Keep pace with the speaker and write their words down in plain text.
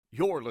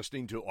You're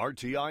listening to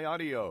RTI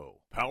Audio,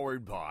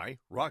 powered by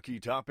Rocky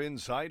Top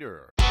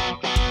Insider.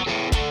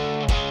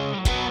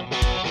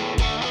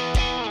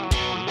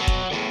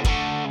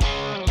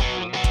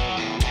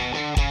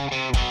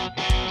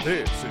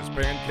 This is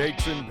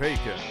Pancakes and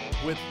Bacon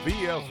with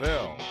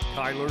VFL,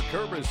 Kyler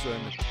Kerbison,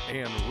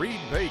 and Reed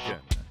Bacon.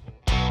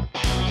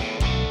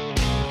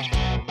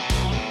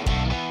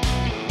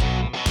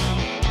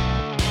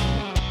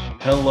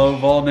 Hello,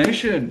 Vol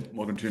Nation.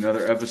 Welcome to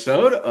another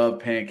episode of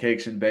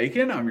Pancakes and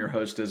Bacon. I'm your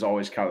host, as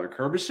always, Kyler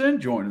Kerbison,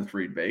 joined with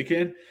Reed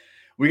Bacon.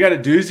 We got a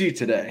doozy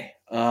today.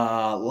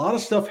 A lot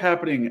of stuff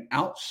happening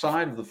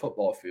outside of the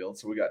football field.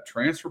 So we got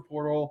transfer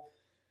portal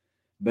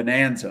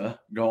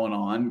bonanza going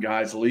on,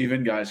 guys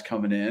leaving, guys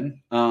coming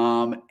in.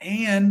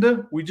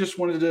 And we just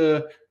wanted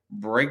to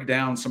break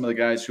down some of the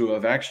guys who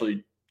have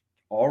actually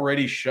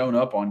already shown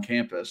up on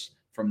campus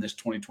from this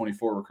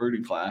 2024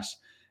 recruiting class.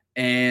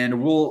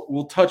 And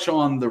we'll touch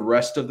on the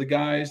rest of the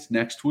guys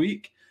next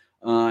week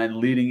and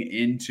leading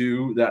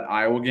into that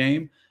Iowa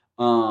game.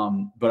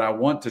 But I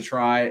want to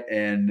try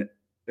and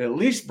at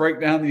least break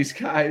down these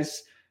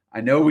guys. I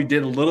know we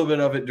did a little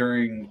bit of it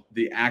during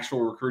the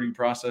actual recruiting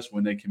process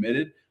when they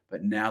committed,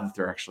 but now that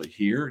they're actually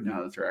here,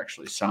 now that they're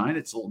actually signed,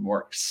 it's a little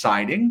more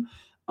exciting.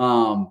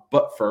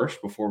 But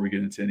first, before we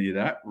get into any of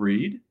that,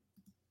 Reed,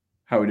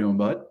 how we doing,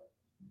 bud?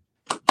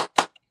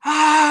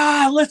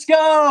 Let's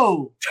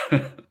go.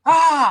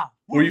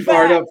 What are you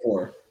fired up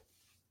for?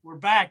 We're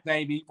back,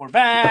 baby. We're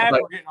back.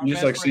 Like, We're getting our you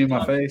just like seeing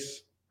my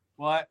face?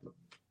 What?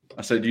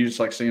 I said, you just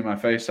like seeing my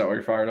face? Is that why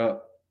you're fired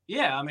up?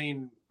 Yeah, I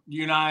mean,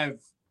 you and I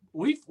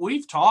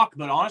we've talked,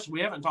 but honestly, we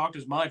haven't talked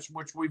as much,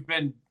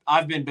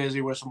 I've been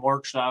busy with some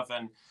work stuff,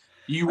 and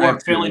you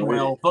weren't feeling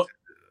well. But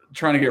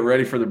trying to get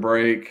ready for the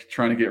break,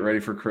 trying to get ready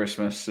for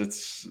Christmas. It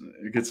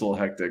gets a little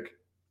hectic.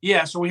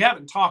 Yeah, so we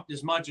haven't talked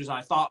as much as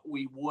I thought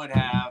we would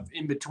have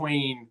in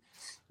between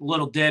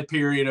little dead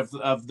period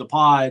of the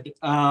pod.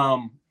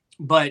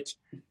 But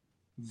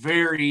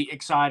very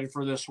excited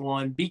for this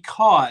one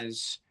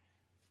because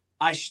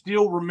I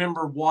still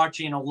remember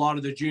watching a lot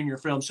of the junior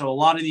film. So a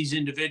lot of these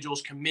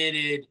individuals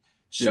committed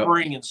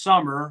spring and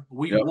summer.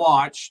 We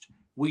watched,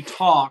 we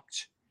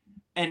talked,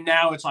 and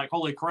now it's like,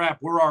 holy crap,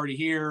 we're already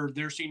here.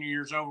 Their senior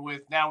year's over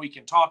with. Now we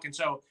can talk. And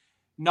so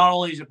not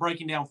only is it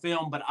breaking down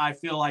film, but I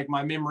feel like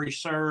my memory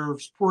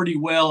serves pretty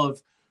well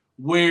of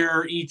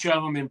where each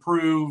of them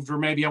improved, or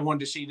maybe I wanted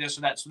to see this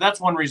or that. So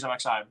that's one reason I'm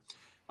excited.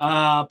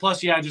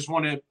 Plus,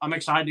 I'm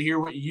excited to hear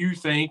what you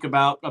think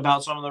about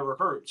some of the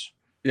recruits.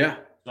 Yeah,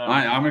 so,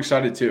 I'm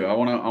excited too. I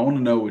want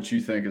to know what you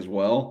think as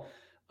well.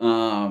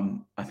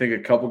 I think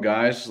a couple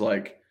guys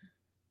like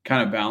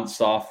kind of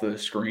bounced off the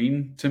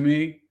screen to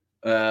me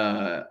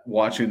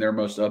watching their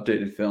most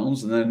updated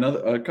films, and then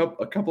a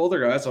couple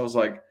other guys I was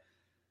like,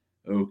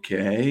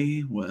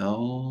 okay,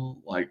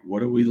 well, like,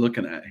 what are we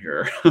looking at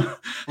here?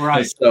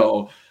 Right.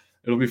 So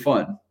it'll be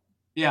fun.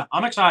 Yeah,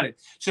 I'm excited.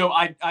 So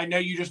I know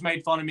you just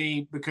made fun of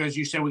me because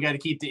you said we got to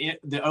keep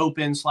the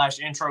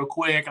open/intro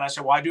quick. And I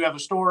said, well, I do have a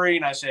story.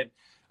 And I said,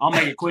 I'll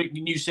make it quick.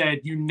 And you said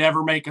you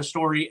never make a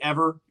story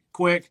ever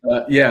quick.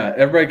 Yeah,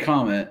 everybody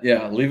comment.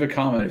 Yeah, leave a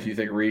comment if you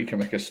think Reed can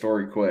make a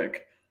story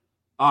quick.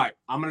 All right,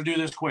 I'm going to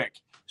do this quick.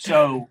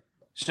 So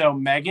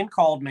Megan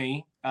called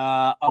me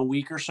a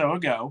week or so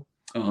ago.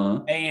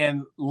 Uh-huh.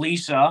 And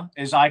Lisa,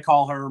 as I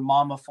call her,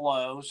 Mama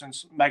Flo,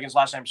 since Megan's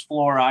last name's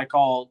Flora, I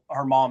call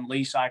her mom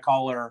Lisa. I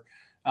call her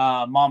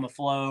Mama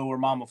Flo or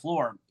Mama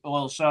Flora.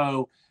 Well,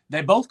 so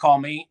they both call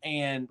me,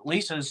 and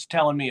Lisa's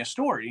telling me a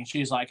story, and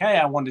she's like, "Hey,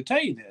 I wanted to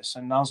tell you this,"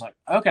 and I was like,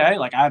 "Okay,"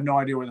 like I have no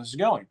idea where this is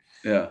going.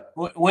 Yeah.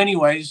 Well,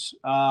 anyways,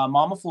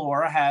 Mama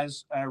Flora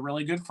has a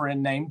really good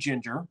friend named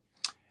Ginger.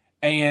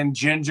 And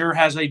Ginger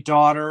has a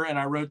daughter, and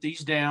I wrote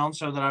these down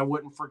so that I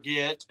wouldn't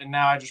forget. And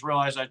now I just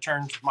realized I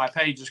turned to my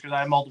pages because I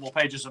have multiple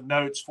pages of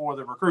notes for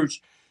the recruits.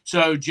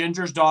 So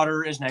Ginger's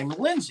daughter is named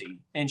Lindsay,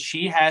 and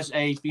she has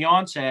a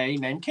fiance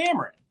named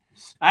Cameron.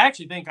 I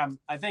actually think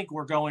I think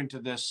we're going to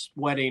this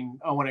wedding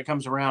when it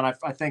comes around.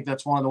 I think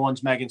that's one of the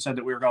ones Megan said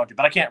that we were going to,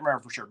 but I can't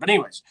remember for sure. But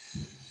anyways,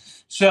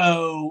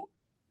 so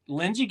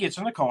Lindsay gets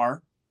in the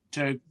car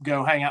to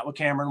go hang out with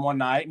Cameron one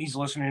night, and he's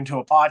listening to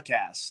a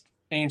podcast,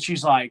 and she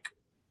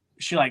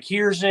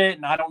hears it,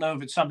 and I don't know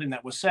if it's something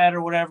that was said or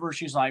whatever.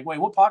 She's like,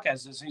 wait, what podcast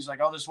is this? And he's like,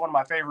 oh, this is one of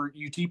my favorite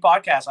UT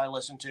podcasts I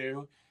listen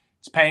to.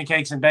 It's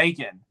Pancakes and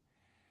Bacon.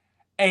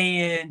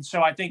 And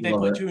so I think they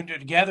put two and two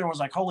together and was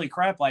like, holy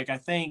crap, like I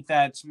think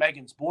that's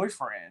Megan's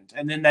boyfriend.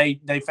 And then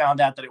they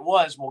found out that it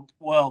was.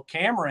 Well,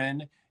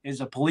 Cameron is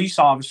a police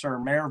officer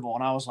in Maryville.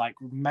 And I was like,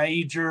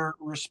 major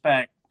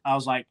respect. I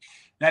was like,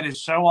 that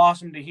is so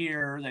awesome to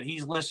hear that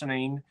he's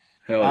listening.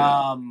 Hell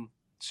yeah.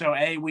 So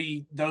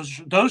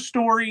those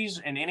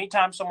stories, and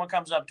anytime someone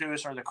comes up to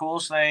us, are the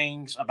coolest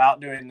things about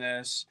doing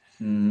this.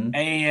 Mm-hmm.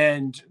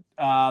 And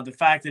the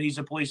fact that he's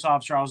a police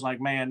officer, I was like,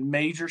 man,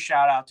 major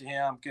shout out to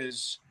him,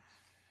 because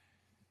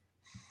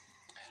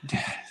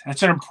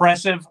that's an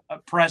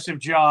impressive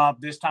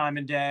job this time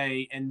of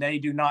day, and they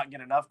do not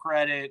get enough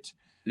credit.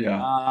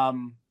 Yeah.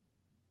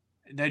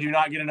 They do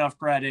not get enough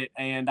credit,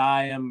 and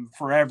I am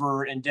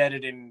forever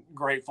indebted and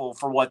grateful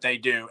for what they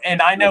do.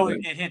 And I know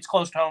it hits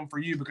close to home for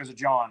you because of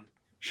John.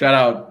 Shout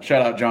out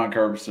John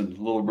Curbison,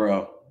 little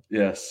bro.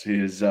 Yes, he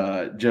is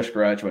just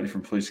graduated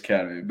from Police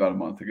Academy about a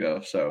month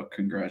ago. So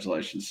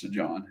congratulations to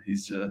John.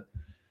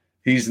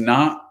 He's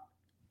not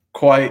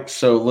quite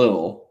so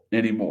little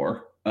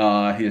anymore.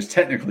 He is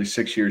technically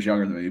 6 years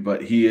younger than me,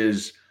 but he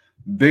is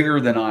bigger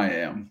than I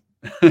am,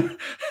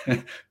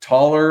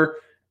 taller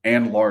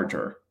and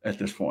larger at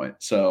this point.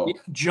 So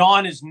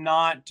John is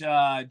not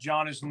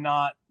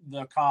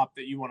the cop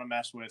that you want to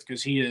mess with,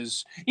 because he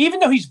is,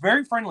 even though he's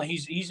very friendly,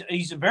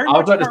 he's a very. I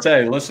was about to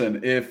say, listen,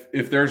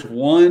 if there's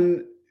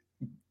one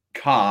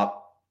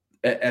cop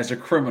as a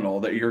criminal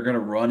that you're going to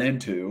run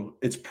into,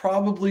 it's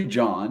probably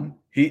John.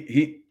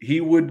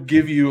 He would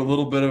give you a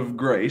little bit of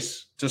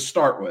grace to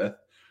start with,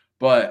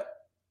 but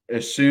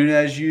as soon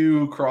as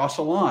you cross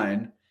a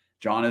line,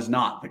 John is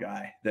not the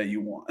guy that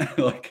you want.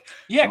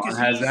 Because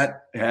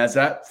has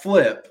that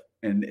flip,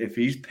 and if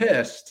he's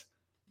pissed,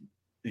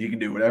 he can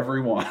do whatever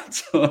he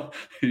wants. That's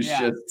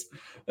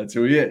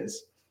who he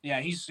is.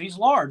 Yeah, he's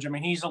large. I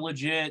mean, he's a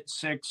legit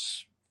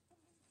 6'4",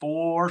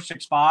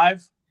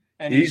 6'5",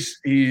 and he's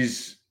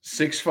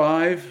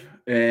 6'5"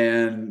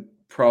 and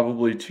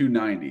probably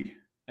 290.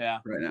 Yeah,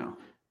 right now.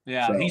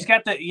 Yeah, so. he's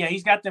got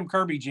them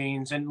Kirby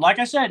genes, and like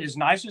I said, as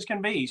nice as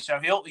can be. So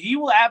he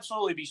will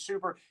absolutely be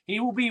super. He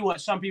will be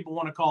what some people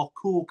want to call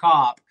cool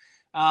cop,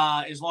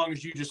 as long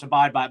as you just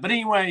abide by it. But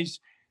anyways,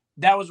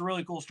 that was a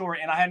really cool story,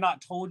 and I had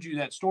not told you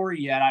that story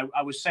yet.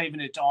 I was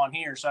saving it on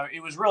here, so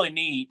it was really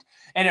neat.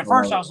 And at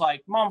first, I was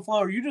like, "Mom, Flo,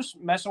 are you just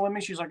messing with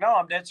me?" She's like, "No,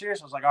 I'm dead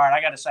serious." I was like, "All right,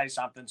 I got to say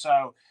something."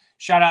 So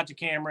shout out to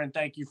Cameron.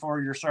 Thank you for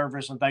your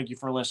service, and thank you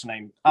for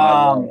listening.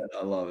 I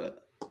love it.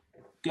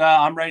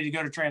 I'm ready to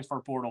go to transfer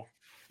portal.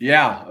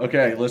 Yeah.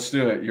 Okay. Let's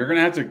do it. You're gonna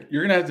have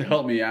to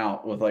help me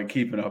out with like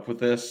keeping up with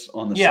this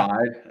on the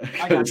side,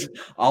 because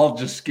I'll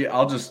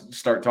just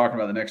start talking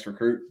about the next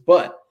recruit.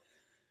 But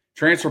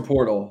transfer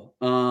portal.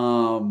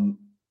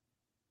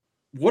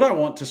 What I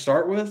want to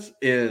start with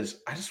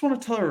is I just want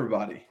to tell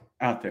everybody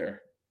out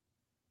there,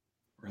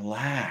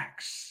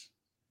 relax.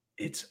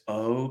 It's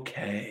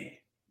okay.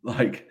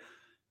 Like,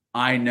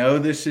 I know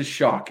this is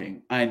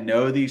shocking. I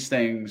know these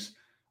things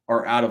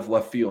are out of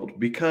left field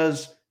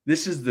because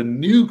this is the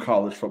new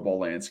college football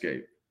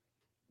landscape.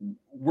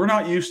 We're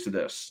not used to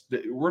this.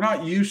 We're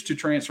not used to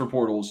transfer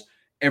portals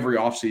every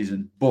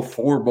offseason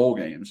before bowl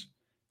games.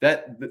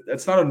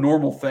 That's not a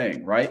normal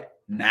thing, right?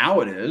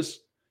 Now it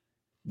is.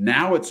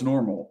 Now it's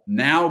normal.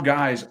 Now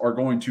guys are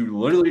going to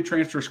literally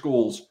transfer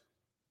schools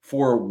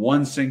for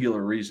one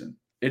singular reason.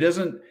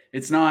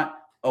 It's not,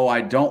 oh,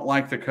 I don't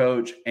like the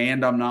coach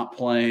and I'm not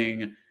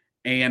playing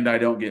and I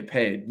don't get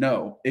paid.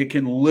 No, it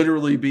can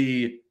literally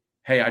be,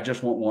 hey, I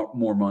just want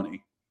more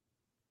money.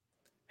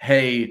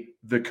 Hey,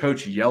 the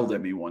coach yelled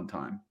at me one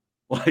time.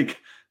 Like,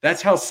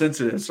 that's how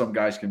sensitive some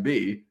guys can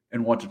be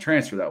and want to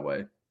transfer that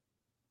way.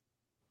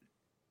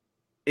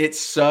 It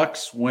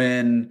sucks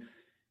when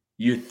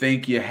you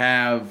think you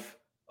have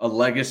a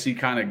legacy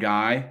kind of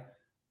guy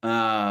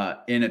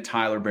in a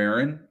Tyler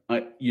Barron.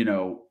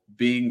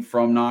 Being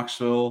from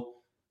Knoxville,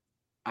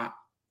 I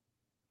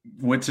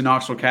went to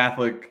Knoxville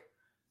Catholic.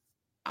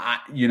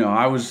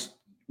 I was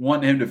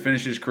wanting him to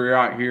finish his career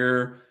out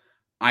here.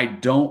 I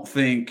don't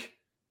think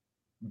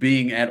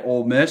being at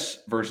Ole Miss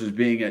versus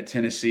being at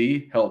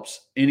Tennessee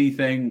helps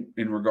anything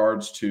in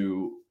regards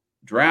to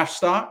draft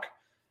stock.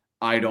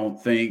 I don't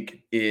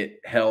think it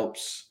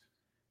helps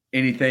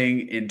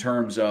anything in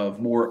terms of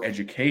more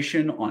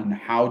education on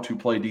how to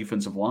play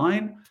defensive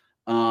line.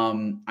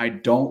 I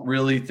don't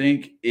really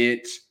think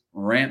it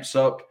ramps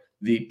up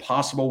the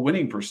possible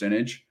winning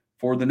percentage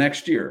for the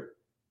next year.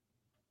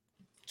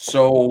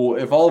 So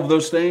if all of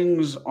those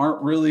things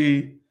aren't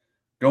really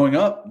going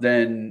up,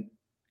 then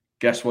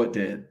guess what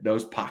did?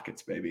 Those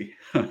pockets, baby.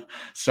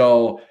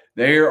 So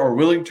they are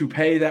willing to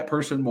pay that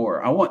person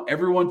more. I want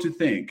everyone to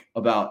think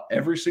about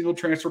every single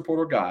transfer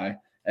portal guy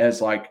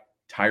as like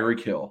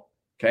Tyreek Hill.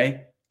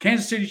 Okay.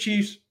 Kansas City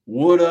Chiefs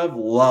would have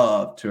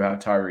loved to have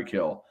Tyreek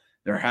Hill.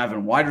 They're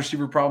having wide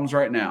receiver problems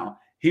right now.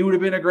 He would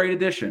have been a great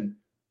addition,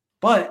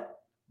 but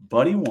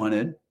Buddy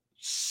wanted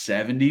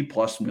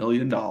 $70+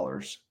 million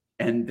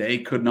and they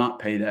could not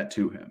pay that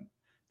to him.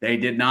 They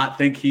did not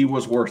think he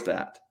was worth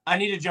that. I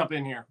need to jump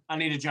in here.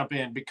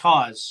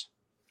 Because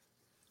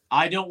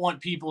I don't want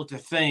people to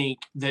think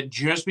that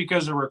just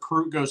because a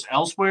recruit goes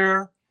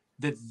elsewhere,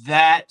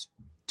 that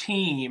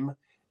team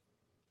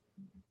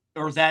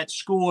or that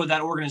school or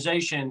that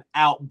organization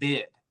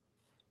outbid.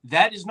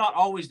 That is not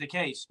always the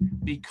case,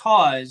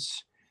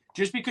 because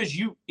just because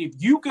if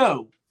you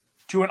go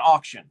to an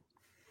auction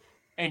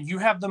and you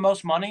have the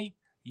most money,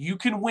 you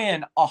can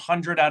win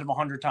 100 out of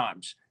 100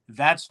 times.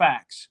 That's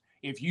facts.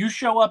 If you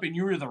show up and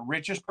you're the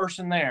richest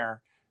person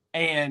there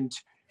and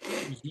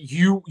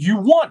you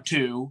want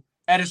to,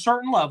 at a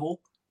certain level,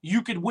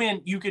 you could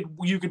win. You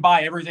could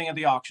buy everything at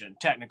the auction,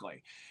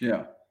 technically.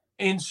 Yeah.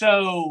 And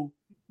so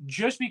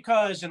just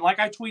because, and like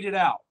I tweeted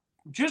out,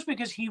 just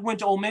because he went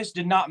to Ole Miss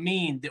did not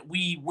mean that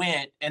we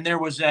went and there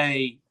was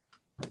a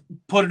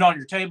put it on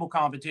your table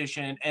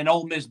competition and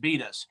Ole Miss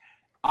beat us.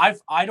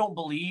 I don't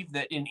believe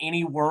that in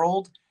any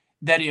world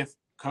that if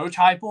Coach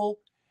Heupel,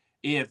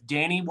 if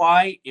Danny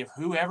White, if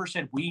whoever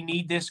said we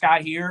need this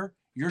guy here,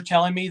 you're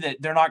telling me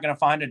that they're not going to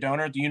find a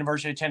donor at the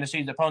University of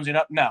Tennessee that ponies it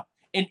up? No.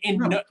 And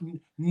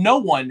no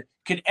one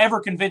could ever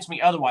convince me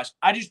otherwise.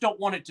 I just don't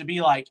want it to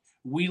be like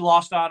we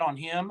lost out on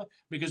him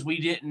because we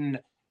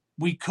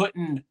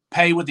couldn't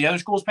pay what the other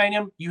schools paying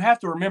him. You have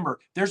to remember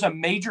there's a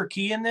major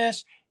key in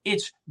this.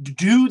 It's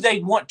do they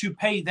want to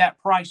pay that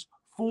price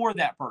for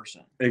that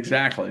person?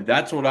 Exactly.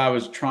 That's what I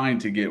was trying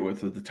to get with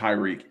the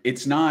Tyreek.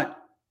 It's not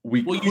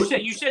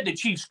you said the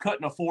Chiefs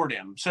couldn't afford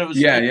him. So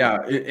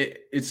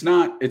it's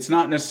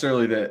not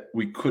necessarily that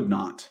we could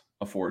not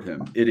afford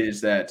him. It is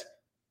that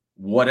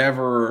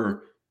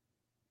whatever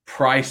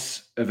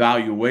price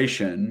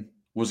evaluation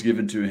was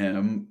given to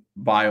him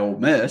by Ole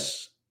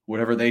Miss,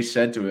 whatever they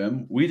said to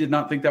him, we did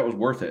not think that was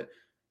worth it.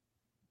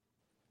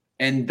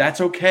 And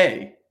that's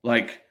okay.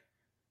 Like,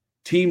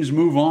 teams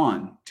move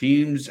on.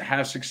 Teams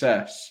have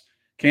success.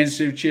 Kansas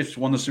City Chiefs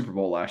won the Super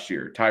Bowl last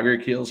year.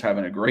 Tyreek Hill's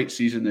having a great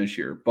season this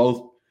year.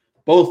 Both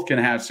can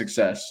have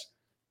success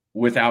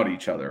without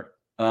each other.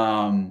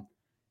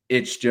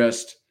 It's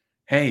just,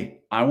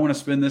 hey, I want to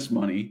spend this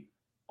money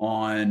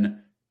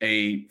on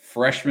a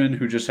freshman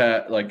who just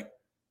had like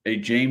a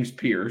James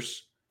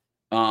Pierce.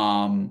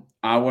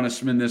 I want to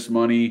spend this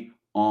money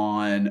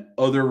on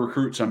other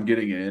recruits I'm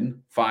getting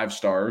in, 5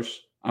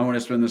 stars. I want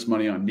to spend this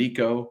money on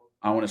Nico.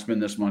 I want to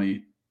spend this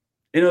money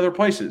in other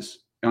places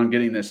on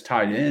getting this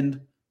tight end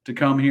to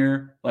come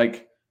here.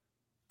 Like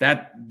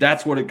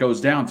that's what it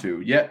goes down to.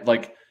 Yet,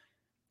 like,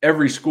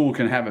 every school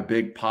can have a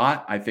big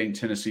pot. I think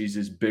Tennessee's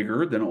is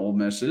bigger than Ole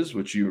Miss's,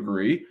 which you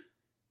agree.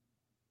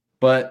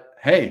 But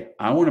hey,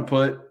 I want to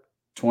put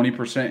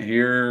 20%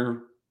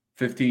 here,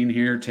 15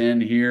 here,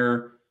 10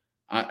 here.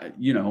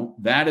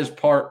 That is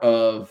part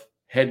of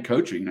head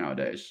coaching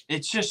nowadays.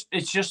 It's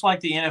just like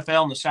the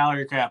NFL and the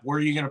salary cap. Where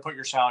are you going to put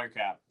your salary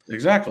cap?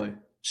 Exactly.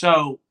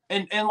 So,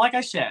 and like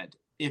I said,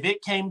 if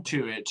it came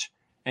to it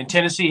and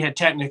Tennessee had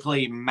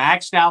technically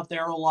maxed out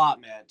their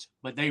allotment,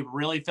 but they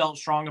really felt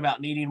strong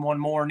about needing one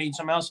more, need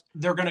something else,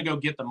 they're going to go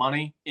get the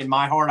money. In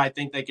my heart, I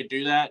think they could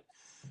do that.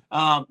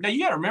 Now, you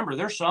got to remember,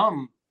 there's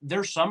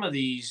some of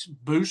these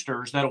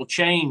boosters that'll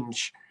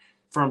change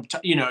from,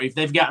 if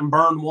they've gotten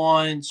burned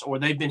once or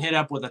they've been hit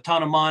up with a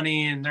ton of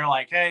money and they're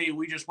like, hey,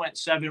 we just went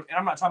 7. And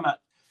I'm not talking about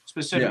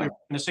specifically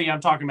Tennessee.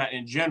 I'm talking about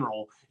in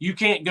general. You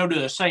can't go to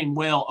the same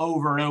well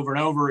over and over and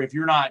over if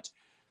you're not.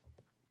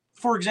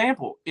 For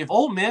example, if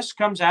Ole Miss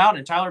comes out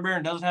and Tyler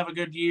Barron doesn't have a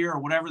good year or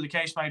whatever the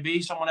case may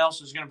be, someone else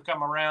is going to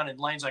come around and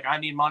Lane's like, I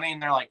need money.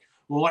 And they're like,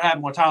 well, what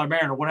happened with Tyler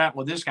Barron or what happened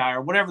with this guy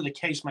or whatever the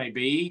case may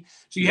be.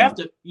 So you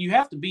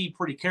have to be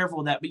pretty careful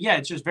with that. But yeah,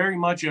 it's just very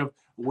much of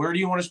where do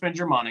you want to spend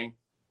your money,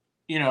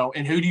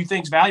 and who do you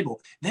think is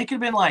valuable? They could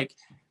have been like,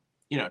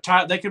 they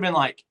could have been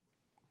like,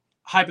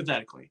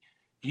 hypothetically,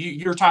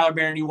 you're Tyler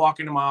Barron. You walk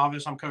into my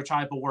office. I'm Coach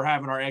Heupel. We're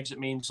having our exit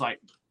meetings. Like,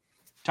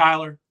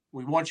 Tyler,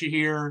 we want you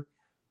here.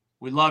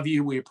 We love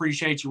you. We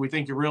appreciate you. We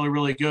think you're really,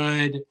 really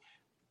good.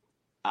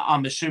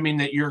 I'm assuming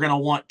that you're going to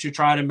want to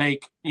try to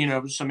make,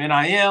 some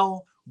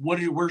NIL.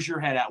 Where's your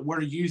head at? What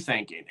are you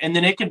thinking? And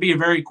then it can be a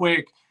very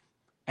quick,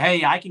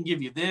 hey, I can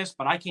give you this,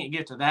 but I can't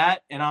get to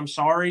that. And I'm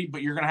sorry,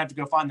 but you're going to have to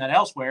go find that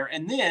elsewhere.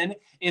 And then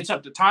it's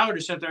up to Tyler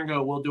to sit there and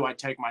go, well, do I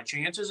take my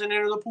chances and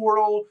enter the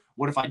portal?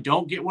 What if I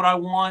don't get what I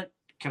want?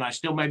 Can I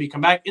still maybe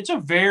come back? It's a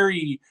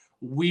very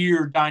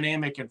weird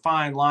dynamic and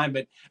fine line,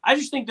 but I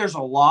just think there's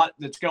a lot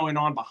that's going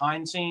on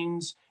behind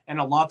scenes and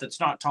a lot that's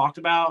not talked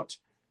about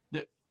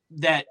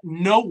that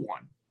no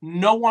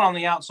one on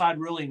the outside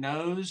really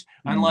knows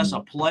unless a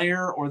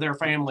player or their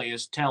family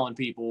is telling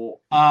people.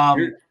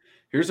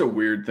 Here's a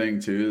weird thing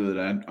too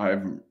that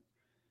I've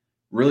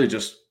really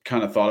just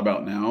kind of thought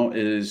about now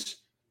is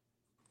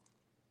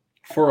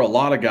for a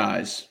lot of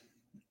guys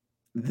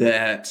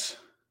that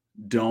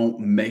don't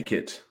make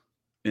it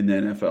in the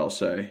NFL,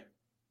 say,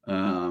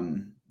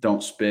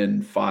 don't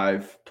spend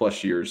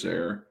 5+ years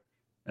there,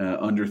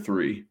 under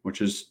 3,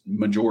 which is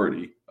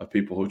majority of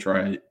people who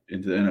try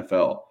into the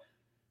NFL.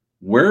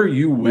 Where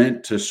you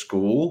went to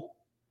school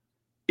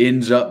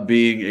ends up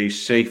being a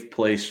safe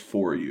place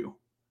for you.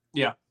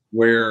 Yeah.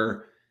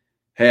 Where,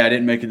 hey, I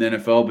didn't make it in the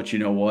NFL, but you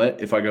know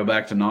what? If I go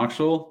back to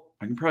Knoxville,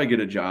 I can probably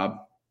get a job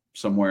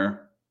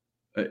somewhere.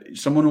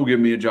 Someone will give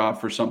me a job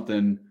for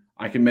something.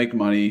 I can make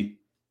money.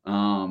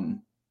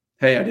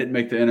 Hey, I didn't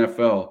make the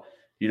NFL.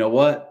 You know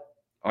what?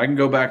 I can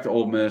go back to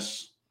Ole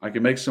Miss. I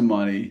can make some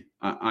money.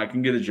 I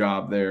can get a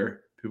job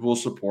there. People will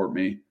support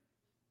me.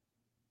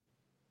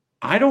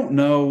 I don't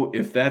know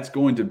if that's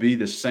going to be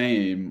the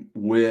same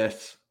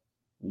with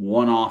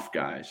one-off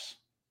guys,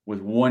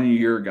 with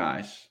 1-year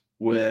guys,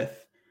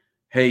 with,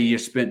 hey, you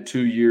spent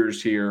 2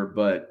 years here,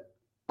 but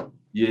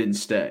you didn't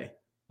stay.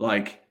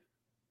 Like,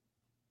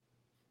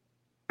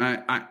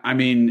 I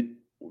mean,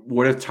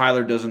 what if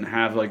Tyler doesn't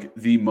have like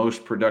the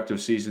most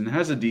productive season,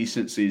 has a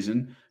decent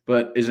season,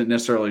 but isn't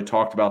necessarily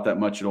talked about that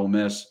much at Ole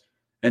Miss?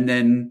 and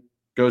then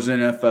goes in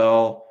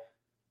NFL,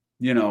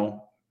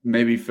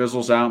 maybe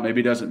fizzles out,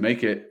 maybe doesn't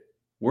make it.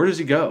 Where does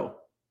he go?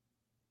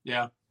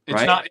 Yeah. It's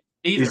right? not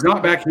either. He's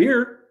not back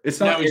here. It's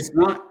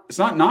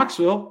not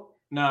Knoxville.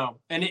 No.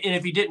 And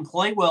if he didn't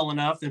play well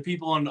enough, then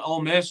people in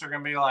Ole Miss are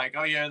going to be like,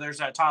 oh, yeah, there's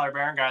that Tyler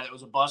Barron guy that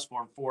was a bust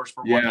for us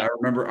for 1 year.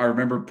 I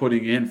remember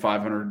putting in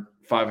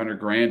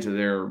 $500,000 to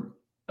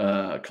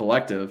their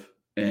collective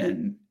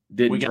and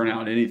didn't turn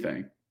out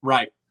anything.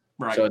 Right.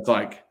 So it's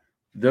like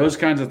those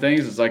kinds of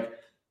things. It's like,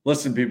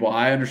 listen, people,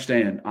 I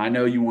understand. I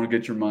know you want to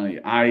get your money.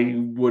 I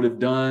would have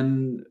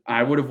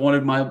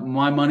wanted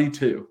my money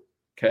too.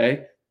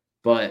 Okay.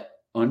 But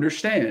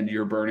understand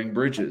you're burning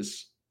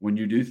bridges when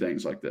you do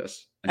things like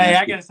this. And hey,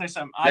 I got to say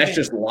something. That's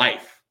just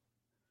life.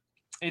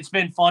 It's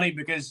been funny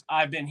because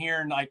I've been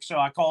hearing so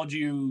I called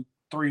you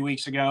 3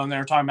 weeks ago and they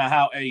were talking about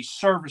how a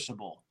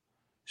serviceable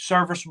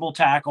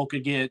tackle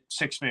could get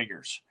 6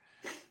 figures,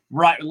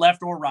 right,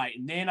 left or right.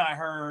 And then I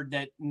heard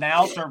that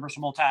now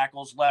serviceable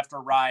tackles left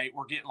or right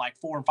were getting like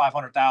 400,000 and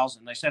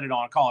 500,000. They said it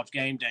on College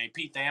Game Day.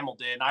 Pete Thamel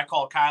did. And I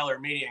called Kyler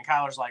immediately and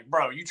Kyler's like,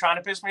 bro, you trying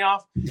to piss me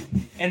off?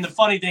 And the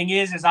funny thing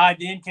is I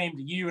then came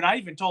to you, and I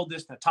even told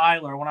this to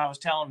Tyler when I was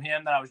telling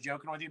him that I was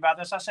joking with you about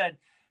this. I said,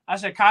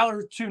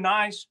 Kyler's too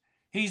nice.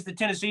 He's the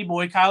Tennessee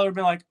boy. Kyler would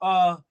be like,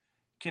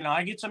 can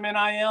I get some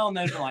NIL? And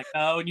they'd be like,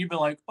 no. And you'd be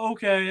like,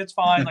 okay, it's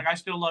fine. Like, I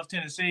still love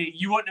Tennessee.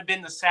 You wouldn't have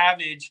been the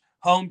savage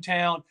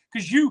hometown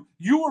because you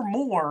were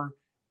more,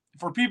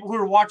 for people who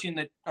are watching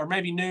that are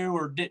maybe new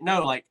or didn't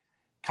know, like,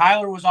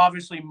 Kyler was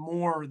obviously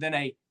more than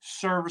a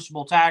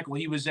serviceable tackle.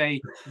 He was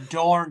a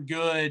darn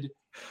good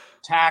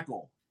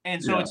tackle.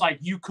 And so it's like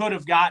you could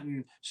have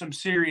gotten some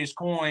serious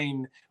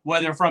coin,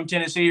 whether from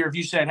Tennessee or if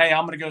you said, hey,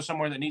 I'm going to go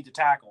somewhere that needs a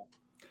tackle.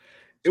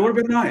 It would have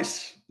been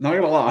nice. Not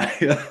going to lie.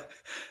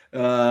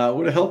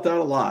 Would have helped out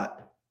a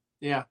lot.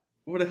 Yeah.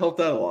 Would have helped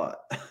out a lot.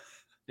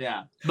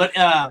 Yeah. But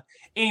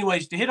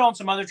anyways, to hit on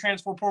some other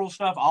transfer portal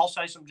stuff, I'll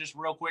say some just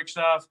real quick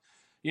stuff.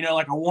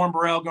 Like a Warren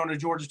Burrell going to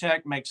Georgia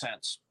Tech makes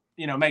sense.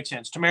 Makes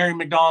sense. Tamarion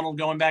McDonald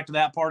going back to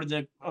that part of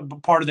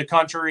the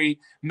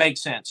country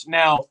makes sense.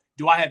 Now,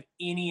 do I have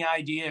any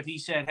idea if he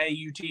said, hey,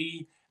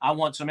 UT, I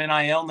want some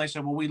NIL, and they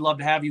said, well, we'd love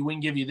to have you. We can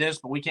give you this,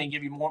 but we can't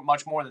give you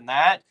much more than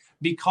that,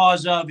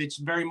 because of it's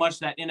very much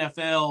that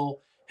NFL,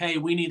 hey,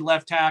 we need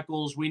left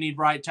tackles, we need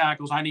right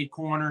tackles, I need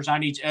corners, I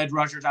need edge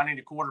rushers, I need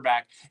a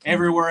quarterback.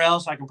 Everywhere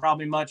else, I can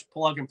probably much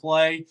plug and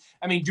play.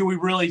 I mean, do we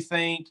really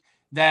think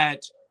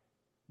that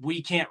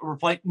we can't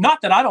replace –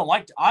 not that I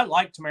like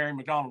Tamarion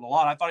McDonald a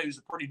lot. I thought he was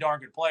a pretty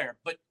darn good player,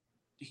 but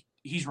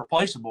he's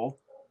replaceable.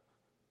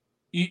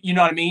 You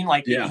know what I mean?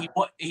 Like,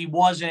 he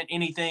wasn't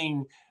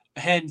anything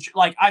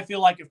like, I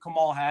feel like if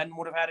Kamal Hadden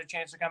would have had a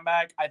chance to come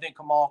back, I think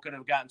Kamal could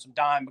have gotten some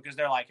dime, because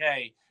they're like,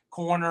 hey,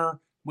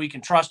 corner, we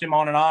can trust him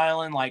on an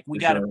island. Like, we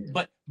got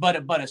to,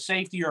 but a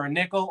safety or a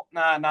nickel,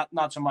 nah,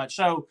 not so much.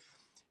 So,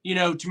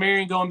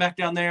 Tamarion going back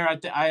down there,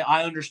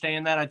 I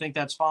understand that. I think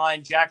that's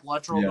fine. Jack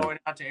Luttrell going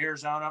out to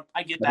Arizona,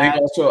 I get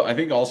that. I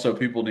think also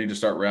people need to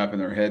start wrapping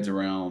their heads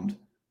around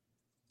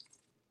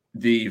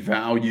the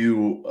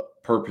value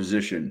per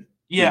position.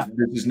 Yeah.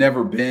 This has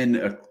never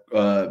been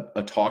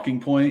a talking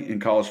point in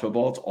college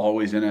football. It's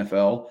always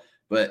NFL.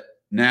 But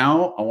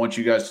now I want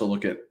you guys to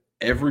look at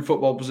every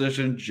football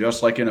position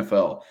just like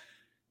NFL.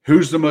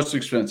 Who's the most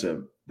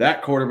expensive?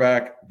 That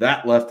quarterback,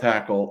 that left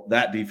tackle,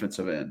 that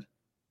defensive end.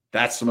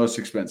 That's the most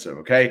expensive,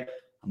 okay?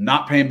 I'm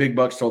not paying big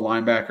bucks to a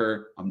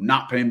linebacker. I'm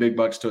not paying big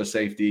bucks to a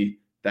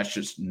safety. That's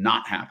just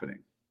not happening.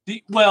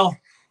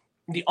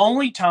 The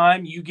only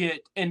time you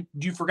get, and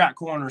you forgot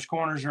corners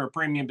are a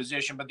premium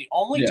position, but the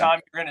only time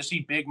you're going to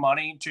see big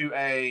money to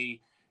a,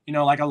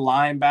 like a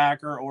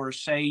linebacker or a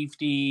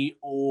safety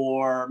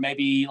or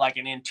maybe like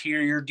an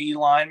interior D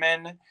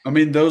lineman. I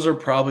mean, those are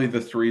probably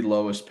the 3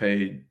 lowest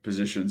paid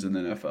positions in the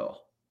NFL.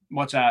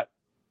 What's that?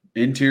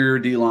 Interior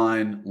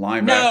D-line,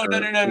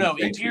 linebacker. No.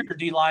 Interior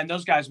D-line,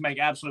 those guys make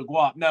absolute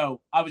guap.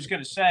 No, I was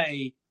going to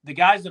say the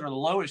guys that are the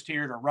lowest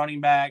tiered are running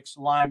backs,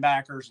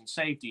 linebackers, and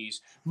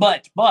safeties.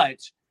 But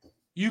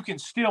you can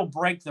still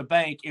break the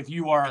bank if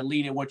you are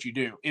elite at what you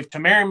do. If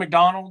Tamarion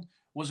McDonald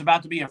was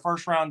about to be a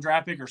first-round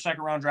draft pick or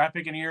second-round draft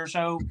pick in a year or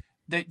so,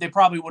 they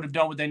probably would have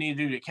done what they needed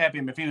to do to keep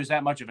him if he was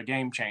that much of a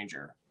game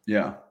changer.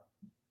 Yeah,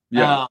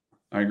 I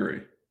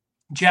agree.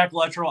 Jack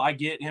Luttrell, I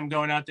get him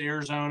going out to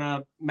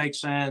Arizona.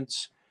 Makes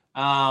sense.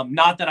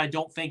 Not that I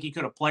don't think he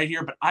could have played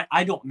here, but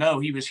I don't know.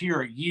 He was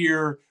here a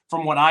year.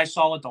 From what I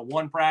saw at the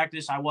one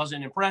practice, I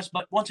wasn't impressed.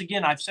 But once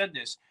again, I've said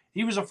this.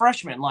 He was a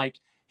freshman. Like,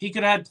 he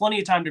could have had plenty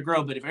of time to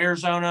grow. But if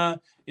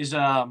Arizona is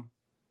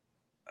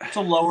it's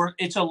a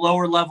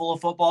lower level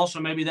of football, so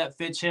maybe that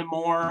fits him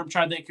more. I'm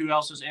trying to think who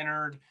else has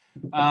entered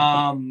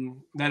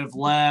that have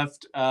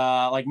left.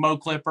 Like Mo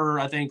Clipper,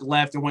 I think,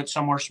 left and went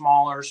somewhere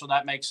smaller, so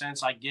that makes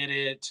sense. I get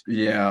it.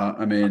 Yeah,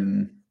 I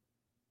mean,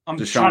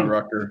 Deshaun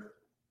Rucker.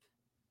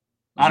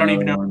 I don't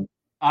even know.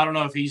 I don't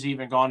know if he's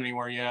even gone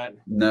anywhere yet.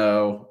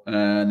 No.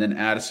 And then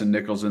Addison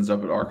Nichols ends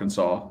up at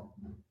Arkansas.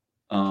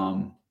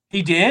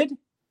 He did?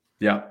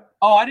 Yeah.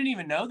 Oh, I didn't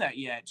even know that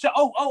yet. So,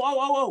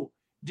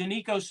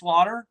 Danico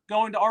Slaughter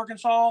going to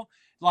Arkansas.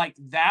 like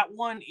that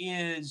one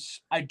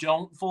is I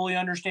don't fully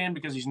understand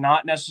because he's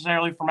not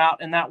necessarily from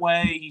out in that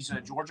way. He's a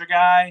Georgia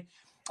guy.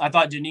 I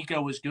thought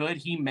Danico was good.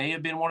 He may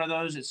have been one of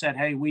those that said,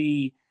 "Hey,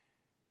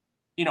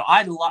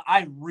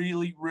 I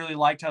really, really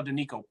liked how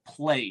Danico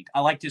played. I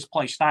liked his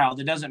play style.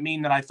 That doesn't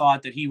mean that I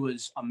thought that he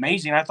was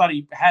amazing. I thought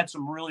he had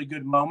some really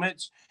good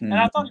moments, and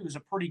I thought he was a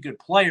pretty good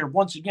player.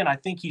 Once again, I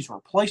think he's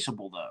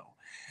replaceable though,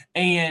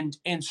 and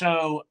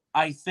so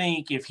I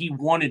think if he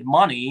wanted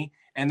money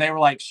and they were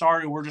like,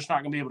 "Sorry, we're just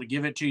not going to be able to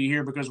give it to you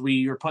here because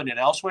we are putting it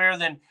elsewhere,"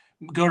 then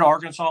go to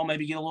Arkansas,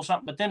 maybe get a little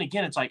something. But then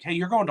again, it's like, hey,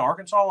 you're going to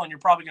Arkansas and you're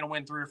probably going to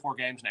win 3 or 4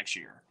 games next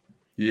year.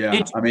 Yeah,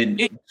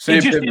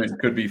 Sam Pittman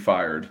could be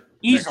fired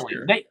easily.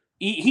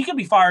 He could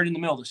be fired in the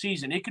middle of the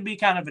season. It could be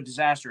kind of a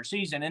disaster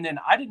season. And then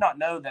I did not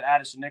know that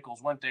Addison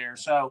Nichols went there.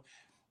 So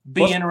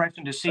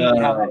interesting to see how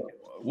that goes.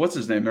 What's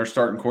his name? Their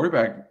starting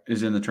quarterback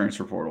is in the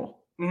transfer portal.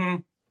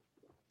 Mm-hmm.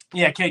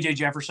 Yeah, KJ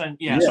Jefferson.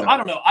 Yeah, so I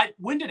don't know.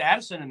 When did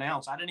Addison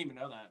announce? I didn't even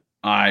know that.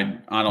 I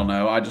don't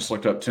know. I just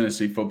looked up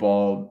Tennessee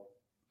football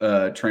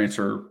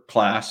transfer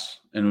class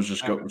and was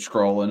just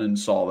scrolling and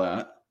saw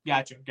that.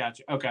 Gotcha.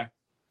 Okay.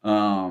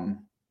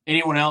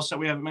 Anyone else that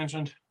we haven't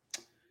mentioned?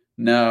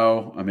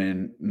 No,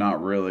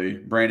 not really.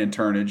 Brandon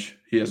Turnage,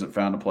 he hasn't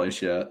found a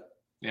place yet.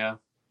 Yeah.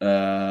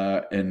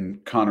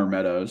 And Connor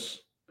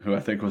Meadows, who I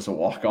think was a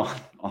walk-on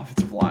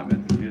offensive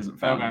lineman, he hasn't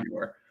found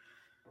anywhere.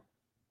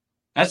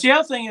 That's the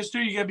other thing is, too,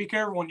 you got to be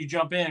careful when you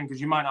jump in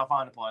because you might not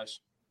find a place.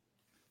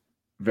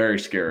 Very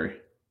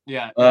scary.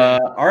 Yeah.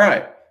 All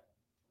right.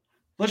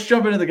 Let's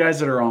jump into the guys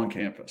that are on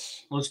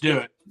campus. Let's do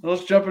it.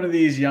 Let's jump into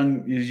these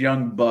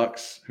young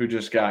bucks who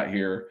just got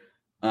here.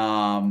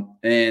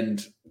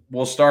 And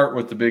we'll start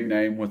with the big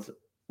name with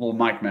little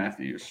Mike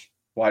Matthews,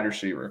 wide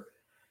receiver.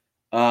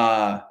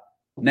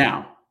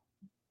 Now,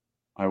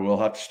 I will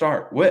have to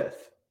start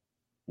with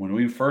when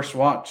we first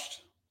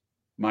watched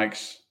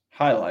Mike's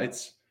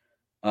highlights,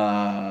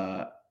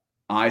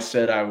 I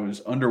said I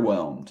was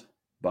underwhelmed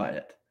by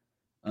it.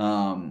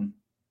 That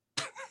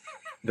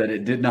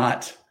it did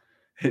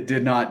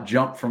not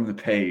jump from the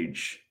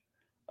page.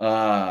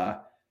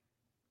 That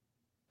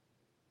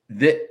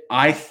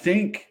I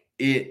think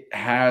it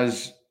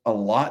has a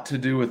lot to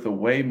do with the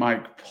way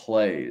Mike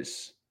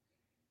plays.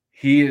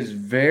 He is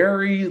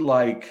very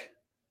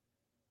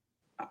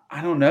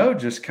I don't know,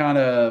 just kind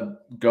of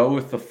go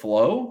with the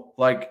flow.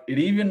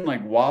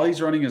 While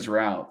he's running his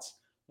routes,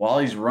 while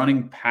he's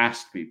running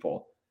past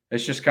people,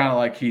 it's just kind of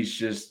like he's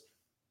just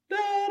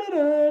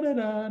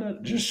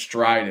just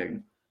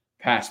striding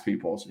past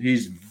people.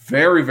 He's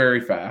very,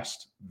 very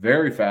fast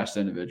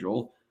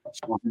individual.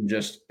 So he can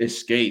just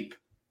escape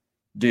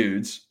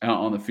dudes out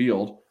on the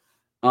field.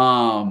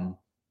 And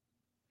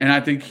I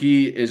think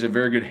he is a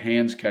very good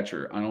hands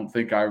catcher. I don't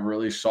think I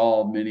really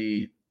saw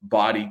many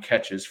body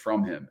catches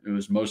from him. It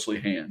was mostly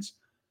hands.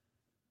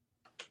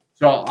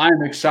 So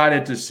I'm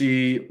excited to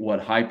see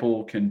what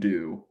Heupel can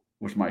do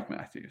with Mike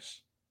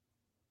Matthews.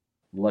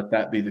 Let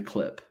that be the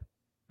clip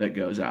that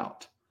goes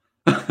out.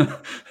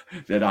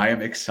 That I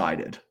am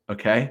excited.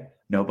 Okay?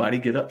 Nobody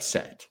get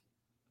upset.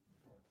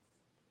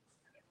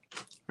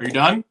 Are you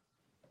done?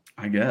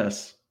 I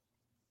guess.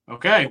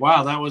 Okay.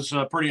 Wow, that was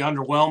pretty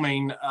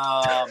underwhelming.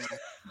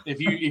 If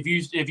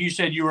you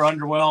said you were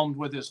underwhelmed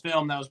with this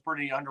film, that was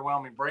pretty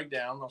underwhelming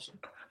breakdown.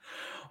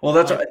 Well,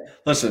 that's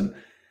listen.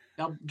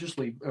 I'll just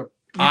leave.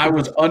 I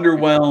was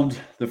underwhelmed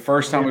the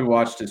first time we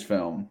watched this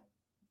film.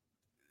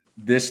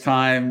 This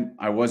time,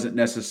 I wasn't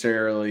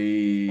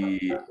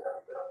necessarily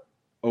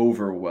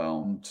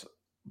overwhelmed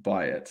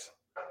by it,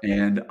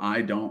 and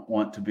I don't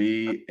want to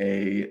be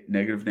a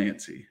negative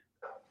Nancy.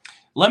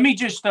 Let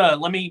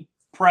me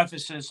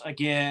preface this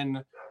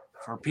again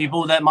for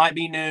people that might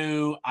be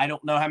new. I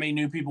don't know how many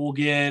new people will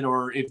get,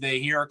 or if they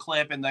hear a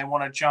clip and they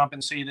want to jump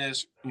and see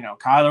this.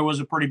 Kyler was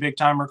a pretty big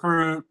time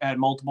recruit, had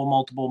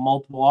multiple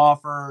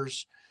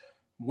offers,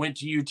 went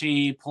to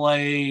UT,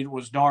 played,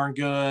 was darn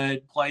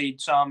good,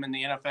 played some in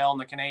the NFL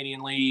and the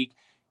Canadian League.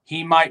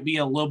 He might be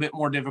a little bit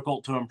more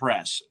difficult to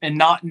impress, and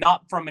not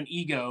from an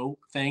ego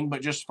thing,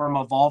 but just from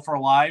a Vol for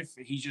life.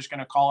 He's just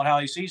going to call it how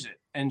he sees it.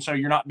 And so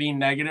you're not being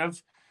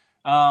negative.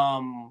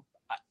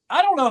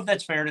 I don't know if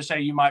that's fair to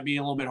say you might be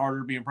a little bit harder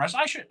to be impressed.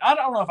 I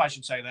don't know if I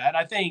should say that.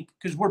 I think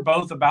because we're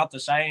both about the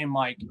same,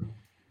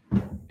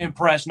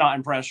 impressed, not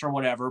impressed or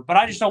whatever. But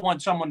I just don't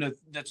want someone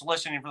that's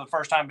listening for the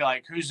first time to be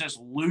like, who's this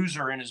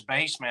loser in his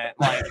basement?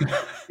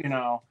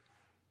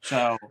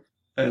 So.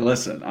 Hey,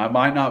 listen, I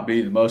might not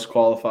be the most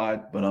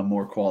qualified, but I'm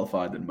more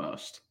qualified than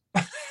most.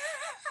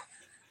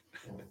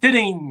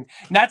 Ding.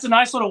 That's a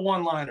nice little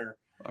one-liner.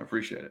 I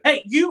appreciate it.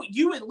 Hey,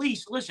 you at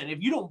least listen.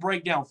 If you don't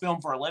break down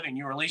film for a living,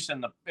 you were at least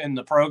in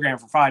the program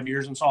for 5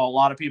 years and saw a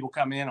lot of people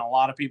come in, a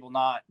lot of people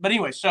not. But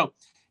anyway, so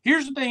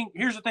here's the thing.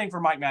 Here's the thing for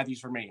Mike Matthews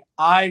for me.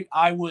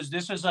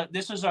 This is a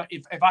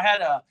if I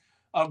had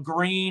a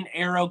green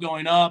arrow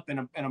going up and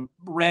a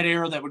red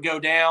arrow that would go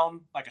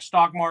down like a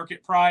stock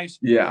market price.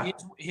 Yeah,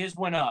 his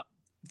went up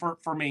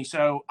for me.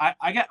 So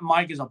I got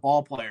Mike as a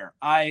ball player.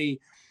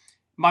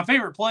 my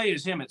favorite play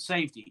is him at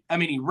safety. I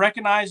mean, he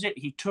recognized it,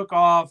 he took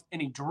off,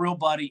 and he drilled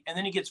Buddy, and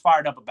then he gets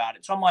fired up about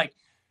it. So I'm like,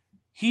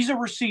 he's a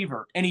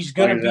receiver, and he's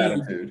going to be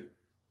attitude.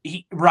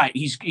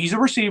 He's a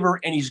receiver,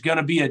 and he's going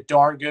to be a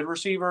darn good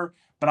receiver.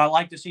 But I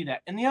like to see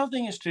that. And the other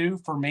thing is too,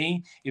 for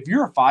me, if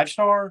you're a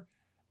 5-star,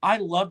 I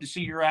love to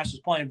see your asses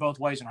playing both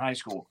ways in high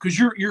school because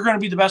you're going to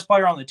be the best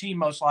player on the team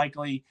most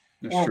likely,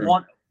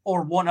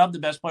 or one of the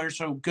best players.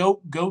 So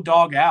go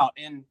dog out.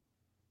 And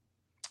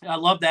I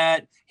love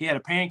that he had a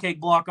pancake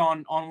block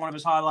on one of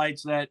his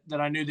highlights that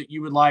I knew that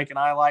you would like, and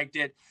I liked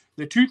it.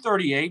 The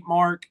 238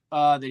 mark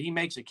that he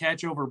makes a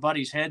catch over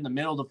Buddy's head in the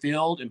middle of the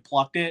field and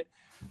plucked it.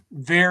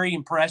 Very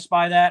impressed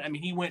by that. I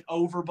mean, he went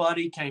over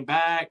Buddy, came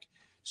back.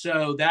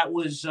 So that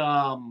was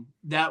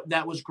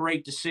that was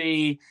great to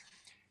see.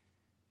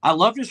 I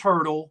loved his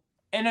hurdle.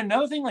 And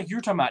another thing, like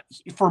you're talking about,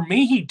 for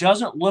me, he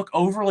doesn't look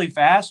overly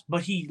fast,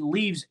 but he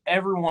leaves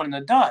everyone in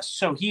the dust.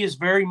 So he is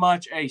very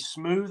much a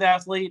smooth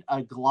athlete,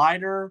 a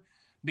glider,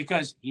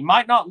 because he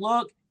might not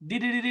look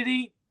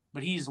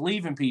but he's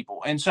leaving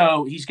people. And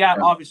so he's got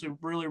obviously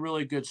really,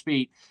 really good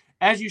speed.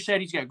 As you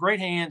said, he's got great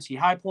hands. He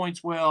high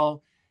points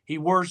well. He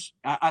works.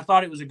 I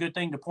thought it was a good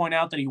thing to point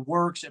out that he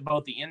works at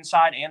both the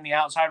inside and the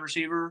outside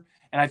receiver.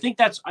 And I think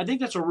that's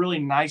a really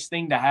nice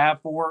thing to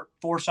have for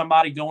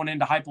somebody going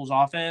into Heupel's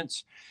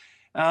offense.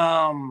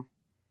 And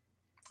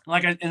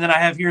then I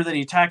have here that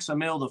he attacks the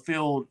middle of the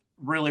field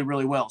really,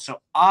 really well. So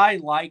I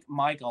like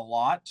Mike a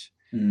lot.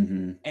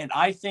 Mm-hmm. And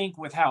I think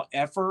with how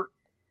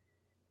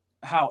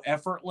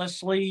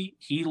effortlessly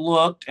he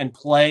looked and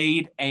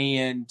played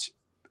and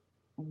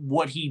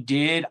what he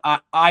did,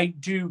 I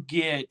do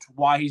get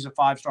why he's a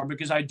 5-star,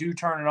 because I do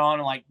turn it on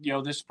and like,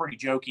 this is pretty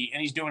jokey,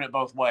 and he's doing it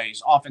both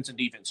ways, offense and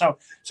defense. So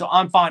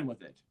I'm fine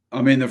with it.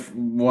 I mean, the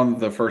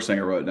first thing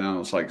I wrote down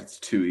was like, it's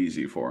too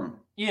easy for him.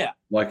 Yeah.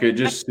 Like it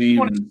just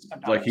seems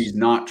like he's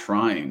not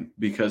trying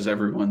because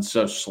everyone's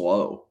so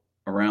slow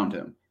around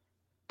him.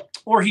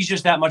 Or he's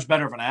just that much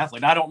better of an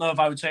athlete. I don't know if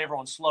I would say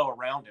everyone's slow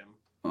around him.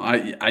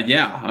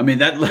 I mean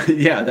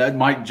that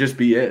might just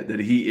be it, that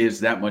he is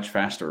that much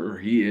faster, or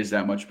he is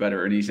that much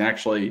better, and he's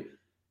actually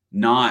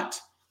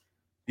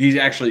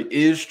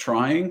is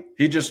trying.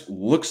 He just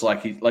looks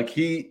like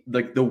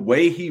the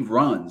way he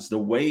runs, the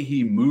way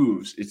he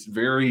moves, it's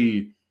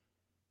very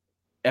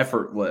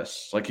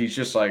effortless. Like he's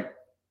just like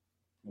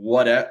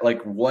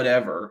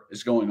whatever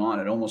is going on.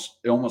 It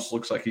almost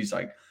looks like he's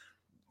like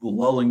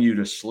lulling you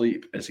to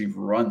sleep as he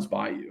runs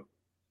by you.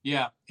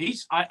 Yeah,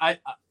 I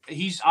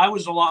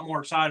was a lot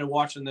more excited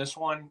watching this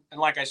one. And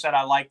like I said,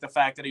 I like the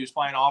fact that he was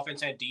playing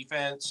offense and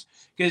defense,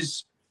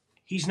 because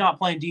he's not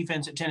playing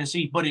defense at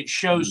Tennessee, but it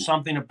shows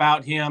something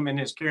about him and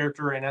his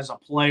character. And as a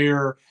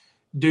player,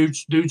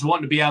 dude's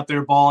wanting to be out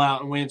there, ball out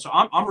and win. So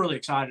I'm really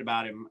excited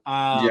about him.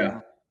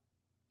 Yeah.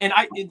 And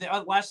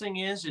the last thing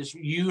is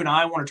you and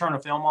I want to turn a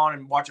film on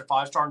and watch a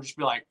 5-star and just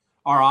be like,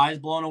 our eyes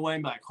blown away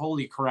and be like,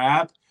 holy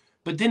crap.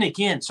 But then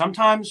again,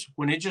 sometimes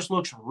when it just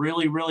looks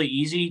really, really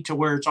easy to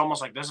where it's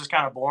almost like this is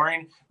kind of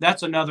boring,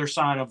 that's another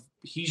sign of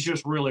he's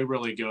just really,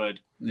 really good.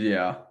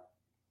 Yeah.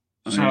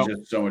 He's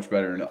just so much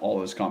better in all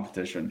this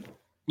competition.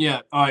 Yeah.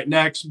 All right.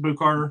 Next, Boo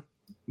Carter.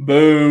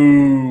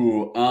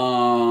 Boo.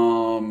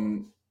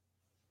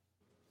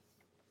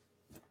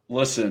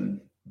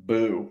 Listen,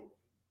 Boo.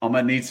 I'm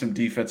going to need some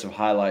defensive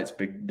highlights,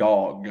 big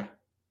dog.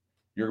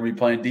 You're going to be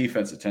playing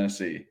defense at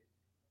Tennessee.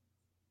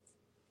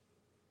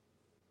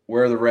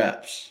 Where are the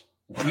reps?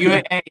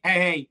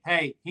 Hey,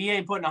 he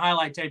ain't putting a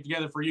highlight tape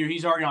together for you.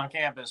 He's already on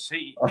campus.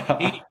 He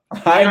I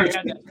already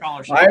had that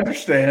scholarship. I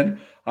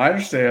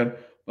understand.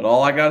 But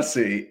all I got to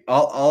see,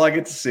 all I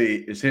get to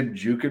see is him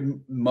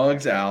juking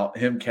mugs out,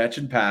 him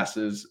catching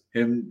passes,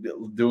 him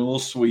doing little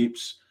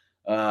sweeps,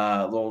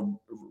 little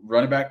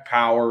running back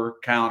power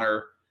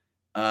counter.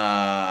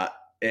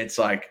 It's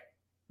like,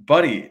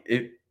 buddy,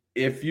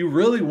 if you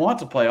really want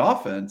to play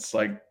offense,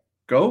 like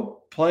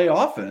go play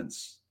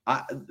offense.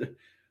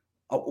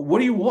 What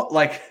do you want?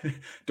 Like,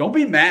 don't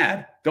be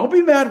mad. Don't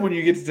be mad when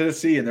you get to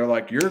Tennessee and they're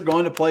like, you're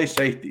going to play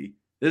safety.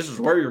 This is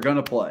where you're going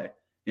to play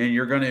and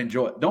you're going to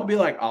enjoy it. Don't be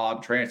like, oh,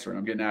 I'm transferring,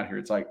 I'm getting out of here.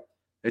 It's like,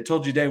 they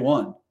told you day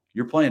one,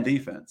 you're playing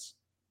defense.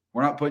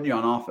 We're not putting you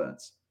on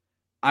offense.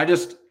 I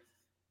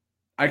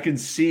can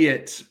see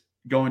it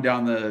going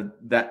down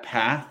that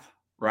path,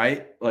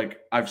 right?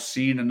 Like, I've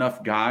seen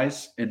enough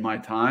guys in my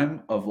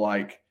time of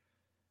like,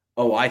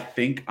 oh, I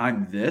think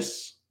I'm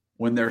this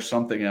when there's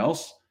something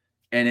else.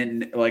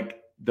 And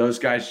those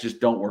guys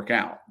just don't work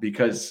out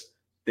because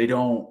they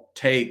don't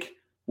take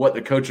what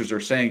the coaches are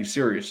saying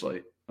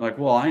seriously. They're like,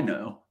 well, I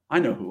know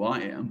who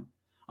I am.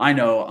 I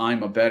know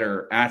I'm a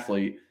better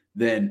athlete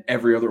than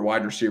every other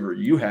wide receiver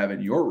you have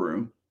in your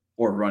room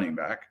or running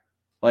back.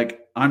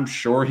 Like, I'm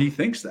sure he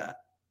thinks that.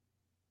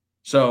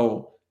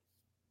 So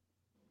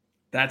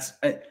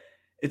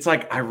it's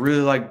like, I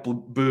really like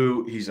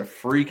Boo. He's a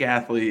freak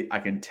athlete. I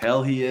can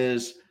tell he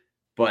is.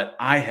 But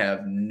I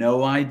have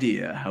no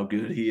idea how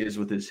good he is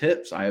with his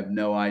hips. I have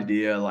no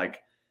idea, like,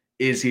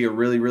 is he a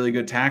really, really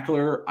good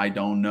tackler? I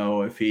don't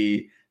know if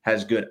he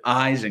has good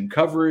eyes and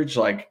coverage.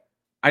 Like,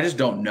 I just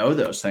don't know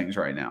those things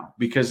right now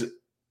because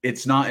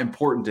it's not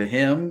important to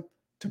him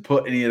to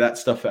put any of that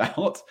stuff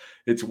out.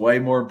 It's way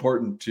more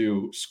important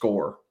to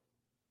score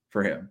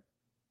for him.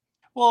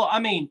 Well, I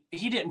mean,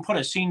 he didn't put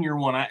a senior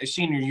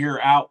year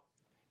out.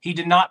 He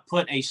did not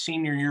put a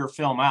senior year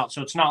film out.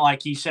 So it's not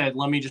like he said,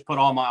 let me just put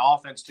all my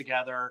offense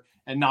together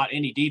and not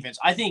any defense.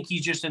 I think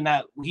he's just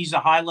he's a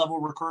high level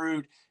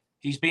recruit.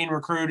 He's being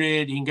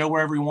recruited. He can go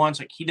wherever he wants.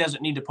 Like, he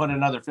doesn't need to put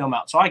another film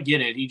out. So I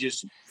get it.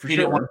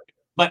 Didn't want to.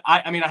 But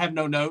I have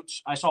no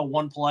notes. I saw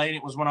one play, and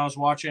it was when I was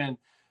watching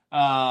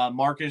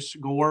Marcus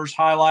Gore's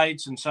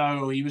highlights. And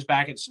so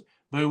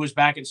Boo was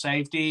back at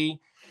safety,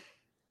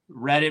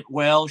 read it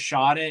well,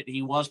 shot it.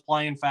 He was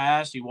playing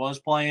fast. He was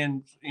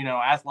playing,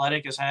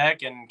 athletic as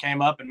heck, and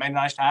came up and made a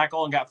nice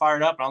tackle and got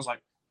fired up. And I was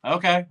like,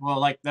 okay, well,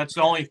 like that's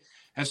the only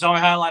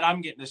highlight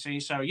I'm getting to see.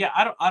 So yeah,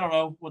 I don't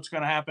know what's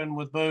going to happen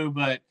with Boo,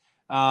 but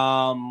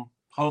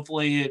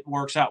hopefully it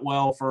works out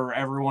well for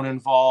everyone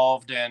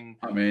involved. And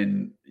I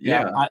mean,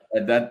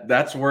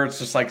 that's where it's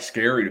just like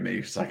scary to me.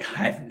 It's like,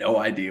 I have no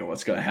idea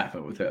what's going to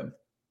happen with him.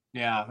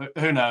 Yeah.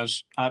 Who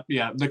knows?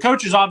 The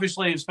coaches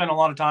obviously have spent a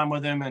lot of time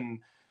with him, and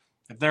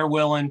if they're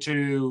willing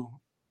to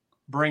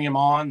bring him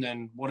on,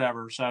 then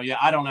whatever. So yeah,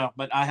 I don't know,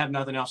 but I have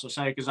nothing else to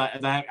say because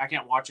I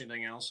can't watch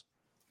anything else.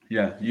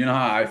 Yeah. You know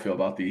how I feel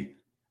about the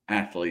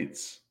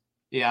athletes.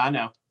 Yeah, I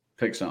know.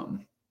 Pick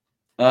something.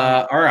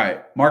 All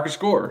right. Marcus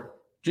Gore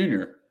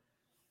Jr.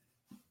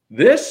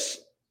 This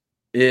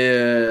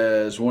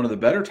is one of the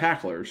better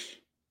tacklers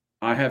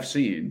I have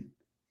seen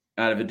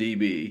out of a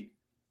DB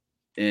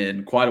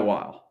in quite a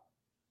while.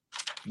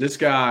 This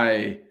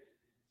guy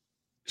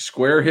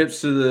square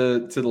hips to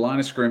the line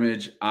of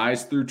scrimmage,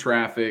 eyes through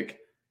traffic.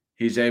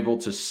 He's able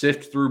to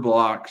sift through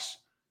blocks.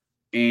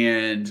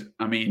 And,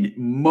 I mean,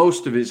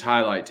 most of his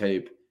highlight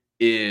tape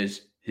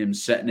is him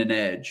setting an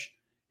edge,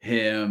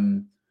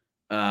 him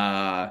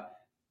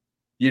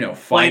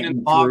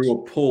fighting through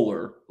a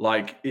puller,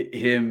 like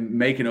him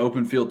making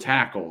open field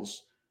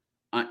tackles.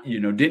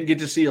 Didn't get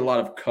to see a lot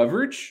of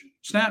coverage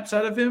snaps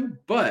out of him,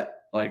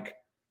 but like,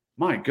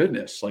 my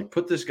goodness, like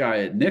put this guy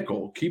at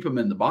nickel, keep him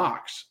in the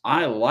box.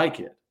 I like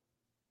it.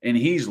 And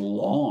he's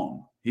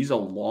long. He's a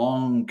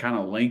long, kind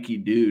of lanky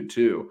dude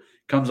too.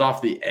 Comes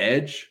off the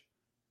edge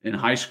in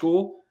high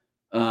school.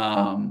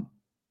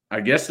 I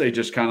guess they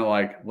just kind of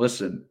like,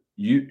 listen,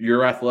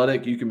 you're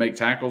athletic, you can make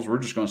tackles. We're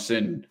just going to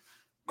send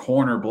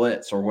corner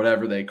blitz or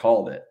whatever they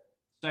called it.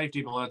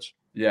 Safety blitz.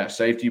 Yeah,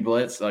 safety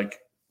blitz. Like,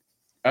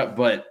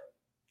 but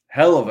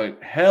hell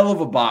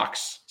of a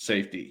box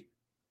safety.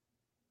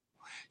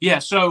 Yeah.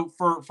 So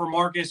for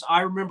Marcus,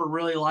 I remember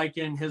really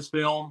liking his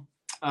film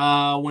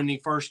when he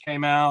first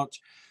came out.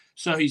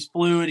 So he's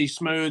fluid, he's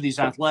smooth, he's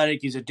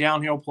athletic, he's a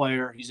downhill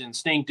player, he's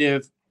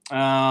instinctive.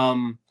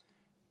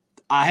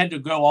 I had to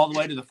go all the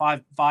way to the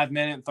 5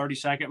 minute and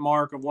 30-second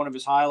mark of one of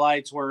his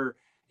highlights where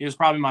it was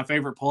probably my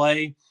favorite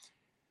play.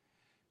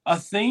 A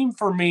theme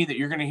for me that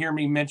you're going to hear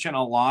me mention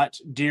a lot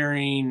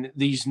during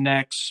these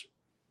next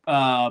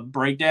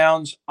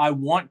breakdowns, I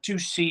want to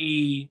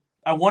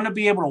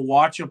be able to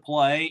watch a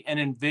play and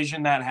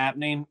envision that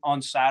happening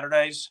on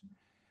Saturdays,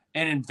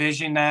 and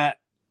envision that,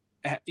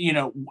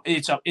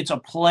 it's a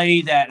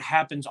play that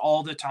happens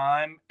all the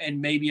time.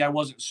 And maybe I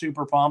wasn't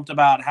super pumped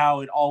about how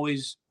it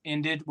always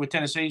ended with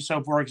Tennessee.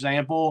 So for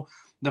example,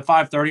 the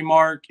 5:30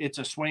 mark, it's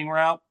a swing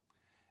route,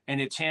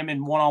 and it's him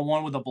in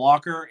one-on-one with a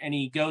blocker, and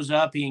he goes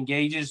up, he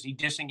engages, he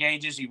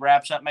disengages, he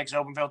wraps up, makes an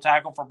open field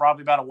tackle for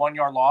probably about a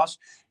 1-yard loss.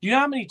 Do you know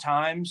how many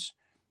times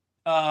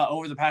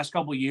over the past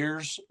couple of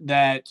years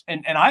that,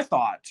 and I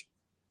thought,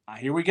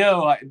 here we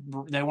go.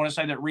 They want to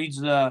say that Reed's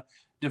the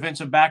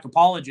defensive back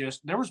apologist.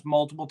 There was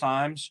multiple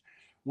times,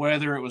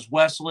 whether it was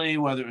Wesley,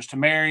 whether it was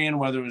Tamarian,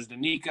 whether it was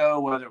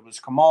Danico, whether it was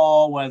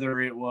Kamal, whether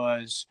it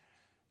was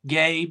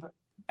Gabe,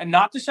 and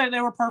not to say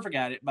they were perfect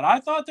at it, but I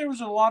thought there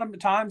was a lot of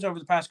times over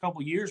the past couple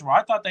of years where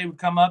I thought they would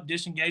come up,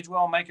 disengage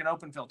well, and make an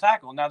open field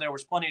tackle. Now, there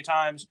was plenty of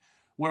times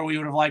where we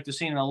would have liked to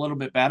seen it a little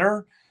bit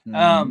better.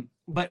 Mm-hmm.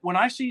 But when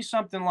I see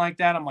something like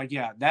that, I'm like,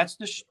 yeah, that's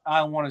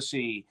I want to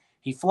see.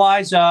 He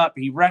flies up,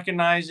 he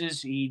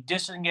recognizes, he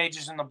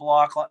disengages in the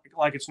block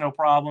like it's no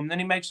problem. Then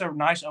he makes a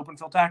nice open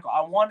field tackle. I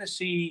want to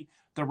see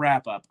the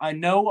wrap up. I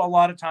know a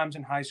lot of times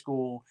in high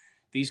school,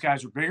 these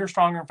guys are bigger,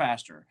 stronger, and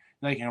faster.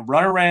 They can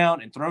run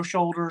around and throw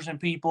shoulders and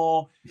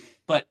people,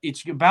 but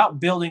it's about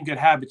building good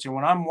habits. And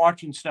when I'm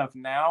watching stuff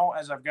now,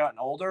 as I've gotten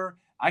older,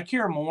 I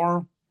care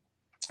more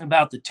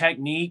about the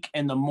technique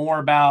and the more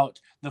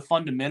about the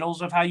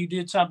fundamentals of how you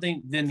did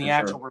something than the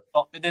actual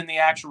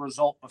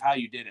result of how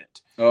you did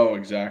it. Oh,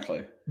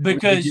 exactly.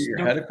 Because did you get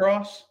your head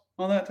across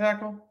on that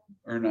tackle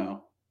or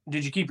no?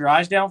 Did you keep your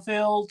eyes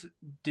downfield?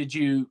 Did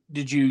you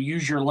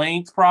use your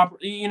length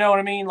properly? You know what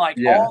I mean? Like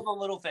all the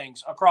little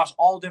things across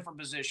all different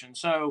positions.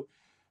 So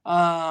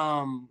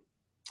I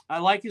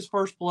like his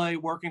first play,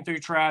 working through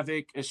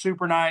traffic, a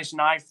super nice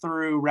knife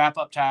through wrap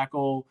up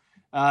tackle.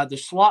 The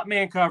slot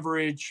man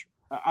coverage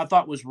I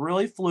thought was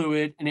really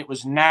fluid, and it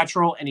was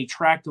natural, and he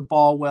tracked the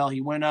ball well.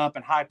 He went up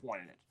and high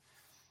pointed it.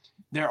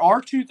 There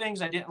are two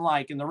things I didn't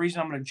like, and the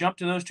reason I'm going to jump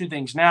to those two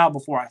things now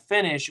before I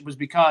finish was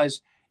because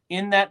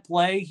in that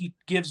play, he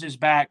gives his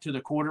back to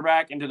the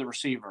quarterback and to the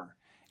receiver.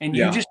 And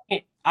you Yeah. just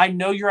can't, I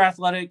know you're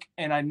athletic,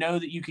 and I know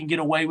that you can get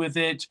away with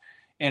it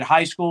in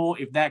high school.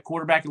 If that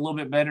quarterback been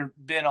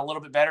a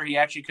little bit better, he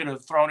actually could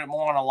have thrown it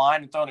more on a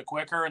line and thrown it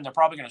quicker, and they're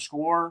probably going to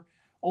score.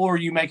 Or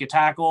you make a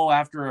tackle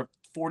after a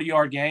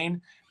 40-yard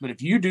gain. But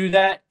if you do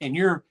that and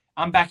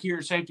I'm back here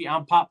at safety,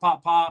 I'm pop,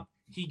 pop, pop.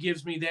 He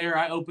gives me there,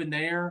 I open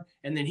there,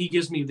 and then he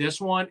gives me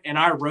this one, and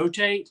I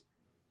rotate.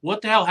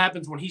 What the hell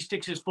happens when he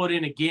sticks his foot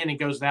in again and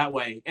goes that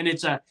way? And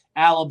it's a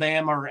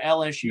Alabama or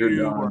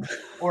LSU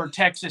or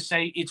Texas.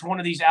 Say it's one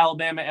of these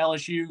Alabama,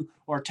 LSU,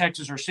 or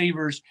Texas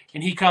receivers,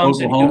 and he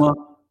comes Oklahoma. and he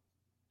goes,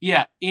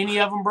 yeah,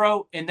 any of them,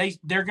 bro. And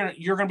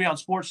you're gonna be on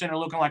Sports Center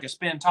looking like a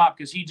spin top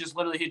because he just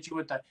literally hit you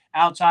with the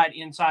outside,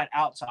 inside,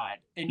 outside,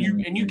 and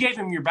you gave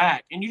him your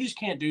back, and you just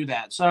can't do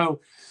that.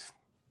 So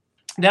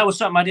that was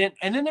something I didn't.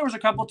 And then there was a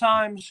couple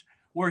times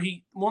where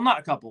not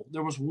a couple.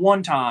 There was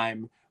one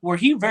time where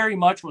he very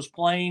much was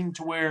playing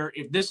to where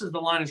if this is the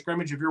line of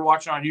scrimmage, if you're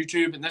watching on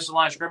YouTube and this is the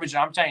line of scrimmage,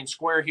 and I'm saying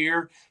square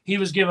here, he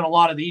was giving a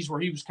lot of these where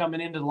he was coming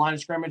into the line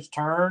of scrimmage,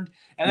 turned.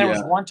 And there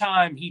was one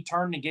time he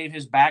turned and gave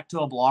his back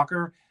to a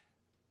blocker.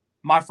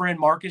 My friend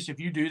Marcus, if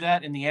you do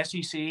that in the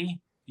SEC,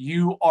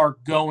 you are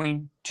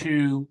going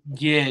to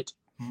get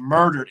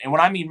murdered. And when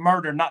I mean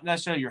murdered, not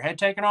necessarily your head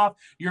taken off,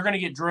 you're going to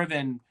get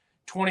driven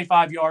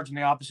 25 yards in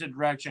the opposite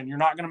direction. You're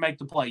not going to make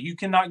the play. You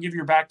cannot give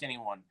your back to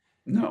anyone.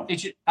 No.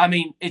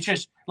 It's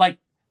just like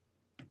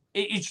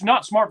it's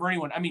not smart for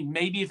anyone. I mean,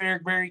 maybe if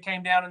Eric Berry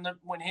came down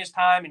when his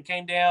time and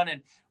came down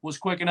and was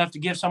quick enough to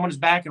give someone his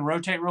back and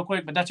rotate real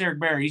quick, but that's Eric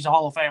Berry. He's a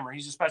Hall of Famer.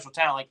 He's a special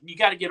talent. Like, you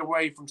got to get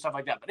away from stuff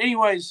like that. But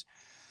anyways,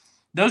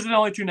 those are the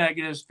only two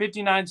negatives.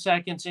 59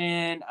 seconds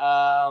in.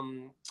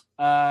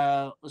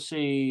 Let's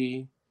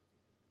see.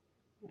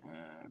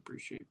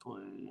 Appreciate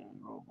play.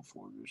 Roll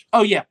before this.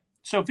 Oh, yeah.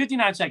 So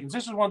 59 seconds.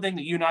 This is one thing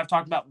that you and I have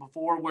talked about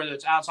before, whether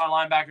it's outside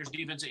linebackers,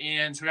 defensive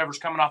ends, whoever's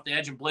coming off the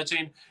edge and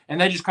blitzing, and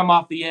they just come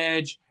off the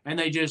edge and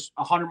they just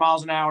 100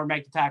 miles an hour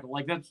make the tackle.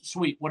 Like, that's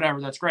sweet, whatever,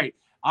 that's great.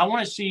 I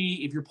want to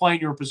see if you're playing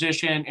your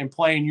position and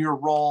playing your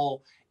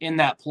role in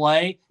that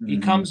play. He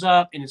comes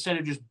up, and instead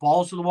of just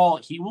balls to the wall,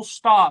 he will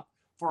stop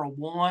for a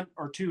 1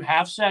 or 2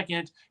 half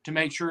second to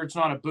make sure it's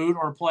not a boot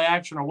or a play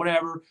action or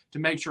whatever, to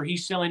make sure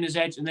he's sealing his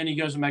edge, and then he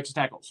goes and makes a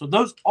tackle. So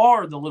those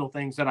are the little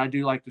things that I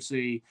do like to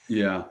see.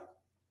 Yeah,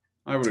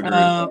 I would agree with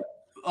that.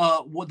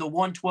 With the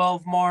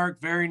 112 mark,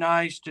 very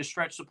nice to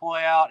stretch the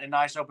play out, and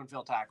nice open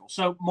field tackle.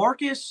 So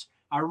Marcus,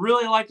 I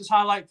really like this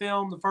highlight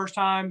film the first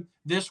time.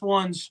 This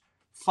one's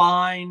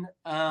fine.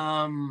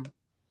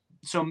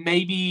 So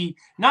maybe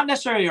not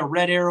necessarily a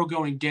red arrow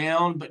going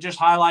down, but just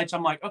highlights.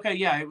 I'm like, okay,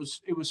 yeah, it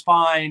was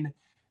fine.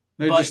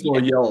 They just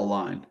a yellow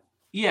line.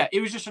 Yeah,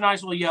 it was just a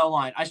nice little yellow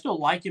line. I still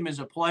like him as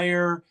a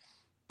player,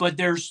 but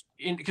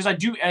because I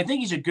think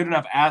he's a good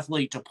enough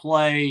athlete to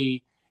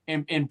play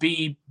and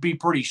be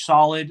pretty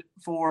solid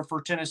for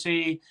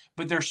Tennessee.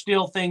 But there's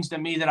still things to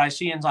me that I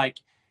see and like,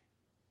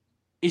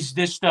 is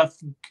this stuff,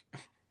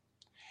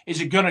 is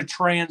it going to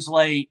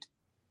translate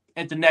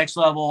at the next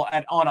level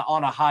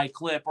on a high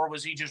clip, or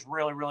was he just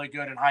really, really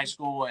good in high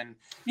school? And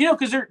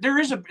because there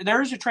is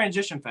a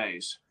transition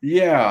phase.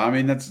 Yeah, I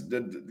mean that's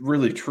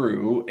really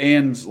true.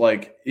 And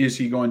like, is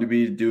he going to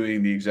be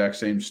doing the exact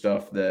same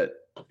stuff that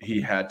he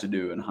had to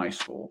do in high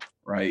school?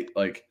 Right?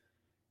 Like,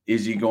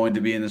 is he going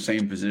to be in the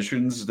same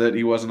positions that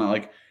he wasn't?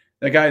 Like,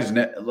 that guy's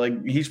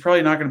like, he's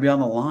probably not going to be on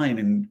the line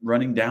and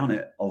running down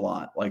it a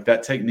lot. Like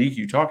that technique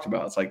you talked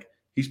about, it's like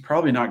he's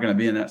probably not going to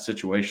be in that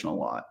situation a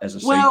lot as a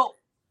safety. Well,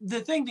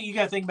 the thing that you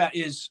got to think about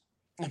is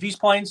if he's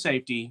playing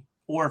safety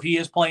or if he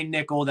is playing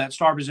nickel, that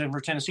star position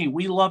for Tennessee,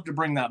 we love to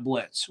bring that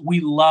blitz. We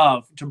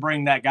love to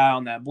bring that guy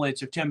on that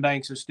blitz if Tim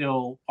Banks is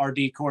still our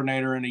D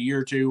coordinator in a year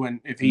or two, and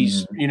if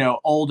he's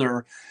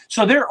older.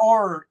 So there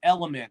are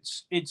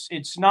elements.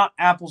 It's not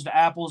apples to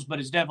apples, but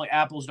it's definitely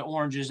apples to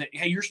oranges. That,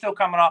 hey, you're still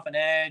coming off an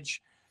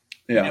edge,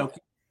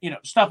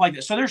 stuff like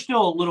that. So there's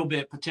still a little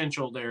bit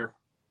potential there.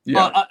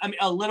 Yeah,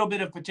 a little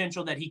bit of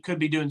potential that he could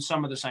be doing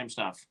some of the same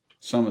stuff.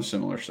 Some of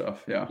similar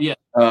stuff, yeah. Yeah.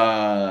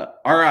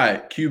 All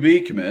right,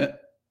 QB commit.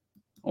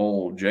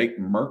 Old Jake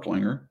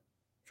Merklinger.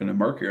 Finna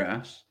murk your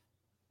ass.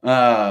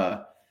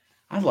 I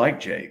like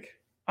Jake.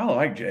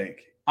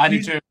 I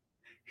do too.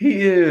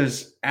 He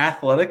is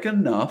athletic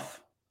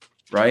enough,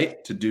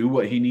 right, to do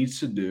what he needs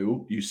to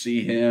do. You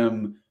see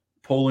him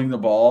pulling the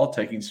ball,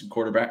 taking some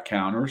quarterback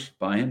counters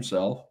by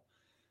himself.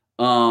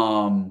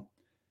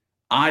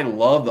 I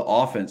love the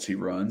offense he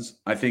runs.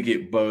 I think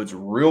it bodes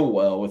real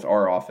well with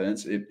our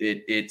offense.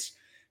 It's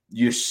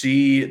you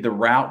see the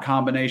route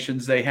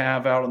combinations they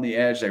have out on the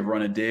edge. They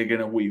run a dig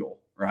and a wheel,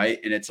 right?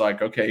 And it's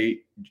like, okay,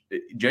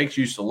 Jake's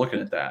used to looking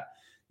at that.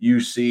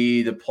 You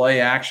see the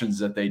play actions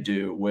that they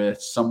do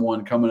with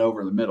someone coming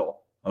over the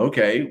middle.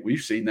 Okay,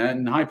 we've seen that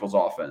in Heupel's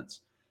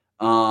offense.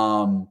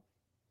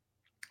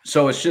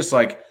 So it's just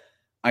like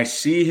I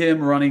see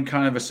him running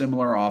kind of a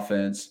similar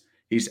offense.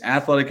 He's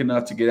athletic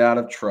enough to get out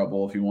of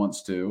trouble if he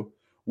wants to.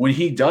 When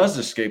he does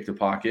escape the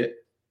pocket,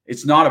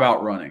 it's not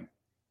about running.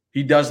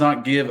 He does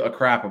not give a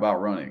crap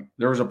about running.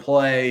 There was a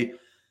play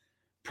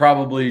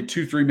probably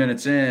 2-3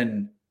 minutes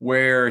in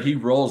where he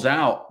rolls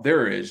out,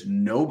 there is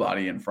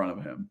nobody in front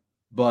of him,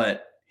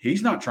 but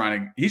he's not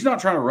trying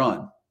to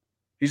run.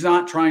 He's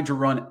not trying to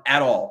run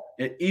at all.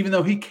 Even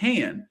though he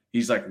can,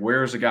 he's like,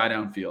 where's the guy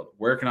downfield?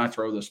 Where can I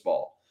throw this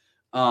ball?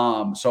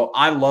 So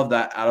I love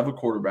that out of a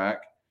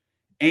quarterback.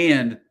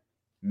 And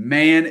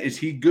man, is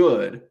he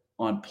good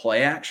on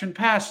play action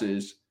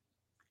passes,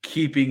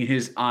 keeping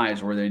his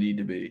eyes where they need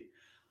to be.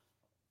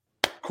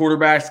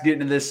 Quarterbacks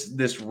get into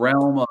this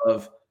realm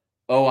of,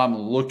 oh, I'm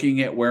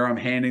looking at where I'm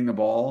handing the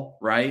ball,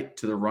 right,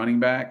 to the running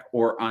back,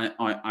 or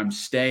I'm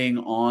staying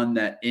on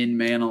that in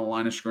man on the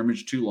line of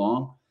scrimmage too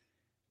long.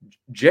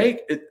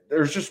 Jake,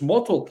 there's just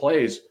multiple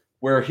plays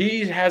where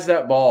he has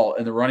that ball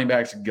in the running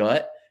back's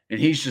gut, and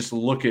he's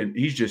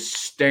just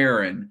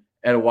staring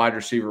at a wide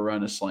receiver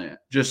run a slant,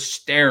 just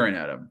staring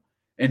at him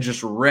and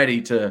just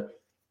ready to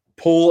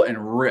pull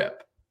and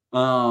rip.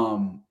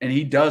 And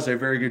he does a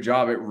very good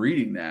job at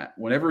reading that.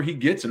 Whenever he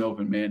gets an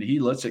open man, he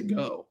lets it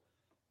go.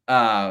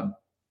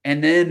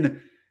 And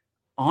then,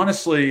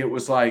 honestly, it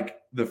was like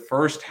the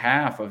first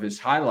half of his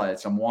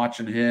highlights. I'm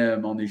watching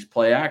him on these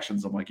play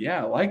actions. I'm like,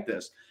 yeah, I like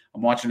this.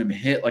 I'm watching him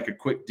hit like a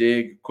quick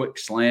dig, quick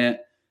slant.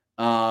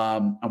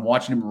 I'm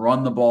watching him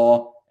run the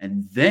ball.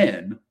 And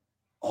then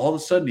all of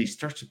a sudden he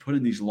starts to put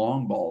in these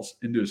long balls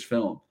into his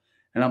film.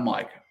 And I'm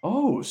like,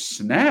 oh,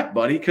 snap,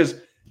 buddy. Because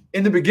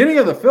in the beginning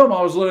of the film,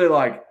 I was literally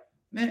like,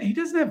 man, he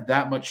doesn't have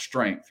that much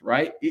strength,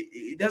 right?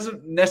 He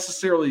doesn't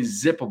necessarily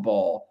zip a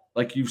ball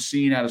like you've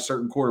seen out of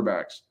certain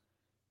quarterbacks.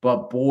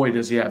 But boy,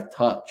 does he have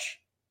touch.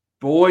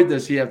 Boy,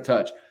 does he have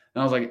touch.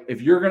 And I was like,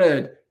 if you're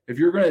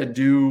gonna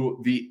do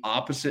the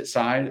opposite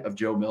side of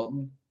Joe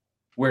Milton,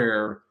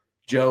 where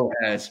Joe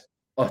has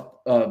a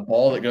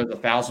ball that goes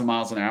 1,000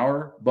 miles an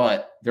hour,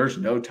 but there's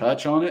no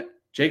touch on it,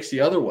 Jake's the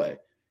other way.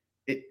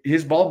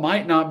 His ball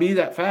might not be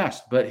that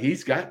fast, but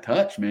he's got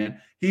touch, man.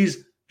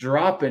 He's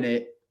dropping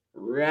it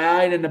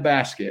right in the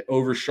basket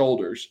over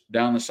shoulders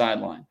down the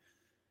sideline.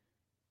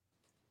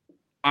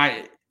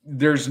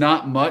 There's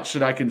not much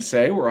that I can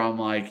say where I'm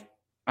like,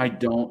 I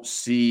don't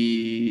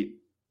see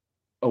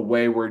a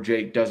way where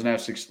Jake doesn't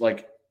have success.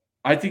 Like,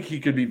 I think he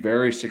could be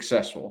very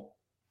successful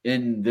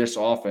in this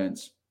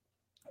offense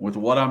with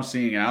what I'm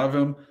seeing out of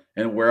him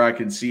and where I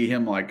can see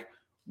him like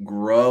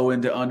grow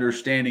into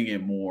understanding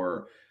it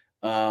more.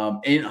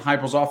 In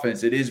Heupel's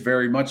offense, it is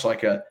very much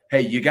like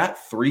hey, you got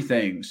 3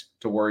 things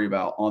to worry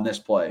about on this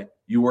play.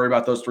 You worry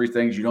about those 3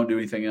 things. You don't do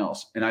anything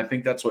else. And I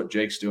think that's what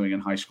Jake's doing in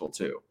high school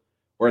too,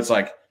 where it's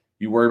like,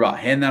 you worry about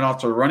handing that off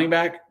to the running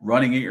back,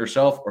 running it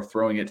yourself, or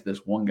throwing it to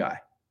this one guy.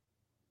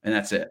 And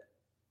that's it.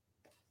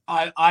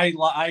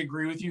 I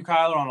agree with you,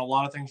 Kyler, on a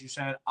lot of things you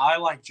said. I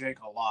like Jake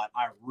a lot.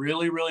 I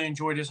really, really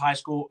enjoyed his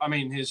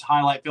his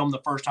highlight film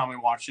the first time we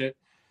watched it.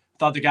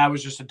 Thought the guy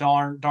was just a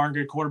darn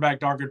good quarterback,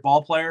 darn good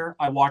ball player.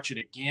 I watch it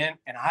again,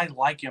 and I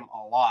like him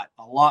a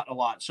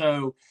lot.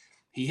 So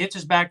he hits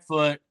his back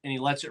foot, and he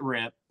lets it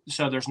rip.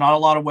 So there's not a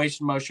lot of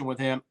wasted motion with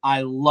him.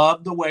 I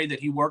love the way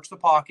that he works the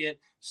pocket,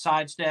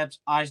 sidesteps,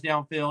 eyes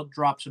downfield,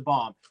 drops a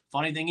bomb.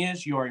 Funny thing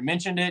is, you already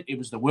mentioned it. It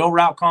was the wheel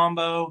route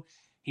combo.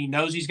 He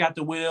knows he's got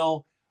the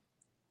wheel.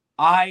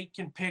 I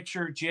can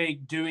picture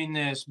Jake doing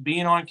this,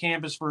 being on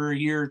campus for a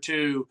year or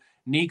two.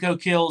 Nico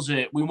kills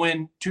it. We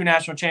win 2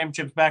 national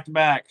championships back to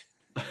back.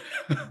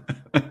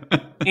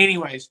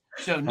 Anyways,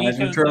 so Nico's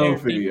Heisman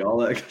Trophy, all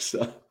that good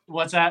stuff.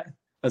 What's that?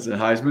 That's a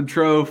Heisman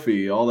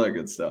Trophy, all that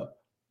good stuff.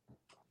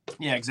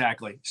 Yeah,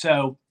 exactly.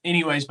 So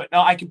anyways, but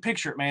no, I can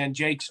picture it, man.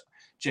 Jake's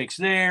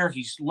there.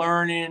 He's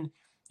learning.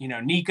 You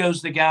know,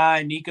 Nico's the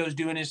guy. Nico's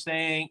doing his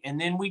thing. And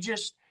then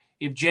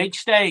if Jake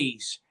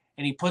stays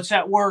and he puts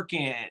that work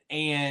in,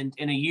 and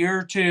in a year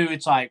or two,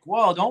 it's like,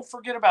 well, don't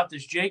forget about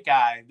this Jake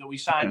guy that we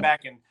signed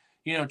back in,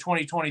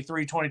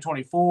 2023,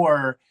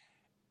 2024.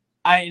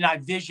 I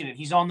vision it.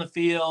 He's on the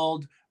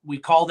field. We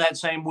call that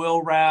same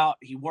wheel route.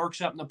 He works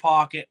up in the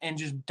pocket and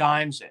just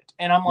dimes it.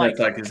 And I'm like,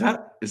 is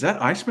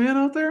that Iceman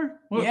out there?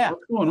 What's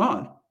going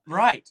on?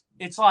 Right.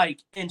 It's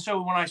like, and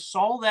so when I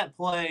saw that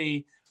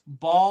play,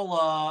 ball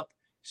up,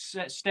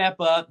 step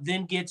up,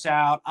 then gets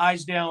out,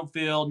 eyes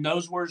downfield,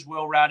 knows where his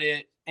wheel route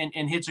is,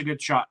 and hits a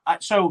good shot.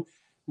 So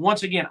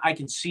once again, I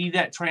can see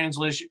that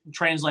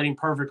translating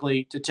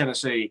perfectly to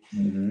Tennessee.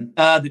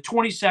 Mm-hmm. The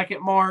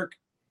 20-second mark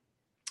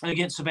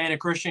against Savannah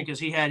Christian, because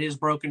he had his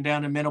broken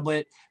down in middle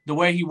bit, the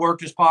way he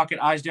worked his pocket,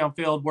 eyes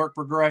downfield, work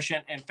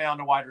progression, and found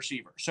a wide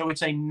receiver. So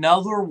it's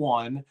another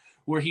one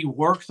where he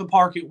worked the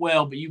pocket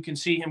well, but you can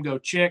see him go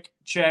check,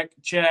 check,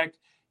 check,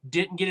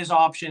 didn't get his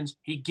options.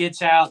 He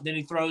gets out, then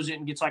he throws it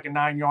and gets like a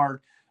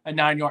 9-yard.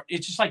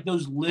 It's just like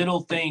those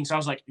little things. I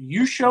was like,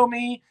 you show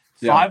me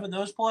 5 of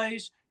those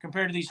plays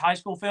compared to these high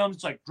school films.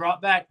 It's like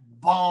drop back,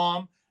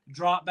 bomb,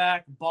 drop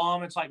back,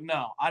 bomb. It's like,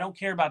 no, I don't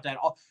care about that.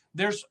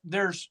 There's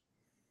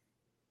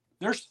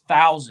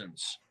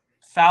thousands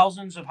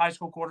of high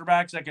school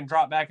quarterbacks that can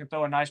drop back and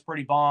throw a nice,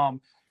 pretty bomb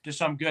to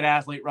some good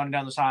athlete running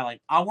down the sideline.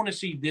 I want to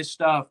see this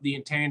stuff, the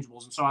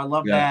intangibles. And so I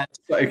love that.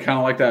 It's kind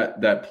of like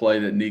that play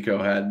that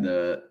Nico had in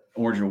the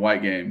orange and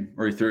white game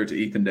where he threw it to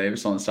Ethan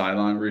Davis on the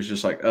sideline where he's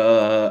just like,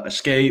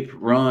 escape,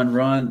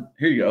 run.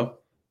 Here you go.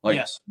 Like,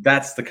 yes.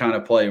 That's the kind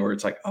of play where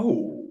it's like,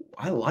 oh,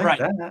 I like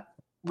that.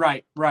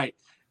 Right.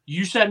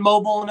 You said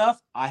mobile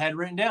enough. I had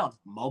written down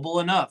mobile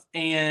enough.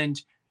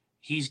 And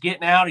he's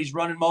getting out. He's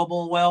running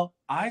mobile well.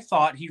 I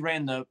thought he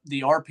ran the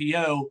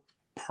RPO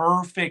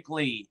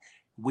perfectly.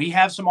 We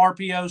have some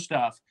RPO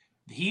stuff.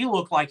 He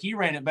looked like he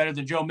ran it better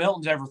than Joe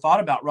Milton's ever thought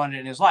about running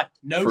in his life.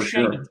 No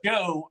shade to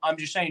Joe. I'm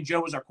just saying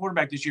Joe was our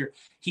quarterback this year.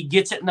 He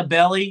gets it in the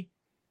belly.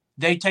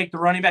 They take the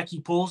running back. He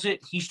pulls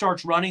it. He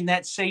starts running.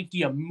 That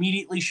safety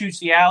immediately shoots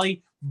the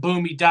alley.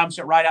 Boom, he dumps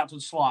it right out to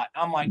the slot.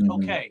 I'm like,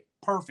 okay,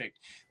 perfect.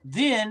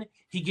 Then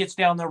he gets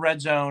down the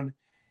red zone.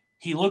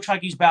 He looks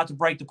like he's about to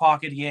break the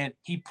pocket again.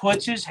 He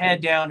puts his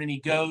head down and he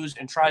goes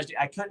and tries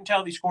to – I couldn't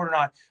tell if he scored or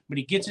not, but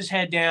he gets his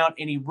head down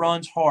and he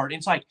runs hard.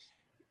 It's like,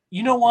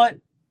 you know what?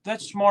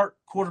 That's smart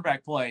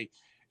quarterback play.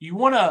 You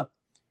want to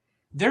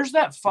 – there's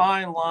that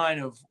fine line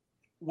of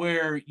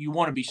where you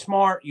want to be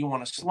smart, you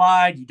want to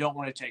slide, you don't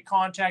want to take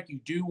contact, you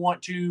do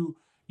want to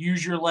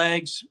use your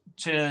legs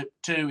to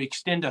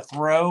extend a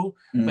throw.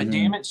 But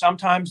damn it,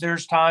 sometimes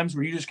there's times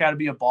where you just got to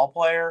be a ball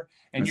player.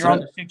 And you're on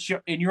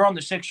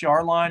the 6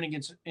 yard line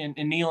against in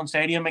Neyland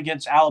Stadium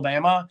against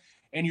Alabama,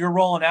 and you're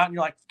rolling out, and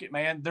you're like,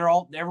 man,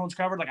 everyone's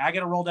covered. Like I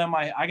got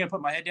to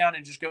put my head down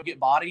and just go get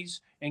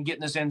bodies and get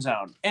in this end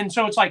zone. And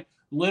so it's like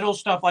little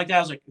stuff like that. I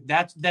was like,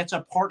 that's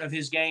a part of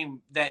his game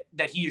that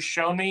he has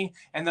shown me,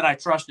 and that I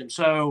trust him.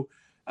 So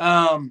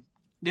the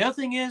other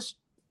thing is,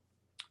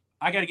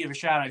 I got to give a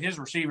shout out. His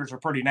receivers are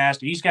pretty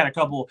nasty. He's got a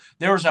couple.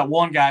 There was that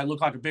one guy who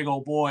looked like a big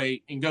old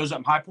boy and goes up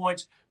in high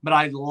points, but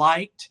I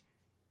liked.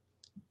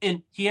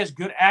 And he has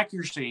good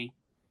accuracy,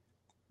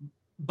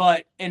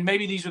 and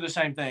maybe these are the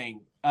same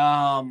thing.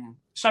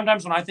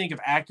 Sometimes when I think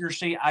of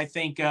accuracy, I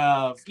think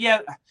of,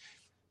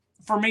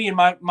 for me in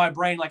my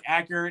brain, like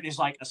accurate is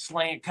like a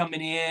slant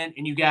coming in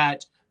and you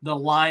got the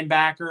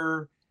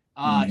linebacker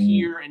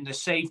here and the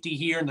safety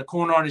here and the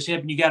corner on his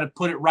hip, and you got to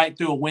put it right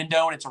through a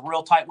window, and it's a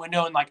real tight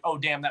window, and like, oh,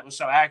 damn, that was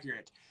so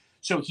accurate.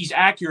 So he's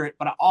accurate,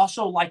 but I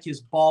also like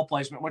his ball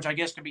placement, which I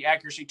guess could be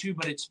accuracy too,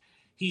 but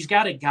he's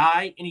got a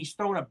guy and he's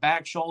throwing a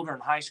back shoulder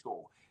in high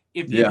school.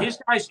 If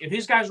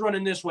his guy's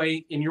running this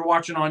way and you're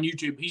watching on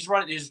YouTube, he's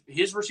running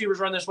his receivers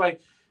run this way,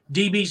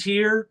 DB's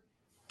here,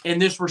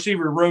 and this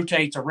receiver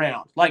rotates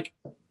around. Like,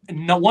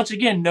 once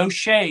again, no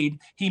shade.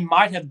 He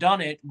might have done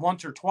it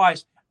once or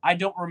twice. I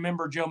don't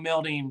remember Joe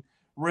Milton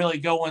really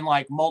going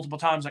like multiple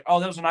times, like,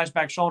 oh, that was a nice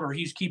back shoulder.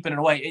 He's keeping it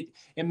away.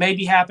 It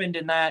maybe happened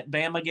in that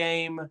Bama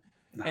game.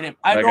 And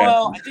I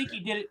think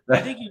he did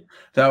it.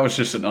 That was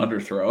just an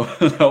underthrow.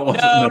 That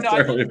wasn't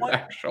necessarily a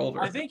back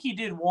shoulder. I think he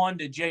did one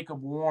to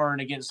Jacob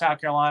Warren against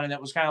South Carolina that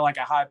was kind of like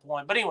a high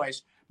point. But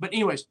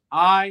anyways,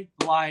 I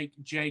like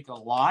Jake a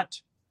lot.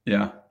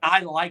 Yeah. I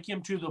like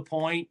him to the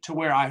point to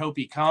where I hope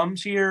he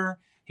comes here.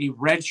 He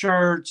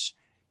redshirts.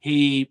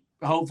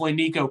 Hopefully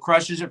Nico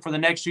crushes it for the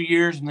next 2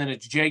 years, and then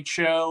it's Jake's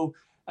show,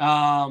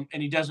 and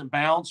he doesn't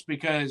bounce,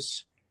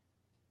 because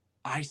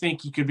I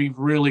think he could be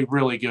really,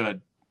 really good.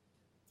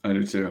 I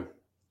do too.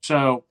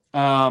 So,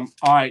 all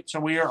right.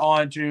 So we are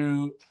on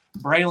to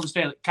Braylon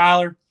Staley.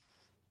 Kyler,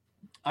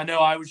 I know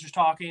I was just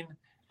talking.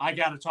 I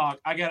got to talk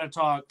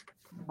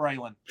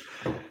Braylon.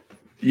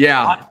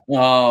 Yeah.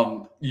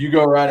 You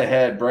go right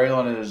ahead.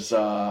 Braylon is,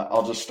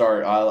 I'll just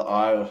start. I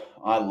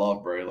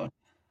love Braylon.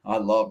 I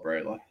love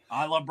Braylon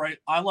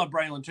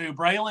too.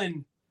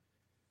 Braylon,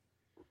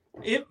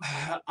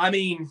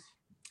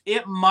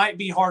 it might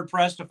be hard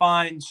pressed to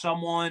find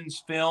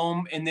someone's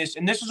film in this,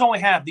 and this is only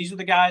half. These are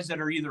the guys that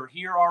are either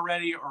here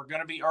already or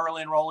going to be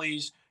early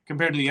enrollees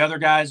compared to the other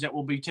guys that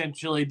will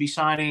potentially be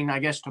signing, I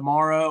guess,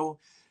 tomorrow.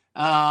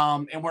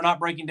 And we're not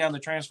breaking down the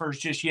transfers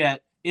just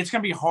yet. It's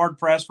going to be hard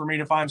pressed for me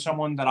to find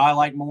someone that I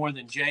like more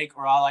than Jake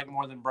or I like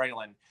more than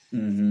Braylon.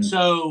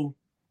 So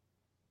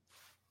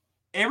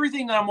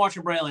everything that I'm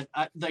watching Braylon,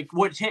 like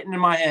what's hitting in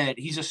my head,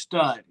 he's a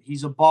stud.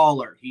 He's a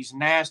baller. He's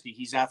nasty.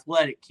 He's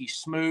athletic. He's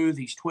smooth.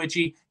 He's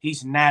twitchy.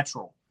 He's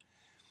natural.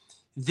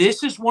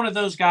 This is one of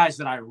those guys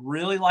that I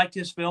really liked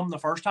his film the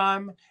first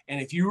time.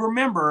 And if you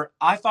remember,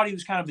 I thought he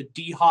was kind of a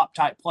D-Hop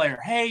type player.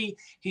 Hey,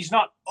 he's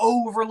not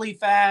overly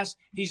fast.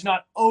 He's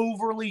not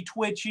overly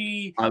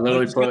twitchy. I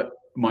literally put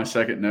my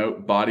second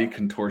note, body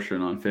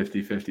contortion on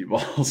 50-50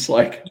 balls.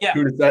 Like,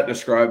 who does that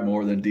describe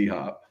more than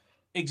D-Hop?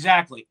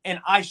 Exactly. And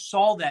I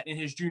saw that in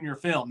his junior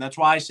film. That's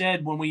why I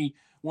said when we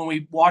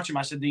watch him,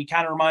 I said he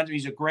kind of reminds me,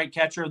 he's a great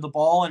catcher of the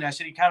ball. And I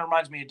said he kind of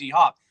reminds me of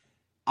D-Hop.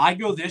 I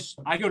go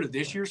to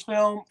this year's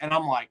film, and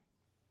I'm like,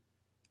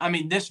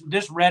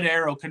 this red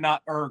arrow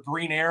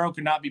green arrow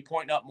could not be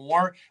pointing up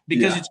more,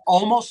 because it's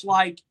almost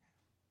like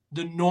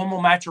the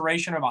normal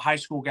maturation of a high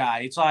school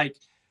guy. It's like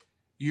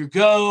you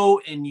go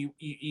and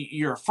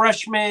you're a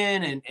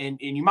freshman and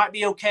you might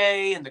be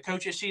okay, and the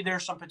coaches see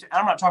there's some potential.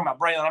 I'm not talking about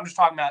Braylon. I'm just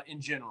talking about in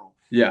general.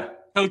 Yeah.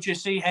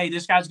 Coaches see, hey,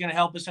 this guy's going to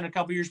help us in a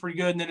couple years pretty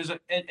good. And then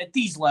at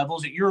these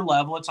levels, at your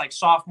level, it's like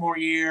sophomore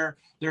year,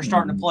 they're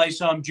starting to play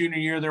some. Junior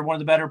year, they're one of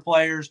the better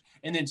players.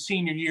 And then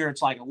senior year,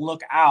 it's like,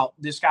 look out,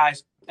 this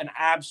guy's an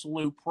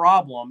absolute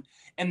problem.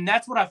 And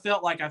that's what I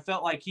felt like. I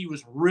felt like he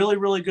was really,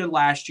 really good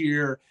last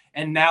year.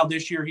 And now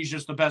this year, he's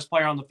just the best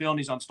player on the field and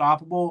he's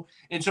unstoppable.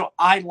 And so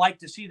I like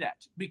to see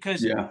that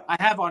because I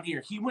have on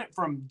here, he went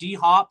from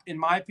D-Hop, in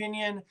my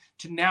opinion,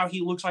 to now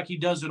he looks like he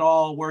does it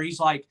all, where he's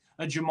like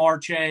a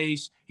Jamar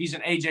Chase, he's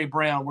an A.J.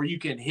 Brown, where you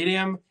can hit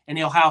him and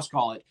he'll house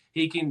call it.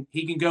 He can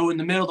go in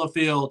the middle of the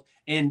field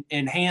and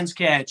hands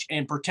catch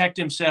and protect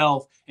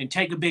himself and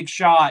take a big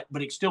shot,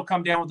 but it still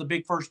come down with a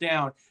big first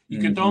down. You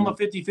can throw him a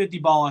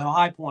 50-50 ball and he'll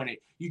high point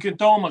it. You can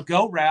throw him a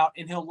go route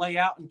and he'll lay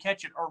out and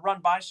catch it or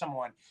run by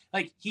someone.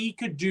 Like, he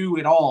could do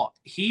it all.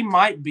 Braylon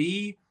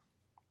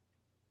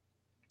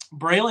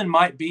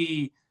might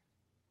be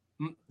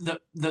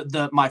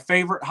my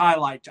favorite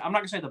highlight. I'm not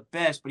gonna say the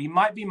best, but he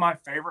might be my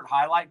favorite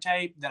highlight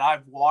tape that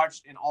I've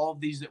watched in all of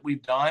these that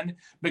we've done,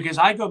 because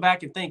I go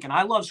back and think, and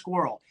I love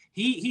Squirrel.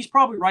 He's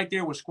probably right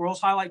there with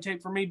Squirrel's highlight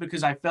tape for me,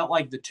 because I felt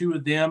like the two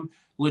of them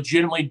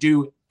legitimately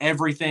do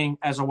everything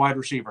as a wide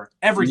receiver.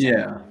 Everything.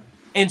 Yeah.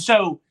 And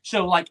so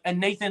like a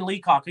Nathan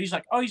Leacock, he's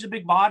like, oh, he's a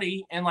big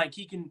body and like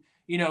he can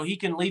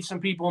leave some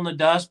people in the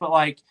dust, but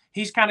like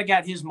he's kind of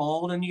got his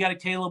mold. And you got a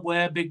Caleb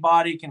Webb, big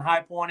body, can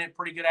high point it,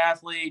 pretty good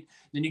athlete.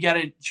 Then you got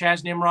a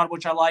Chaz Nimrod,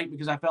 which I like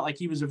because I felt like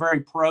he was a very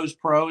pros,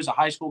 a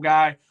high school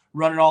guy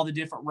running all the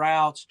different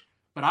routes.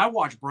 But I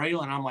watched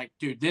Braylon and I'm like,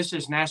 dude, this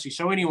is nasty.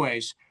 So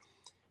anyways,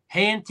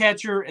 hand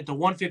catcher at the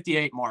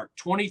 158 mark,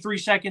 23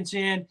 seconds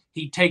in,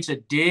 he takes a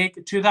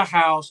dig to the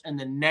house, and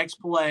the next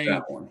play,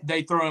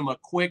 they throw him a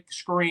quick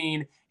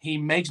screen. He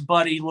makes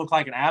Buddy look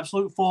like an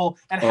absolute fool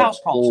and house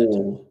calls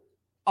it.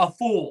 A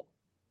fool,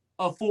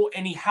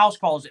 and he house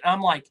calls it. And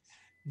I'm like,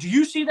 do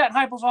you see that in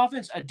Heupel's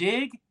offense? A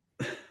dig?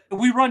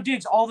 We run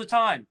digs all the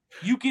time.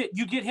 You get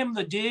him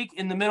the dig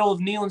in the middle of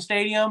Neyland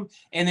Stadium,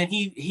 and then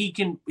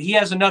he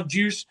has enough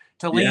juice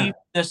to leave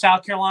the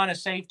South Carolina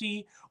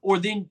safety. Or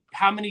then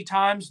how many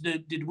times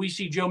did we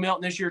see Joe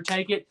Milton this year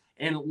take it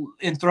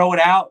and throw it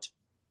out?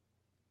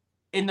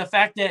 And the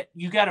fact that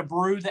you got a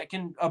Brew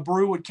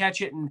would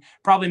catch it and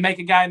probably make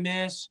a guy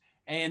miss,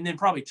 and then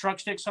probably truck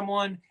stick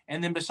someone,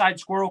 and then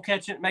besides Squirrel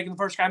catching it, making the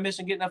first guy miss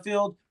and getting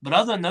upfield. But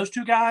other than those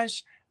two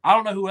guys, I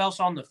don't know who else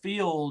on the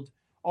field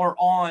or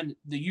on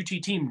the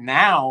UT team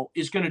now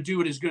is going to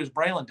do it as good as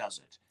Braylon does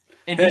it.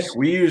 And heck,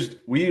 we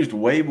used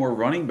way more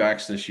running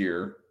backs this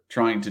year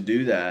trying to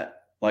do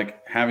that,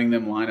 like having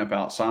them line up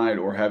outside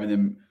or having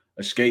them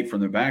escape from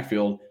the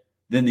backfield,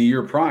 than the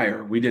year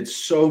prior. We did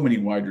so many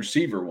wide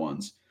receiver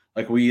ones.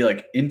 Like we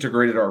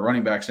integrated our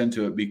running backs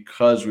into it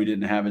because we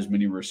didn't have as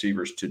many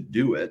receivers to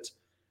do it.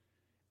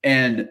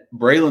 And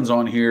Braylon's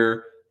on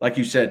here, like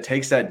you said,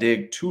 takes that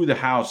dig to the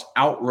house,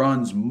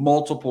 outruns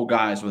multiple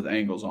guys with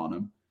angles on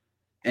him,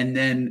 and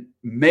then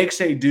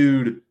makes a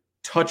dude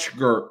touch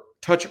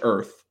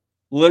earth.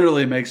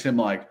 Literally makes him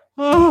like,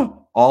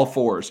 all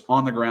fours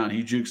on the ground.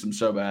 He jukes him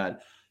so bad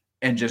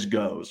and just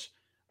goes.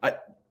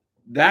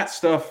 That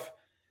stuff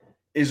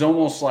is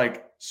almost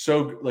like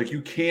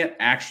you can't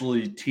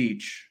actually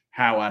teach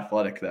how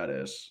athletic that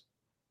is.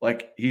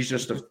 Like he's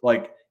just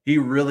he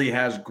really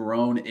has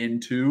grown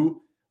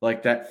into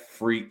like that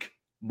freak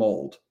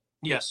mold.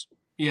 Yes.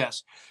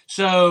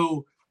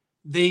 So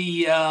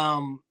the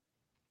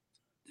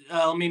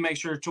let me make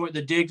sure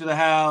the dig to the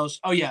house.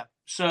 Oh yeah.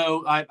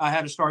 So I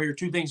had a star here.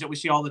 Two things that we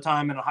see all the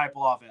time in a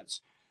Heupel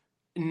offense.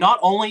 Not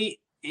only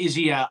is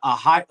he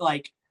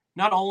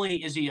not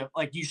only is he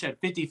like you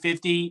said,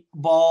 50-50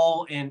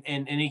 ball and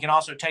he can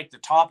also take the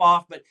top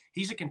off, but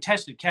he's a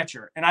contested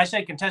catcher. And I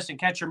say contested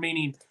catcher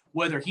meaning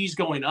whether he's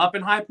going up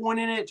and high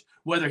pointing it,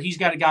 whether he's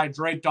got a guy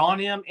draped on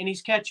him and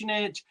he's catching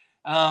it.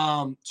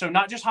 So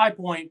not just high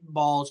point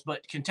balls,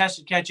 but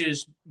contested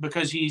catches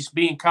because he's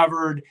being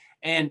covered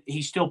and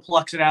he still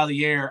plucks it out of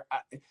the air.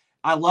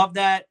 I love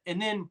that. And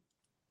then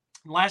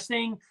last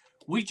thing,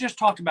 we just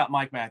talked about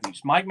Mike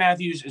Matthews. Mike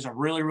Matthews is a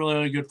really, really,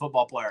 really good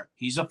football player.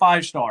 He's a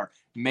 5-star.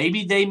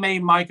 Maybe they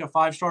made Mike a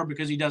 5-star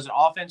because he does it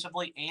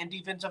offensively and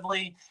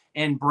defensively,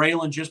 and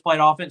Braylon just played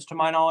offense to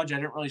my knowledge. I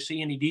didn't really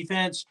see any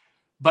defense.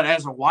 But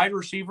as a wide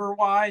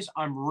receiver-wise,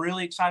 I'm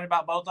really excited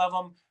about both of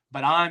them,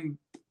 but I'm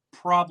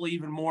probably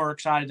even more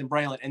excited than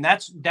Braylon. And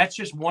that's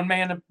just one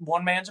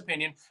man's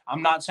opinion.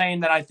 I'm not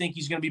saying that I think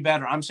he's going to be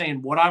better. I'm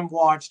saying what I've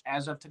watched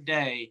as of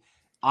today,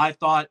 I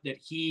thought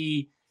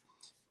he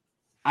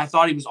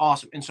was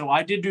awesome. And so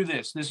I did do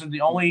this. This is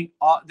the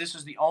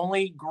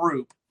only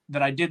group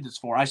that I did this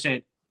for. I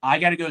said, I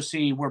got to go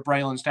see where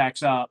Braylon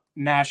stacks up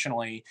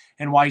nationally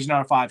and why he's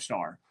not a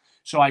 5-star.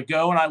 So I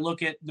go and I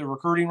look at the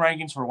recruiting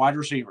rankings for wide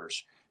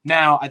receivers.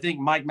 Now, I think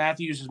Mike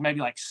Matthews is maybe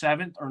like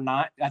 7th or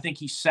 9th. I think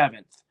he's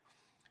 7th.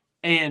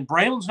 And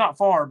Braylon's not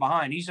far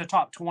behind. He's a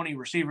top 20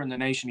 receiver in the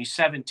nation. He's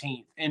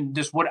 17th. And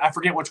I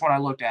forget which one I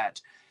looked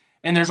at.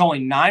 And there's only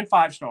 9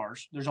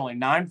 5-stars. There's only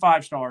 9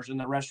 5-stars, and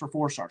the rest are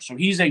 4-stars. So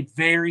he's a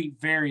very,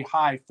 very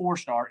high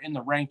 4-star in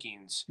the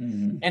rankings.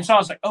 Mm-hmm. And so I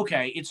was like,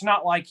 okay, it's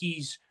not like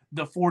he's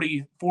the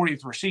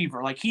 40th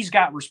receiver. Like he's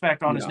got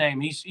respect on his name.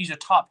 He's a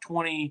top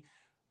 20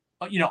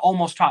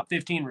 almost top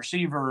 15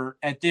 receiver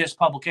at this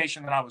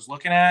publication that I was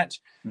looking at.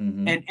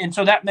 Mm-hmm. And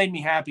so that made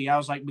me happy. I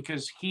was like,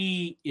 because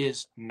he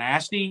is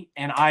nasty.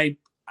 And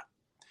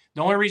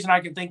the only reason I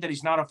can think that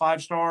he's not a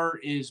 5-star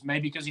is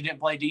maybe because he didn't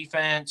play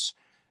defense,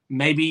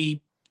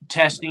 maybe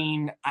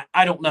testing.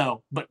 I don't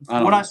know. But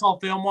what I saw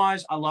film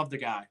wise, I love the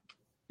guy.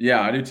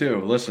 Yeah, I do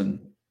too.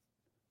 Listen,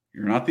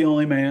 you're not the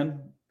only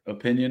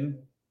opinion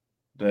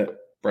that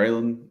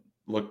Braylon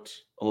looked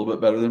a little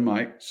bit better than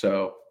Mike.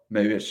 So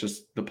maybe it's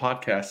just the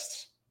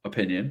podcast's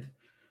opinion.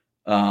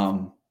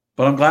 But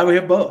I'm glad we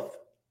have both.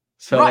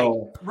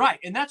 So right.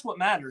 And that's what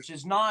matters.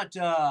 Is not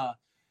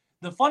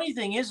the funny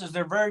thing is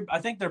I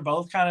think they're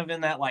both kind of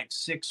in that like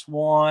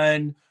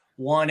 6'1",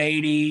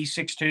 180,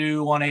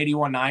 6'2", 180,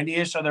 190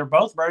 ish. So they're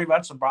both very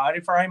much a body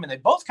frame, and they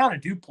both kind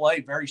of do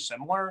play very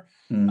similar.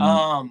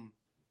 Mm-hmm.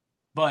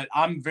 But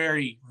I'm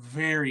very,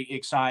 very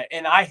excited.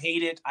 And I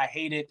hate it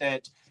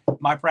that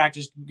my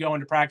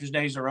going to practice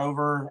days are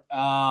over,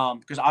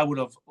 because I would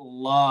have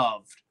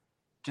loved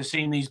to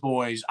see these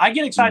boys. I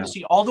get excited to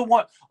see all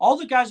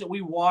the guys that we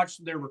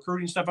watched their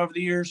recruiting stuff over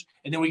the years,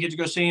 and then we get to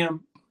go see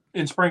them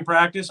in spring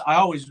practice. I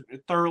always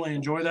thoroughly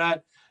enjoy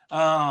that.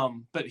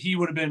 But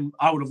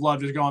I would have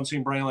loved to go and see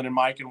Braylon and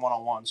Mike in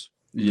one-on-ones.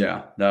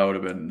 Yeah, that would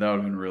have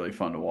been really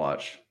fun to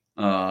watch.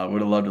 Would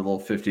have loved a little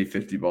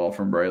 50-50 ball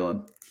from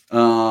Braylon.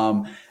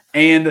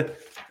 And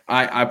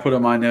I put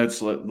in my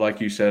notes, like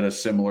you said, a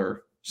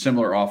similar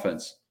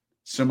offense,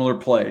 similar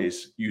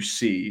plays you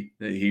see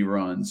that he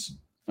runs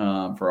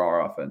for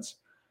our offense.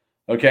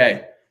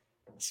 Okay,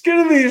 let's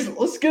get to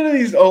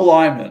these O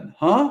linemen,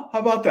 huh? How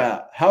about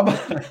that? How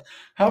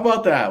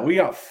about that? We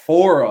got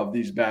 4 of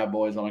these bad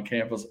boys on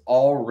campus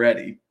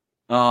already.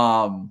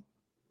 I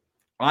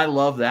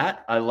love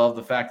that. I love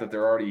the fact that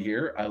they're already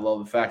here. I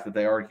love the fact that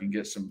they already can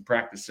get some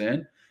practice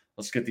in.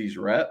 Let's get these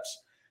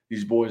reps.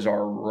 These boys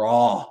are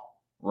raw.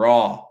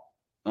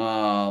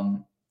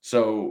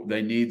 So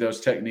they need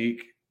those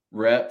technique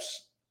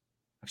reps.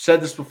 I've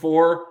said this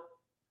before.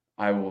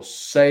 I will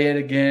say it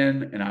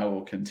again, and I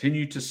will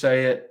continue to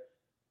say it.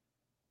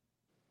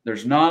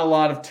 There's not a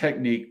lot of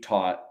technique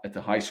taught at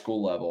the high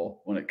school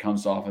level when it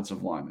comes to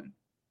offensive linemen.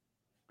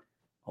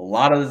 A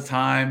lot of the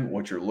time,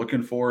 what you're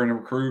looking for in a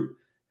recruit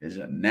is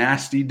a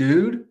nasty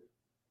dude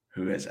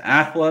who is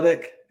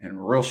athletic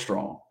and real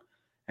strong.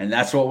 And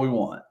that's what we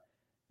want.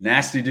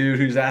 Nasty dude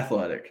who's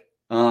athletic.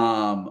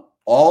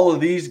 All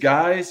of these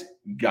guys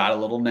got a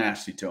little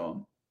nasty to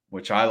them,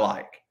 which I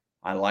like.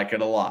 I like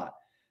it a lot.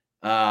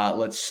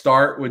 Let's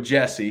start with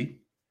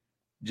Jesse.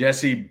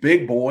 Jesse,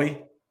 big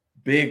boy,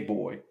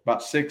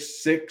 about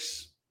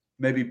 6'6",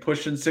 maybe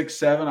pushing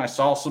 6'7". I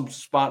saw some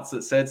spots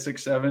that said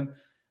 6'7".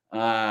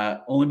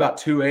 Only about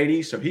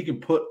 280, so he can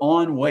put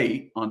on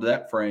weight onto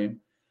that frame.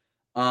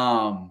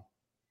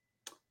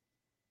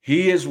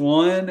 He is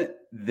one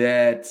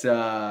that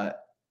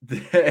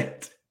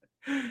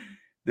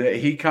that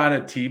he kind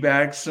of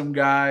teabags some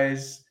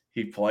guys.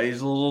 He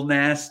plays a little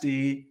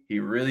nasty. He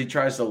really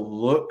tries to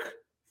look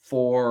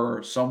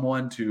for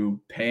someone to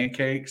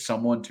pancake,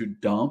 someone to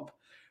dump,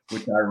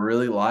 which I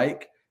really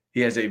like.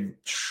 He has a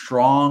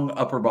strong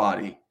upper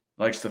body,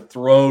 likes to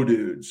throw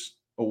dudes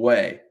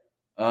away.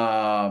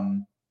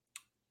 One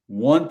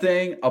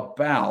thing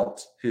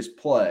about his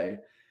play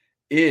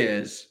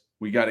is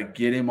we got to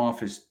get him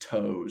off his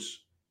toes.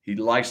 He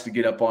likes to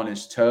get up on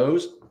his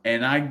toes,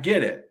 and I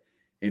get it.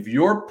 If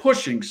you're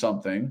pushing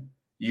something,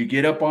 you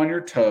get up on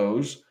your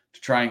toes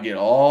to try and get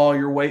all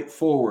your weight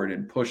forward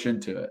and push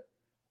into it.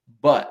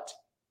 But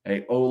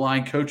a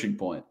O-line coaching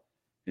point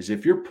is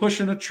if you're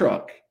pushing a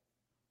truck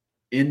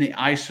in the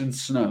ice and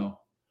snow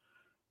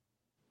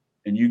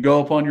and you go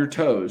up on your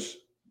toes,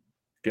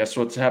 guess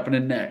what's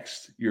happening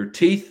next? Your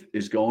teeth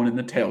is going in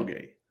the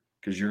tailgate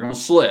because you're going to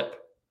slip.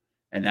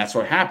 And that's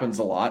what happens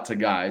a lot to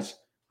guys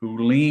who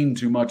lean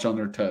too much on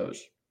their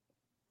toes.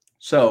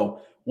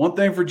 So one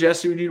thing for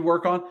Jesse we need to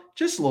work on,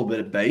 just a little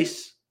bit of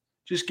base.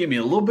 Just give me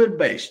a little bit of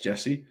base,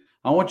 Jesse.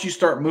 I want you to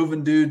start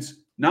moving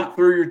dudes not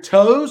through your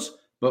toes,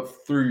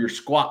 but through your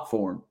squat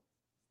form.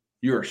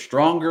 You are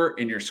stronger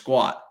in your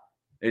squat.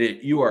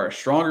 You are a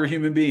stronger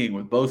human being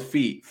with both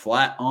feet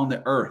flat on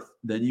the earth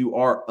than you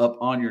are up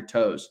on your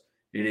toes.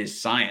 It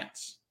is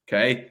science,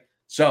 okay?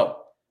 So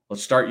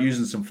let's start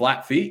using some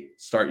flat feet.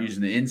 Start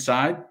using the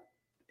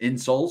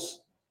insoles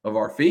of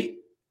our feet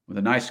with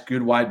a nice,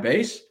 good, wide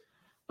base,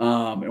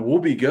 and we'll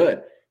be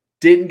good.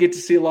 Didn't get to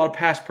see a lot of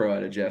pass pro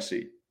out of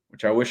Jesse,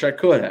 which I wish I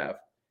could have.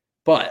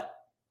 But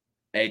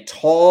a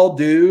tall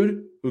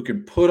dude who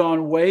can put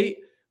on weight,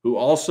 who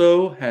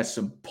also has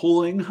some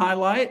pulling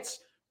highlights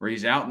where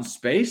he's out in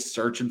space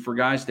searching for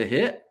guys to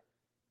hit,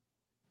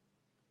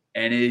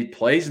 and he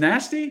plays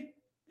nasty,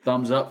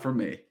 thumbs up for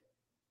me.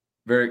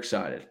 Very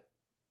excited.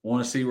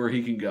 Want to see where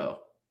he can go.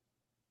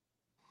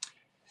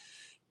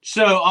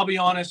 So I'll be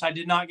honest, I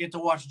did not get to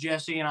watch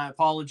Jesse, and I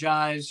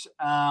apologize.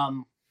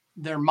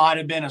 There might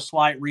have been a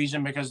slight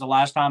reason because the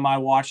last time I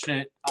watched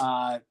it,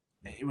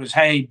 it was,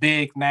 hey,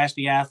 big,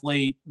 nasty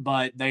athlete,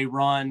 but they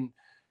run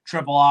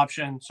triple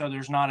option, so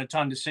there's not a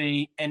ton to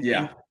see. And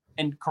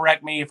and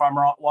correct me if I'm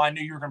wrong. Well, I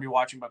knew you were going to be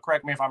watching, but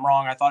correct me if I'm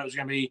wrong. I thought it was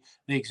going to be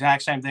the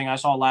exact same thing I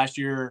saw last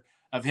year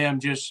of him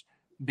just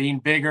being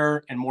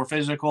bigger and more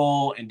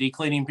physical and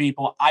decleaning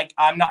people.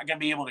 I'm not going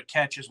to be able to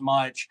catch as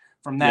much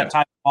from that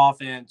type of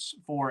offense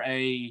for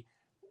a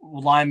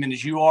lineman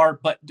as you are.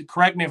 But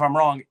correct me if I'm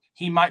wrong.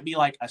 He might be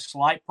like a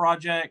slight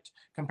project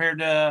compared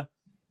to.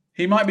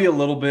 He might be a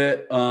little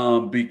bit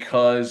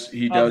because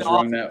he does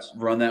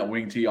run that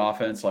wing T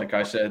offense. Like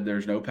I said,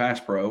 there's no pass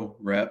pro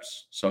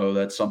reps, so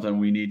that's something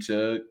we need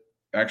to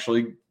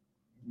actually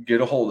get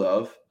a hold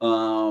of.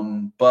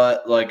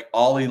 But like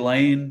Ollie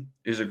Lane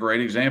is a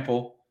great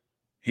example.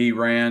 He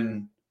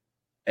ran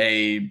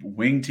a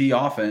wing T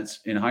offense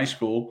in high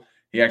school.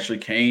 He actually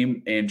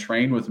came and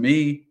trained with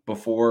me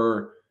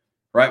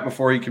right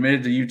before he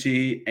committed to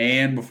UT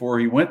and before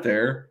he went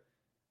there.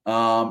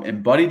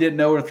 And Buddy didn't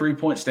know what a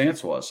 3-point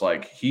stance was.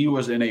 Like he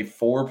was in a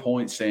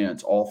 4-point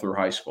stance all through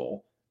high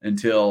school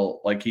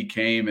until like he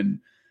came, and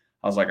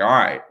I was like, all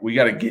right, we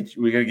got to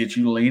get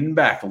you leaning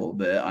back a little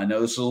bit. I know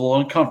this is a little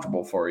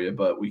uncomfortable for you,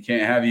 but we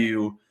can't have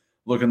you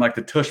looking like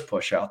the tush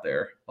push out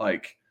there.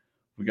 Like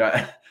we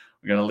got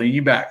to lean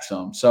you back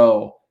some.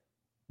 So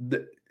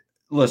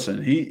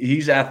listen,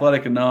 he's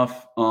athletic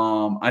enough.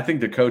 I think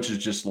the coaches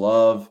just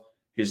love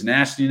his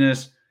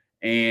nastiness,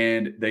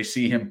 and they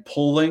see him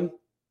pulling.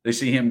 They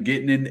see him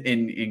getting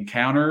in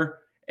counter,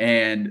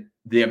 and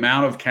the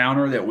amount of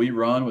counter that we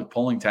run with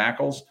pulling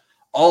tackles.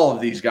 All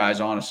of these guys,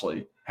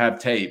 honestly, have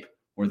tape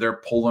where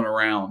they're pulling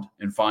around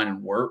and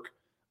finding work.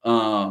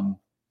 I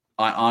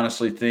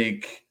honestly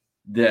think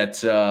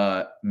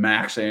that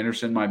Max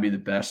Anderson might be the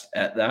best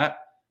at that.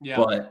 Yeah.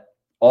 But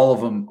all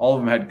of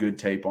them had good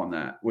tape on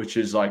that, which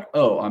is like,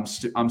 oh,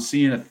 I'm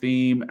seeing a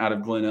theme out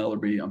of Glenn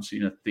Ellerby. I'm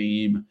seeing a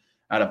theme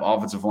out of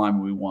offensive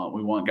linemen. We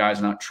want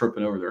guys not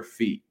tripping over their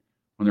feet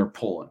when they're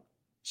pulling.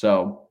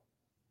 So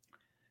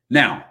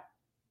now,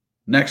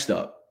 next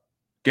up,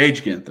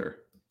 Gage Ginther.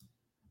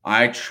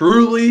 I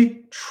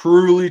truly,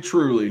 truly,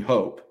 truly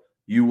hope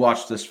you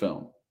watched this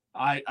film.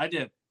 I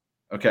did.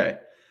 Okay.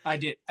 I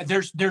did.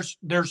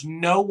 There's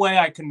no way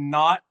I could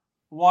not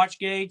watch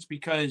Gage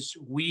because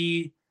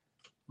we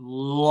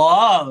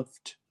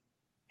loved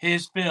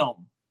his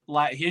film.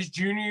 Like his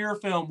junior year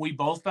film, we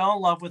both fell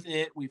in love with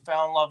it. We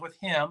fell in love with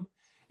him,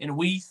 and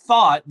we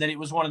thought that it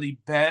was one of the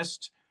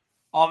best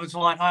offensive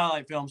line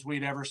highlight films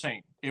we'd ever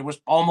seen. It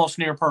was almost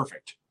near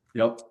perfect.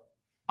 Yep.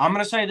 I'm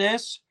going to say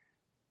this.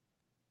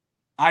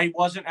 I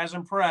wasn't as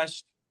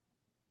impressed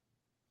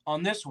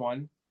on this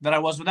one that I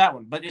was with that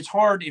one. But it's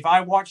hard. If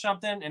I watch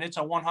something and it's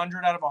a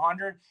 100 out of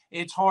 100,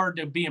 it's hard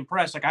to be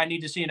impressed. Like I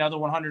need to see another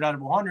 100 out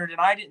of 100.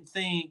 And I didn't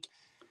think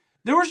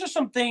 – there was just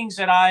some things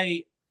that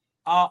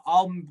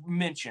I'll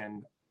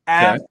mention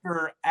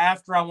after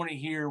I want to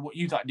hear what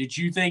you thought. Did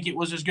you think it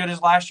was as good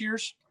as last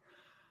year's?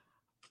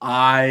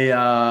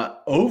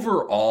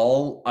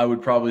 Overall, I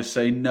would probably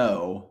say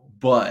no,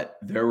 but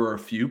there were a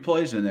few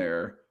plays in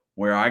there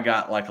where I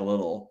got like a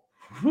little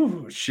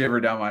shiver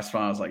down my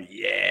spine. I was like,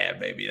 yeah,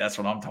 baby, that's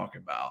what I'm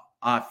talking about.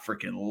 I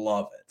freaking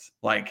love it.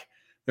 Like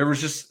there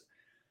was just,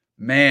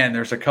 man,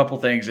 there's a couple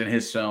things in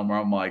his film where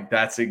I'm like,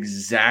 that's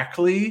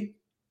exactly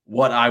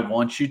what I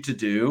want you to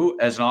do,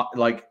 as not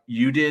like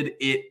you did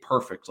it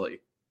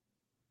perfectly.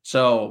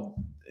 So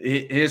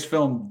his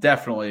film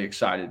definitely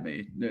excited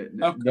me.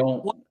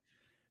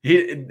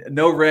 Okay.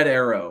 No red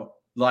arrow.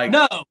 Like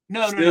no.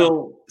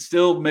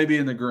 Still maybe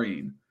in the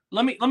green.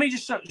 Let me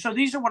just so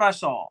these are what I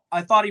saw.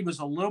 I thought he was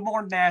a little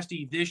more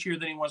nasty this year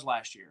than he was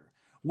last year,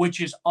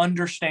 which is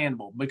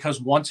understandable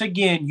because once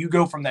again you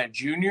go from that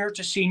junior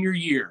to senior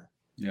year.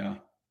 Yeah.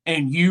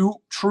 And you're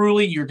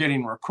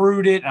getting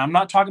recruited. And I'm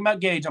not talking about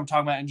Gage, I'm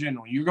talking about in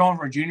general. You're going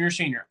from a junior to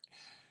senior.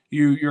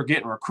 You're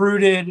getting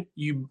recruited.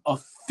 You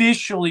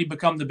officially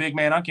become the big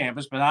man on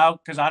campus, but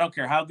because I don't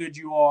care how good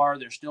you are,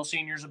 there's still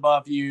seniors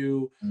above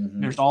you.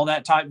 Mm-hmm. There's all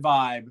that type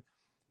vibe.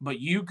 But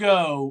you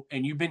go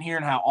and you've been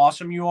hearing how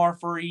awesome you are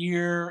for a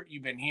year.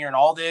 You've been hearing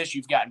all this.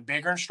 You've gotten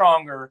bigger and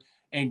stronger,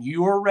 and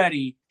you are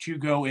ready to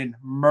go and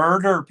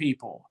murder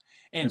people.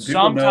 And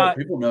sometimes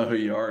people know who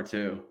you are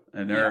too,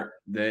 and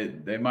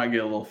they might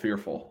get a little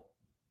fearful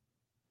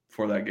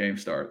before that game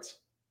starts.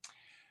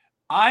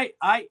 I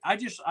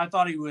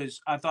thought he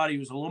was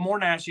a little more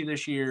nasty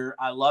this year.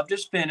 I loved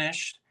his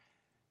finish.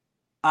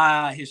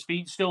 His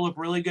feet still look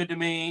really good to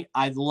me.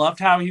 I loved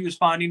how he was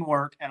finding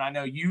work, and I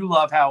know you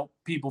love how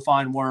people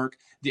find work.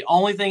 The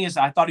only thing is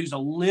I thought he was a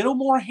little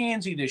more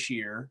handsy this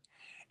year,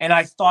 and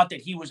I thought that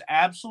he was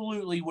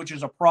absolutely, which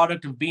is a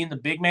product of being the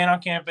big man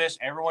on campus,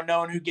 everyone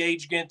knowing who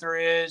Gage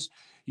Ginther is.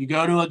 You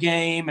go to a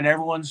game and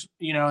everyone's,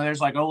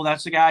 there's like, oh,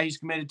 that's the guy, he's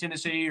committed to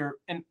Tennessee,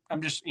 and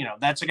I'm just,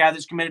 that's the guy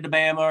that's committed to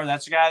Bama, or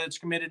that's the guy that's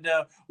committed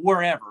to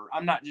wherever.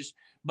 I'm not just,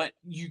 but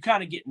you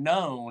kind of get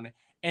known.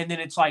 And then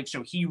it's like,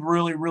 so he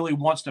really, really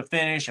wants to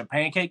finish a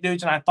Pancake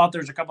Dudes. And I thought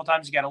there's a couple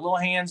times he got a little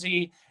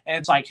handsy, and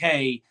it's like,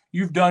 hey,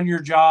 you've done your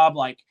job.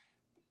 Like,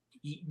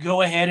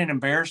 go ahead and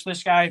embarrass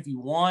this guy if you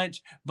want,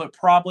 but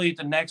probably at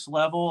the next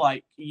level,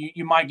 like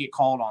you might get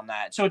called on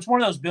that. So it's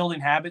one of those building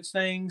habits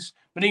things.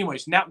 But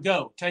anyways, now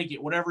go take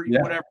it, whatever.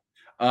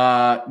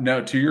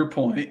 No, to your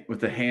point with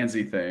the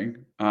handsy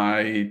thing,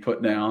 I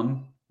put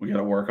down we got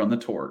to work on the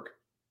torque.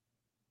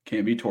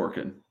 Can't be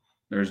torquing.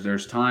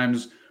 There's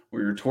times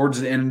where you're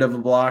towards the end of the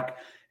block,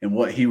 and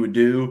what he would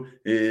do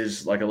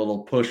is like a little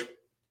push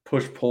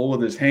pull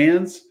with his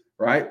hands,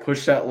 right?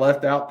 Push that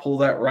left out, pull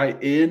that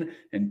right in,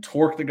 and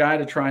torque the guy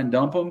to try and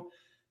dump him.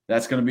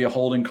 That's going to be a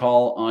holding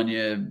call on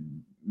you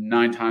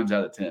 9 times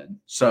out of 10.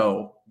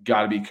 So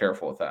got to be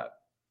careful with that.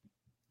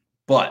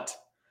 But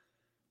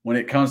when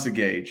it comes to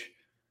Gage,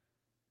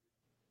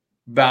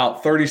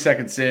 about 30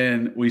 seconds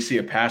in, we see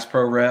a pass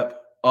pro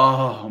rep.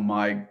 Oh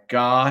my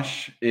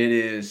gosh, it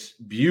is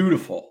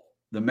beautiful.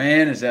 The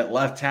man is at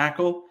left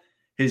tackle.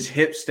 His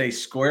hips stay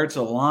square to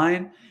the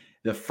line.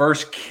 The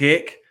first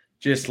kick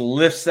just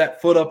lifts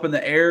that foot up in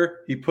the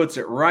air. He puts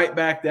it right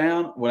back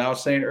down. What I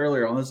was saying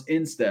earlier on those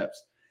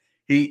insteps,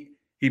 he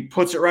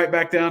puts it right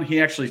back down.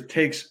 He actually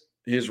takes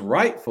his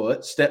right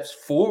foot, steps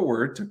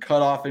forward to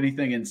cut off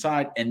anything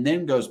inside, and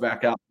then goes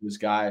back out to this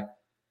guy.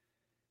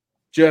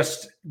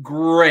 Just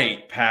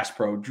great pass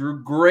pro.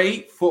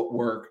 Great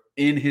footwork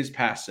in his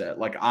pass set.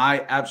 Like,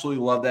 I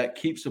absolutely love that.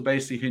 Keeps the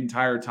base the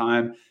entire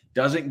time.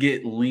 Doesn't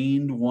get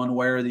leaned one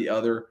way or the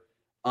other.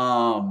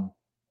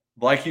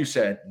 Like you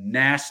said,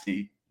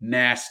 nasty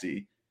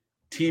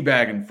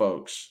teabagging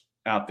folks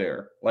out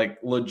there. Like,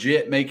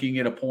 legit making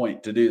it a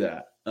point to do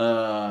that.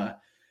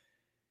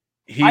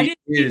 I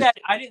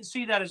didn't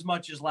see that as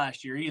much as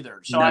last year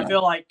either. So no. I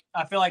feel like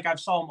I've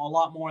saw him a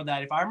lot more of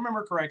that, if I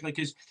remember correctly,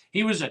 because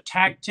he was a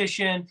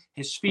tactician.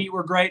 His feet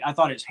were great. I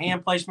thought his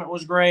hand placement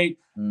was great.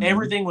 Mm-hmm.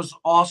 Everything was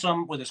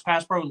awesome with his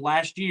pass pro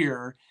last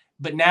year.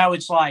 But now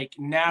it's like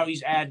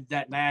he's added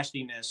that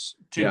nastiness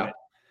to it.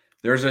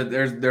 There's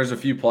a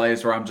few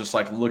plays where I'm just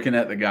like looking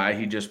at the guy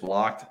he just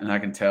blocked, and I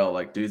can tell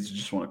like dudes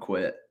just want to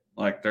quit.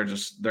 Like they're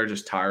just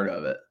tired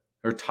of it.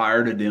 They're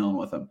tired of dealing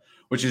with him,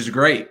 which is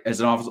great as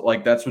an offensive.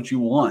 Like that's what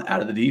you want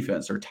out of the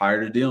defense. They're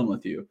tired of dealing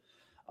with you.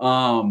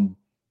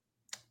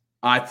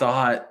 I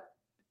thought,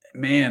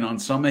 man, on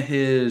some of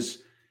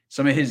his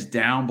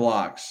down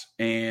blocks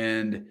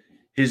and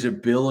his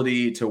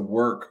ability to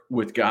work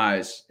with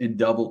guys in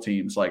double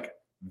teams, like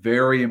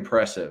very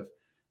impressive.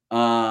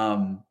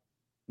 One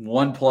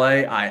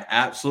play I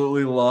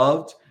absolutely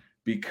loved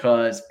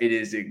because it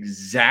is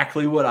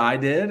exactly what I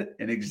did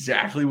and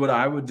exactly what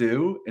I would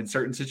do in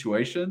certain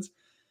situations.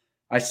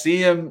 I see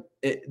him,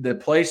 the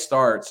play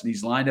starts and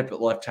he's lined up at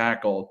left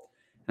tackle,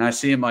 and I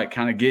see him like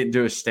kind of get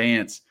into a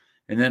stance,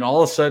 and then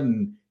all of a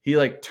sudden he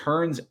like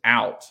turns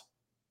out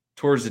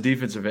towards the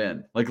defensive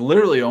end, like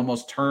literally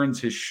almost turns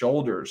his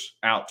shoulders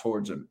out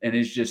towards him and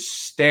is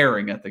just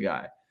staring at the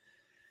guy.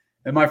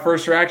 And my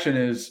first reaction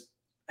is,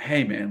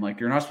 hey man, like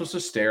you're not supposed to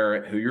stare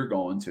at who you're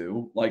going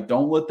to. Like,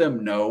 don't let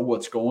them know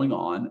what's going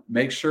on.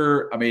 Make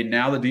sure, I mean,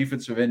 now the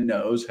defensive end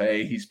knows,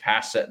 hey, he's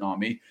pass setting on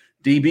me.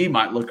 DB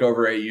might look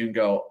over at you and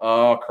go,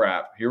 oh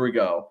crap, here we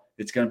go.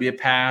 It's going to be a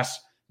pass.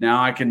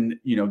 Now I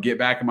can, get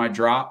back in my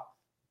drop.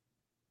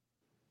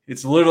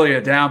 It's literally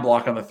a down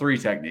block on the 3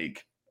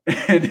 technique.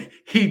 And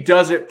he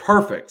does it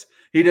perfect.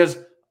 He does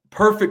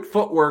perfect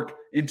footwork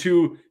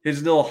into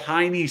his little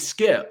high knee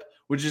skip,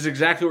 which is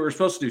exactly what we're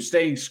supposed to do,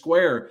 staying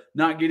square,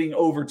 not getting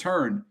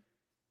overturned.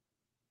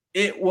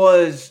 It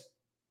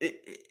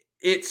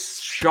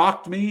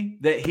shocked me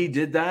that he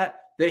did that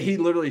he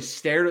literally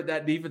stared at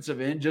that defensive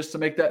end just to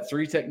make that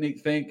 3 technique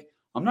think,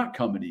 I'm not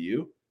coming to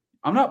you.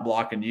 I'm not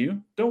blocking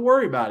you. Don't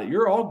worry about it.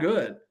 You're all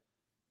good.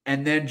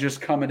 And then just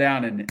coming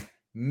down and,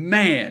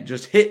 man,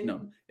 just hitting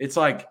them. It's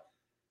like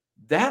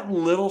that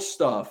little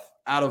stuff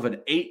out of an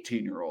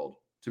 18-year-old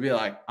to be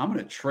like, I'm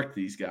going to trick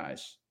these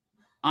guys.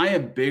 I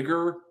am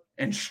bigger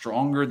and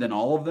stronger than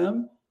all of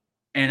them,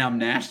 and I'm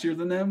nastier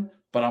than them,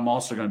 but I'm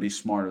also going to be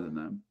smarter than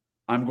them.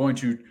 I'm going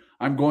to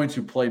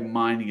play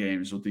mind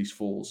games with these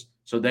fools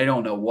so they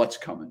don't know what's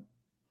coming.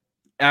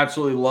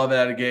 Absolutely love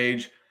that of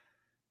Gage.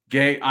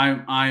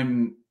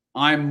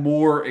 I'm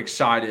more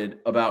excited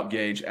about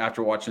Gage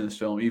after watching this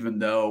film, even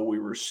though we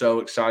were so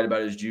excited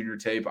about his junior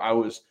tape. I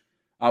was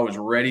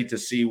ready to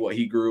see what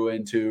he grew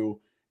into.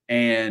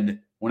 And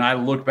when I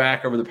look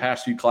back over the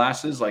past few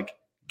classes, like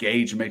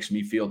Gage makes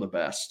me feel the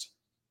best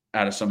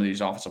out of some of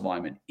these offensive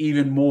linemen,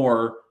 even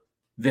more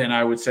than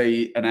I would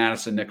say an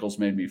Addison Nichols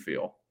made me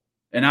feel.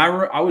 And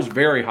I was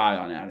very high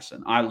on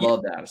Addison. I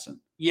loved Addison.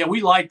 Yeah,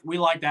 we liked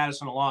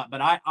Addison a lot, but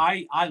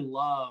I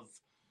love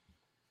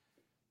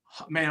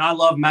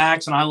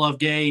Max and I love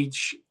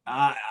Gage.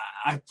 I'm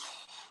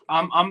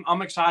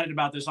excited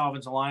about this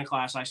offensive line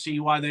class. I see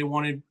why they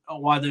wanted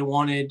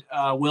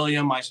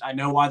William. I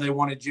know why they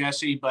wanted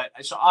Jesse, but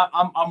so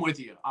I'm with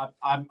you.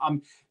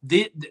 I'm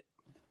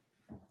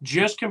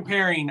just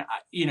comparing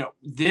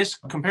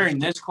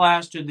this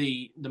class to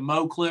the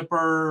Mo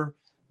Clipper,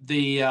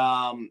 the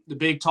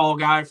big tall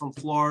guy from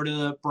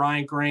Florida,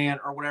 Brian Grant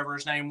or whatever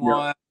his name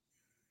was.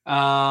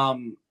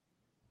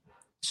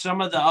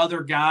 Some of the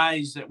other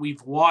guys that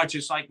we've watched,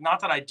 it's like,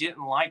 not that I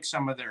didn't like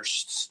some of their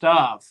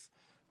stuff,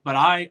 but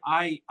I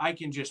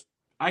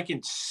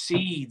can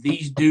see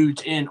these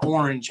dudes in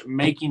orange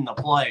making the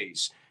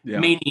plays,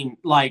 meaning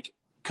like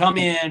come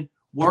in,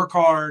 work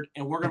hard,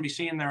 and we're going to be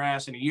seeing their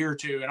ass in a year or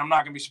two. And I'm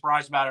not going to be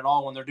surprised about it at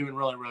all when they're doing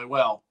really, really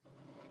well.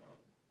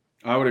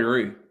 I would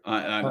agree.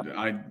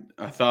 I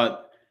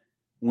thought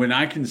when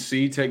I can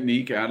see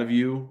technique out of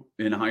you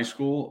in high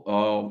school,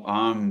 oh,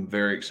 I'm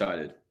very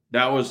excited.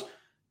 That was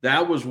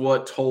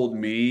what told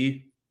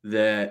me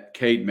that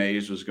Cade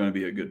Mays was going to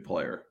be a good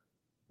player.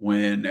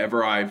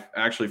 Whenever I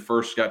actually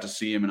first got to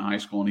see him in high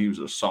school and he was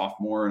a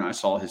sophomore and I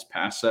saw his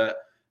pass set,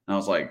 and I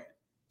was like,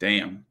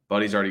 damn,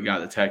 buddy's already got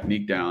the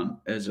technique down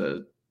as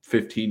a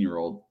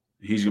 15-year-old.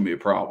 He's going to be a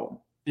problem.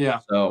 Yeah.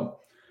 So,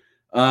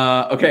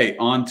 okay,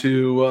 on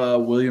to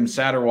William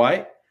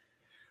Satterwhite.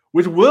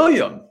 With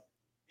William,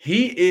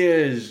 he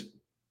is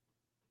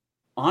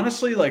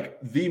honestly like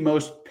the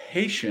most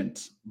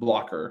patient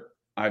blocker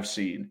I've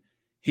seen.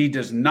 He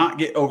does not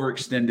get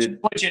overextended.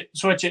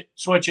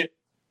 Switch it.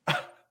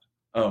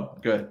 Oh,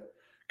 good.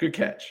 Good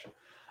catch.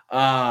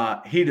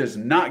 He does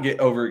not get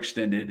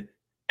overextended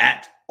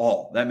at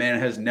all. That man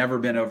has never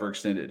been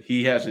overextended.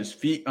 He has his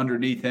feet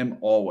underneath him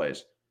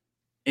always.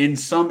 In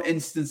some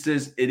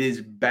instances, it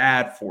is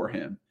bad for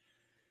him.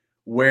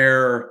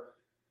 Where,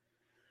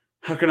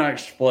 how can I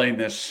explain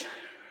this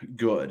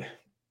good?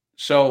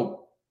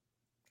 So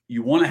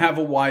you want to have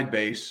a wide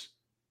base.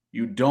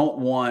 You don't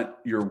want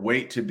your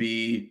weight to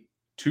be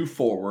too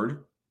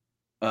forward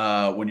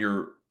when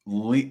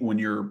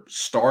you're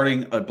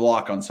starting a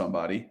block on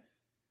somebody,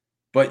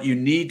 but you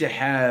need to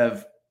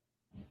have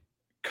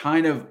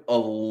kind of a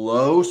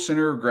low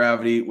center of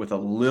gravity with a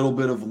little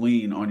bit of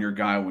lean on your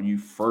guy when you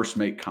first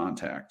make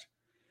contact.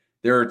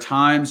 There are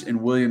times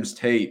in Williams'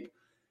 tape,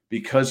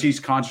 because he's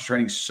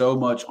concentrating so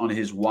much on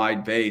his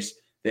wide base,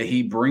 that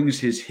he brings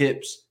his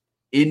hips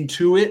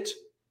into it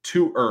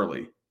too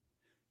early.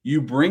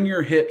 You bring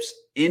your hips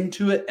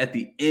into it at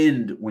the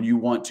end when you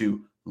want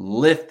to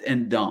lift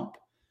and dump,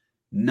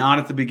 not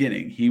at the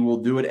beginning. He will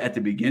do it at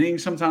the beginning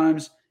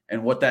sometimes,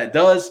 and what that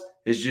does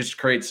is just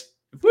creates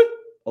a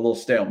little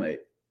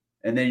stalemate.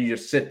 And then you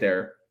just sit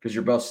there because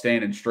you're both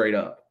standing straight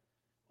up.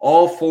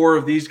 All four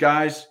of these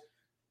guys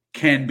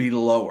can be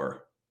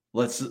lower.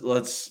 Let's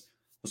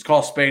call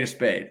a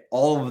spade.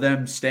 All of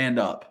them stand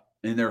up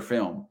in their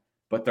film,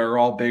 but they're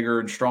all bigger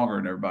and stronger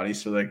than everybody,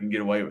 so they can get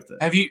away with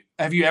it. Have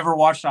you ever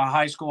watched a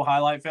high school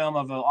highlight film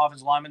of an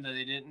offensive lineman that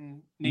they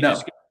didn't need no, to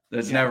skip?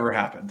 That's never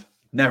happened.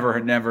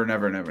 Never.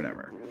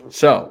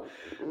 So,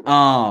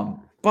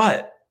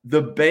 but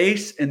the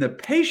base and the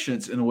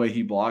patience in the way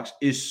he blocks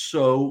is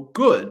so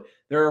good.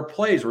 There are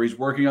plays where he's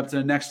working up to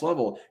the next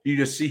level. You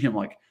just see him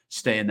like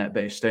stay in that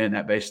base,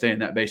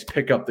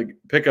 pick up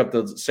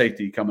the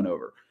safety coming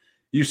over.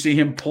 You see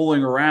him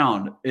pulling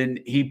around,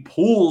 and he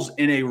pulls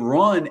in a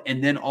run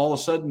and then all of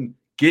a sudden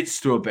gets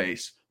to a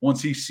base.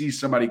 Once he sees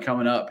somebody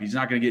coming up, he's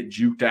not going to get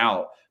juked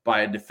out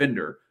by a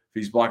defender if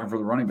he's blocking for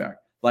the running back.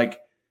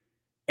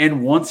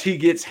 And once he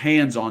gets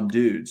hands on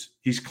dudes,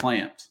 he's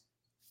clamped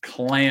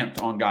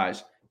on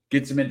guys,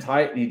 gets them in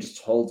tight, and he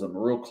just holds them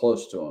real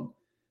close to them.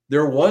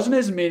 There wasn't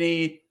as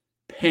many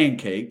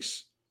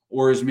pancakes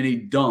or as many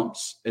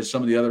dumps as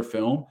some of the other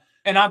film.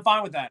 And I'm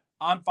fine with that.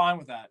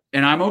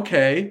 And I'm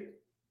okay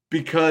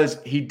because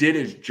he did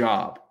his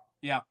job.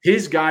 Yeah.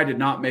 His guy did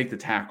not make the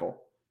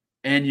tackle.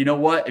 And you know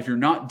what? If you're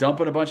not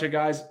dumping a bunch of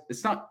guys,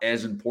 it's not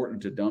as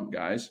important to dump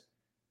guys.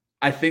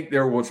 I think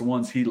there was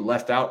ones he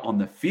left out on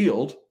the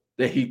field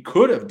that he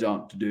could have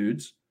dumped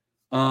dudes.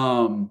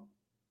 But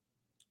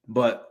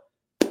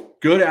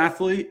good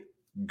athlete,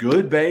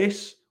 good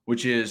base,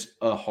 which is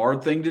a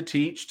hard thing to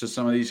teach to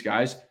some of these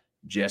guys.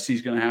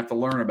 Jesse's going to have to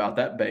learn about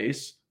that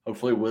base.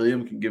 Hopefully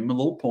William can give him a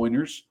little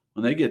pointers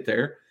when they get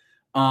there.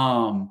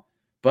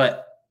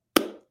 But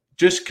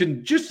just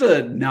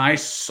a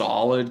nice,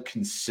 solid,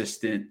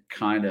 consistent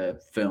kind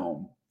of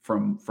film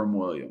from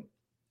William.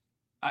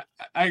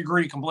 I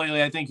agree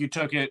completely. I think you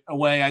took it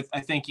away.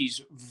 I think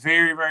he's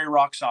very, very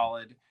rock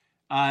solid.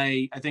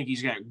 I think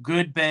he's got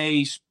good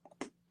base,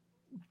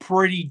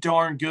 pretty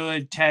darn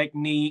good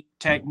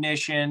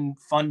technician,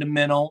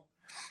 fundamental.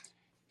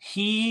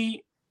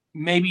 He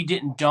maybe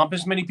didn't dump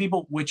as many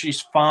people, which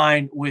is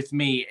fine with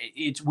me.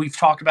 We've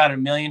talked about it a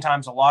million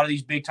times. A lot of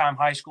these big time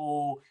high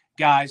school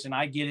guys, and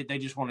I get it, they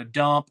just want to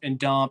dump and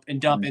dump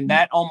and dump, and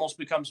that almost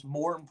becomes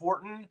more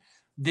important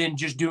than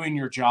just doing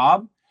your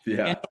job.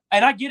 Yeah.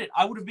 And I get it.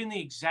 I would have been the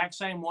exact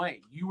same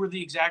way. You were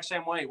the exact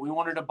same way. We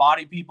wanted to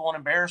body people and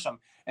embarrass them.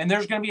 And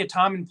there's going to be a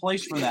time and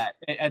place for that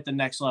at the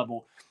next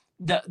level.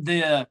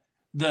 The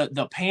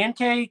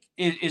pancake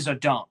is a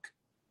dunk.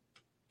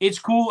 It's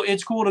cool.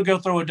 It's cool to go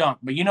throw a dunk,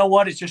 but you know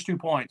what? It's just 2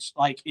 points.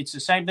 Like, it's the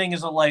same thing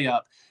as a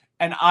layup.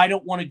 And I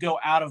don't want to go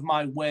out of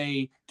my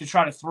way to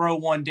try to throw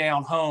one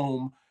down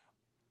home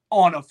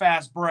on a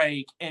fast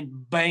break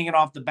and bang it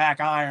off the back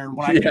iron.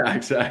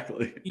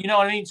 Exactly. You know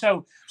what I mean?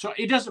 So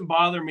it doesn't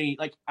bother me.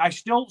 Like, I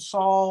still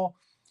saw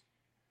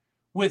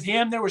with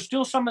him, there was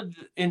still some of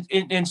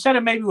instead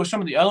of maybe with some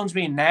of the other ones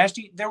being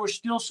nasty, there was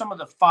still some of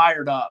the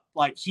fired up.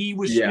 Like, he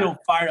was still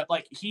fired up.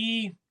 Like,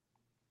 he,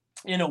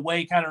 in a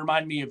way, kind of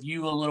reminded me of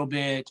you a little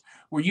bit,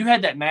 where you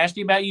had that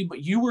nasty about you,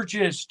 but you were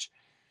just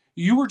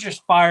you were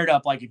just fired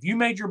up. Like if you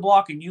made your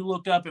block and you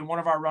looked up and one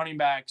of our running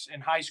backs in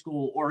high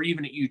school or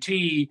even at UT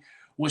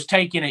was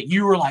taking it,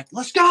 you were like,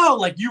 let's go.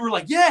 Like you were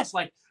like, yes,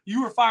 like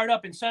you were fired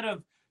up instead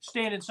of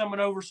standing someone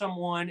over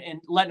someone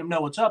and letting them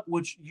know what's up,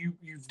 which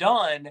you've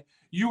done.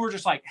 You were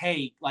just like,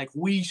 hey, like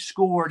we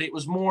scored. It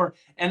was more.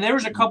 And there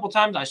was a couple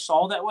times I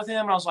saw that with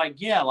him and I was like,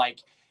 yeah, like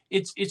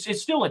it's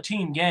still a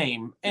team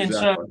game. And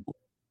Exactly.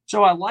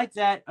 so I like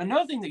that.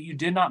 Another thing that you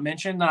did not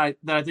mention that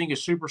I think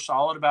is super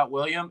solid about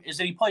William is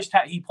that he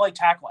played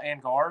tackle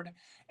and guard,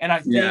 and I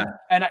think Yeah.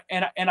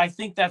 and I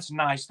think that's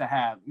nice to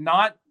have.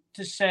 Not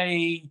to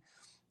say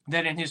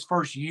that in his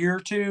first year or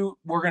two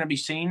we're going to be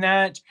seeing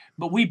that,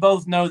 but we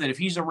both know that if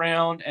he's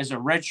around as a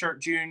redshirt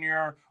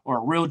junior or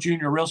a real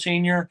junior, real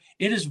senior,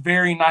 it is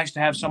very nice to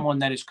have someone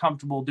that is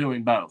comfortable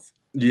doing both.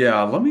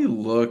 Yeah, let me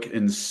look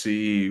and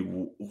see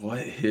what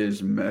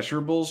his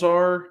measurables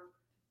are.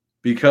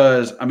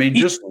 Because I mean,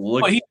 just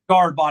look. He's a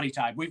guard body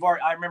type.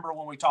 I remember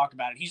when we talked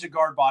about it. He's a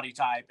guard body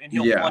type, and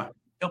he'll play.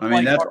 I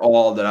mean, that's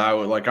all that I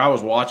would like. I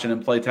was watching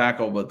him play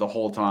tackle, but the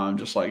whole time,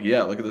 just like,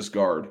 yeah, look at this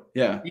guard.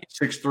 Yeah,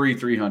 6'3",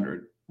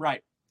 300.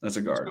 Right. That's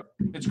a guard.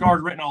 It's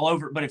guard written all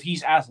over it. But if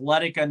he's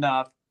athletic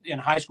enough in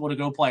high school to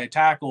go play a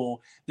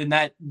tackle, then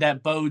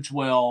that bodes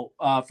well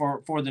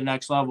for the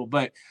next level.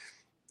 But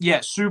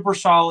yeah, super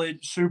solid,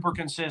 super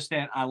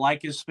consistent. I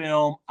like his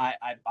film. I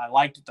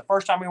liked it the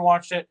first time we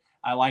watched it.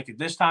 I like it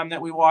this time that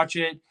we watch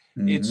it.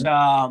 Mm-hmm. It's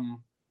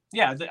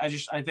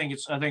I think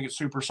it's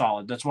super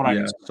solid. That's what I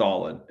can say.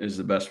 Solid is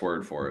the best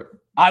word for it.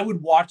 I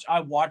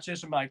watch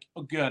this and be like,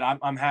 oh, good.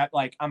 I'm happy.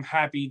 Like I'm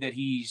happy that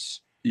he's.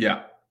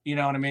 Yeah. You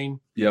know what I mean?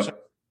 Yep. So,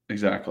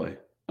 exactly.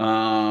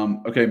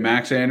 Okay,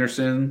 Max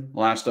Anderson,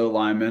 last O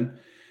lineman.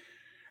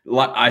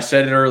 I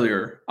said it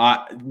earlier.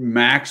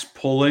 Max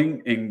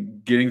pulling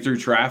and getting through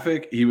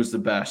traffic, he was the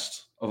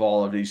best of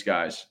all of these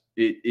guys.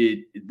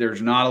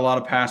 There's not a lot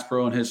of pass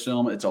pro in his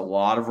film. It's a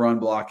lot of run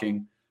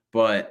blocking,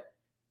 but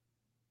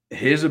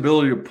his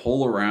ability to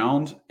pull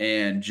around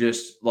and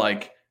just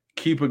like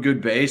keep a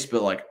good base,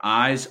 but like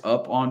eyes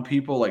up on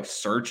people, like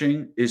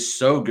searching is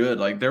so good.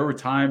 Like there were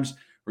times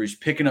where he's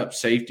picking up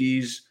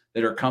safeties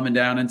that are coming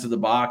down into the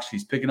box.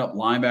 He's picking up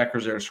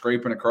linebackers that are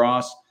scraping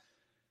across.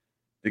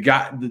 The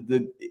guy,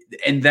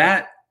 and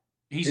that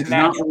he's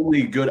not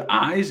only good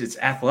eyes, it's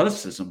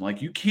athleticism.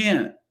 Like you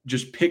can't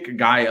just pick a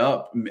guy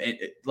up.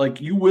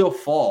 Like you will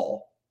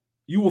fall.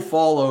 You will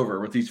fall over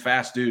with these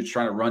fast dudes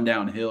trying to run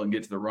downhill and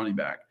get to the running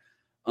back.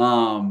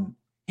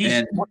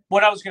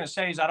 What I was going to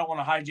say is I don't want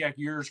to hijack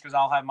yours because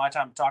I'll have my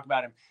time to talk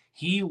about him.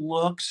 He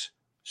looks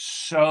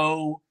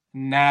so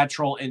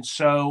natural and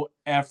so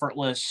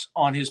effortless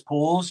on his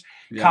pulls.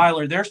 Yeah.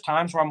 Kyler, there's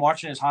times where I'm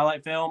watching his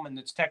highlight film and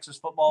it's Texas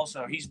football,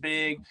 so he's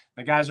big.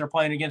 The guys they're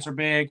playing against are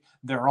big.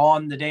 They're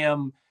on the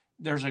damn –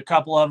 there's a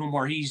couple of them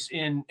where he's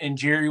in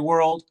Jerry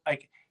World.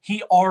 Like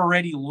he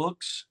already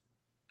looks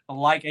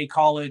like a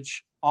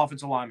college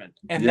offensive lineman,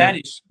 and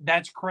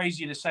that's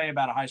crazy to say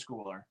about a high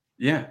schooler.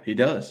 Yeah, he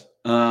does.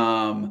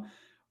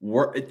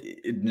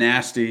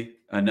 Nasty,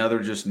 another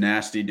just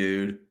nasty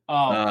dude.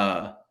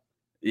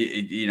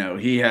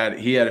 He had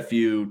a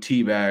few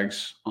tea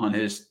bags on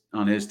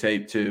his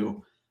tape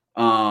too,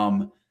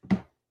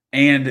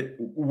 and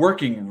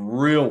working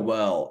real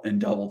well in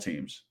double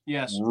teams.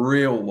 Yes,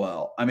 real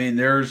well. I mean,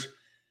 there's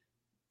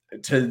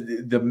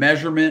to the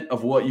measurement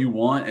of what you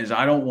want is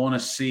I don't want to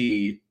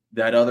see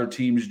that other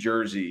team's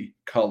jersey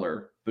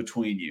color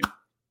between you,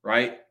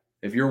 right?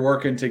 If you're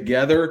working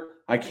together,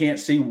 I can't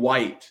see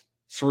white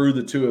through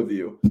the two of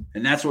you,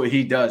 and that's what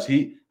he does.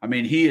 He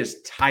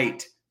is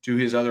tight to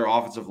his other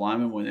offensive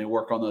linemen when they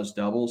work on those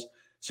doubles.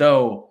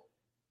 So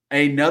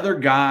another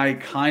guy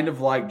kind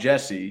of like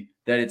Jesse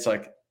that it's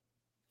like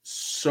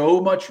so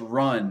much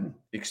run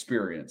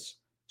experience,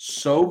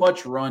 so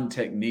much run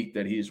technique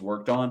that he's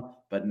worked on,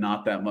 but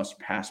not that much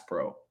pass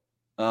pro.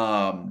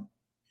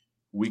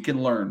 We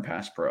can learn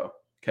pass pro.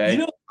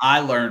 Okay. I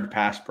learned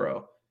pass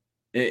pro.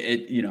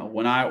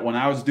 When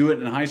I was doing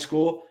it in high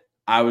school,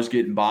 I was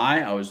getting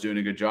by. I was doing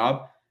a good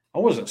job. I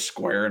wasn't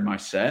square in my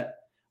set.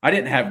 I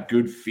didn't have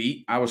good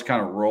feet. I was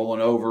kind of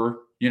rolling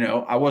over.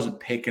 I wasn't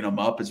picking them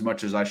up as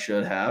much as I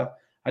should have.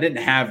 I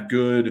didn't have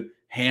good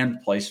hand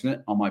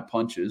placement on my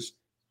punches.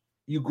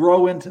 You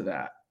grow into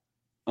that.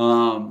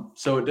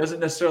 So it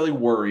doesn't necessarily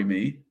worry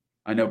me.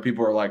 I know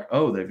people are like,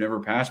 oh, they've never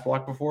pass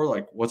blocked before.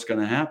 Like, what's going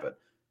to happen?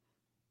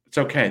 It's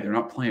okay. They're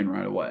not playing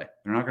right away.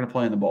 They're not going to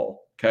play in the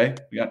bowl. Okay?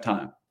 We got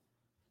time.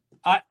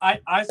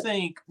 I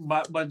think,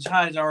 but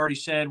Ty's already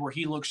said where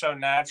he looks so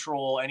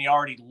natural and he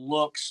already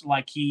looks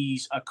like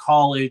he's a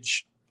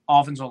college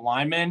offensive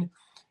lineman.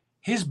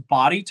 His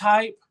body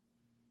type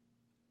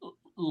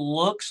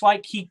looks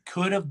like he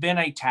could have been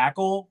a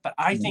tackle, but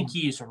I think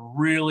he is a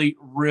really,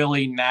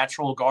 really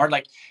natural guard.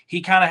 Like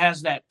he kind of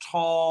has that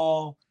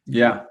tall,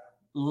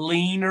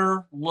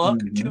 leaner look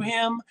to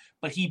him,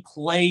 but he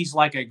plays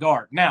like a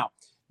guard. Now,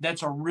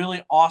 that's a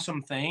really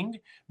awesome thing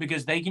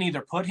because they can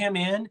either put him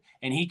in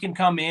and he can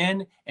come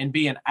in and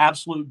be an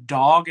absolute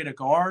dog at a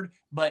guard.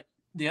 But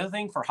the other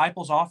thing for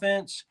Heupel's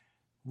offense,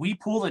 we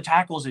pull the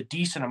tackles a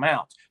decent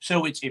amount.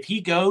 So it's if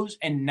he goes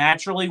and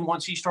naturally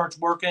once he starts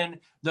working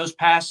those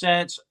pass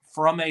sets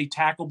from a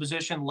tackle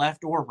position,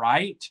 left or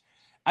right,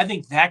 I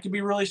think that could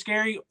be really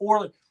scary.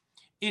 Or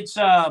it's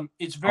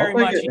very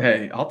much.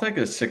 I'll take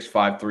a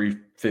 6'5",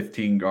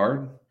 315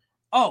 guard.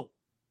 Oh,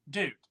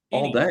 dude,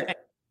 all day.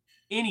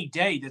 Any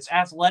day that's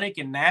athletic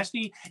and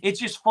nasty. It's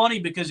just funny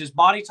because his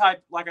body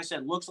type, like I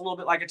said, looks a little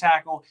bit like a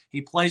tackle.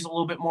 He plays a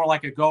little bit more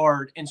like a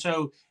guard. And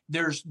so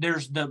there's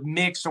the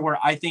mix to where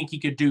I think he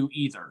could do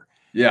either.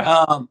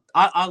 Yeah.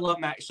 I love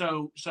Max.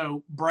 So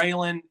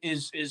Braylon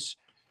is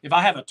if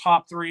I have a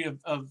top three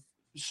of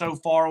so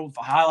far with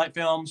highlight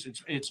films,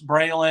 it's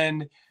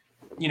Braylon,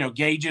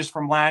 Gages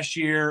from last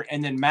year,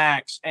 and then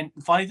Max. And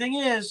the funny thing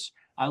is,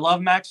 I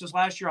love Max's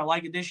last year. I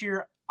like it this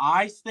year.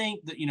 I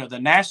think that, the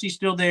nasty's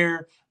still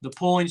there. The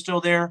pulling's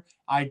still there.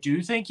 I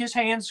do think his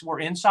hands were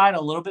inside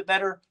a little bit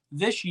better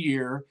this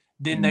year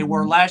than they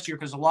were last year.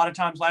 Because a lot of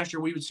times last year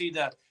we would see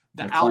the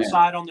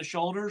outside on the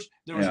shoulders.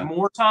 There was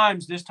more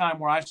times this time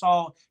where I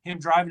saw him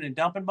driving and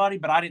dumping Buddy,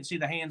 but I didn't see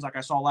the hands like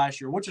I saw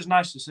last year, which is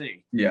nice to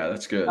see. Yeah,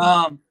 that's good.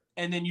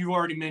 And then you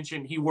already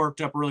mentioned he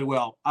worked up really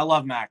well. I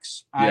love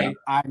Max. Yeah.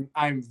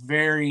 I'm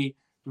very,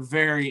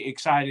 very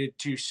excited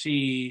to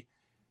see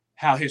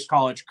how his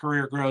college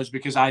career grows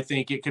because I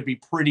think it could be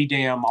pretty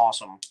damn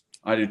awesome.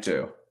 I do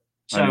too.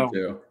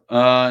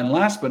 And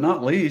last but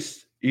not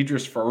least,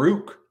 Idris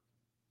Farouk.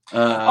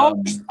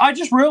 I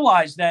just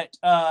realized that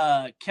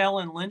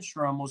Kellen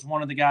Lindstrom was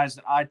one of the guys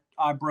that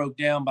I broke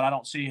down, but I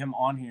don't see him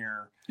on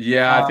here.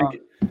 Yeah,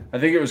 I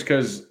think it was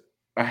because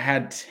I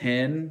had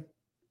 10.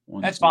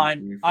 That's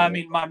fine. 3, 4, I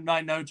mean, my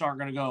notes aren't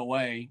going to go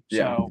away.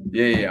 Yeah. So.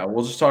 Yeah.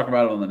 We'll just talk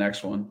about it on the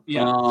next one.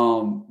 Yeah.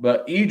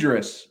 But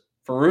Idris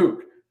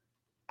Farouk,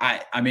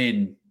 I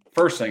mean,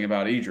 first thing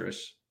about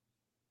Idris,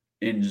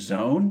 in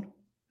zone,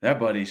 that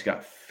buddy's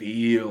got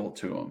feel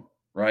to him,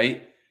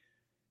 right?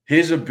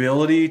 His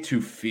ability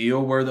to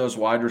feel where those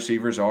wide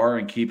receivers are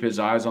and keep his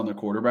eyes on the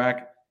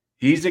quarterback,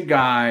 he's a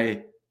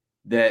guy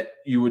that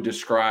you would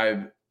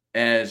describe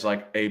as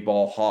like a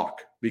ball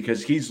hawk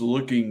because he's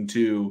looking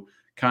to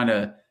kind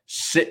of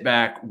sit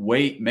back,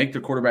 wait, make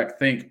the quarterback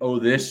think, oh,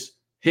 this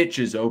hitch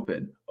is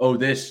open. Oh,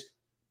 this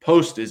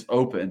post is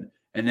open.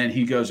 And then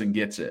he goes and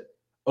gets it.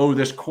 Oh,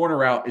 this corner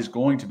route is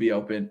going to be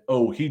open.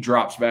 Oh, he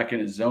drops back in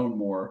his zone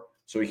more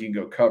so he can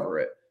go cover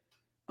it.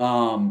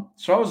 So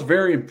I was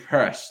very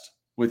impressed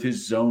with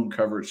his zone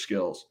coverage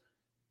skills.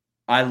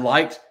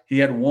 He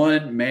had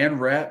one man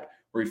rep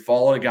where he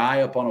followed a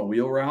guy up on a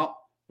wheel route,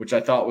 which I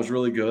thought was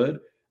really good.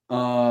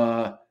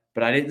 But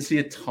I didn't see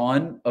a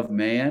ton of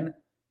man.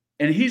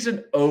 And he's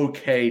an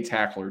okay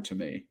tackler to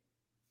me.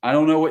 I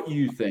don't know what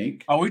you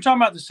think. Are we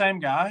talking about the same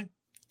guy?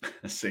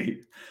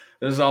 See,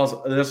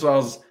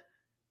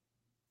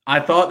 I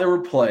thought there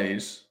were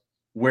plays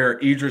where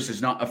Idris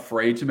is not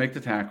afraid to make the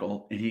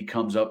tackle, and he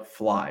comes up,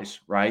 flies,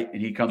 right?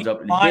 And he comes up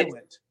and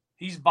violent.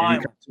 He's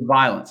violent. And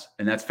violence,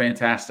 and that's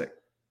fantastic.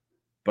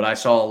 But I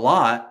saw a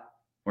lot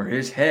where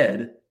his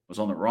head was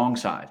on the wrong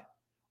side,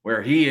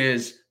 where he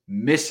is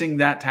missing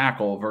that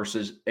tackle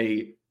versus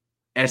a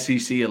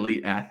SEC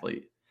elite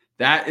athlete.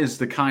 That is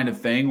the kind of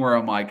thing where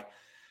I'm like,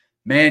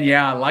 man,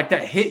 yeah, I like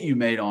that hit you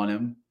made on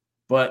him,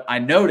 but I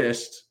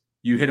noticed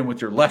you hit him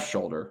with your left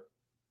shoulder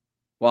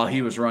while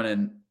he was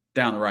running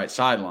down the right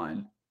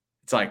sideline.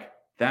 It's like,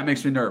 that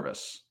makes me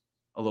nervous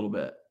a little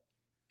bit.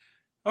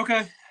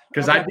 Okay.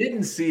 Because I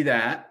didn't see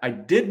that. I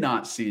did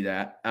not see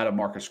that out of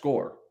Marcus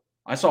Gore.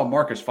 I saw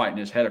Marcus fighting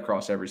his head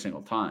across every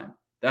single time.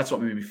 That's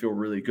what made me feel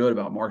really good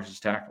about Marcus's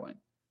tackling.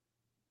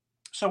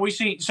 So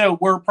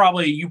you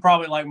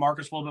probably like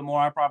Marcus a little bit more.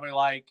 I probably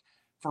like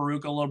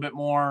Farouk a little bit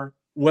more.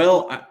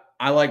 Well,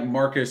 I like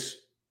Marcus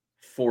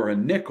for a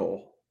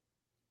nickel.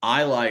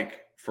 I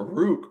like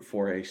Farouk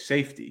for a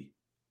safety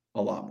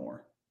a lot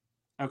more.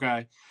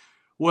 Okay.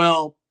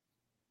 Well,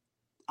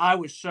 I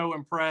was so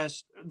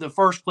impressed. The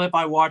first clip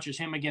I watched is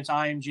him against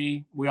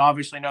IMG. We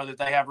obviously know that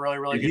they have really,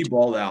 really good. He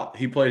balled out.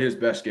 He played his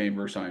best game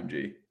versus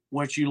IMG.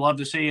 Which you love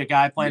to see, a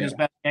guy playing his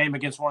best game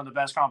against one of the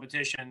best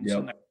competitions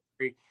in the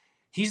country.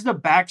 He's the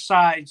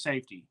backside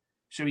safety.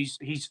 So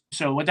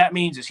so what that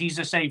means is he's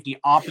a safety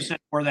opposite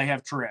where they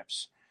have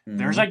trips. Mm-hmm.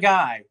 There's a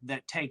guy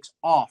that takes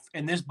off,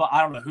 and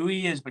I don't know who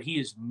he is, but he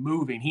is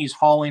moving. He's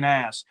hauling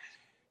ass.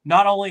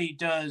 Not only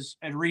does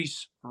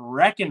Enrollees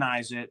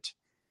recognize it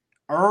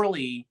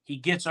early, he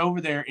gets over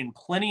there in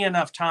plenty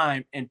enough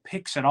time and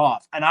picks it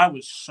off. And I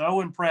was so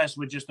impressed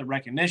with just the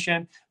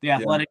recognition, the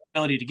athletic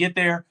ability to get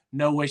there,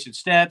 no wasted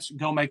steps,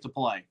 go make the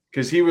play.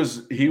 Because he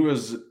was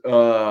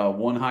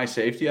one high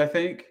safety, I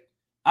think.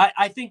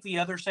 I think the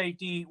other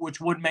safety, which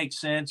would make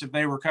sense if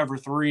they were cover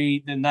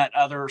 3, then that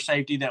other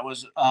safety that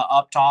was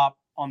up top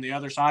on the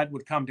other side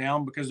would come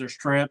down because there's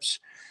trips.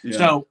 Yeah.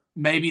 So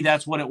maybe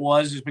that's what it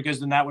was, is because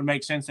then that would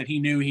make sense that he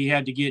knew he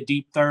had to get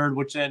deep third,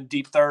 which then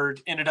deep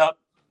third ended up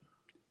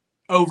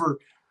over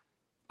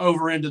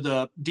into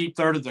the deep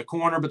third of the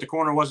corner, but the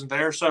corner wasn't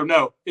there. So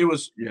no, it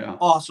was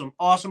awesome.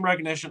 Awesome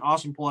recognition,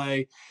 awesome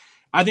play.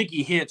 I think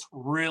he hits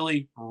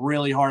really,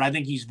 really hard. I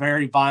think he's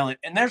very violent.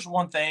 And there's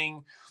one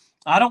thing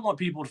I don't want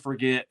people to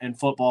forget in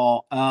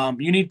football.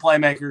 You need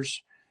playmakers.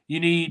 You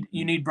need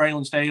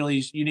Braylon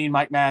Staley's. You need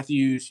Mike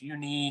Matthews. You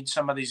need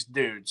some of these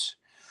dudes.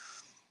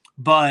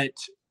 But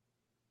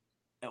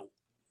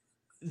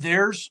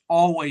there's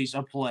always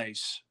a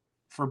place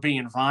for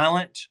being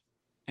violent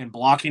and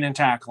blocking and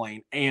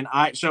tackling. And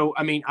I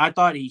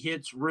thought he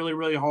hits really,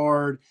 really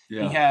hard.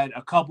 Yeah. He had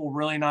a couple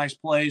really nice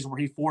plays where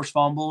he forced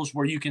fumbles,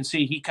 where you can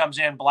see he comes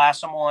in,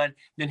 blasts someone,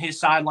 then his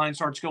sideline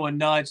starts going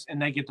nuts,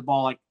 and they get the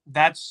ball. Like,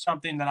 that's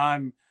something that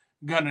I'm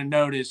going to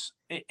notice.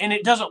 And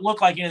it doesn't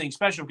look like anything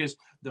special because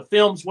the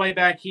film's way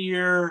back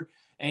here,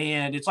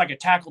 and it's like a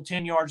tackle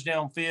 10 yards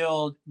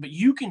downfield. But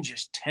you can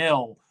just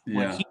tell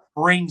when he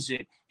brings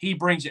it. He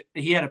brings it.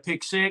 He had a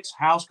pick six.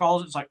 House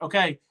calls it. It's like,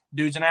 okay,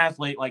 dude's an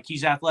athlete. Like,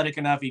 he's athletic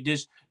enough. He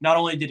just not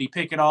only did he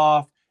pick it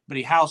off, but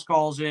he house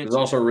calls it. It was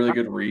also a really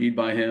good read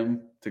by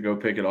him to go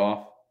pick it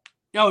off.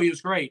 Oh, he was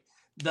great.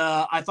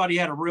 I thought he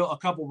had a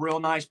couple real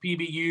nice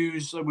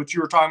PBUs, which you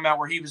were talking about,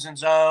 where he was in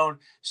zone,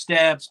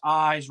 steps,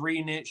 eyes,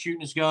 reading it,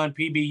 shooting his gun,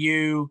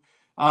 PBU.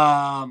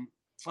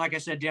 Like I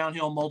said,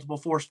 downhill, multiple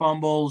forced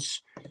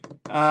fumbles.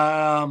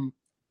 I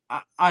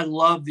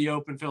love the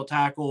open field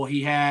tackle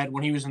he had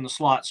when he was in the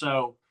slot.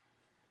 So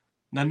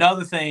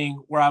another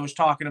thing where I was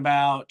talking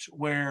about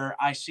where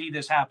I see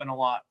this happen a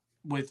lot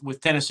with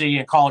Tennessee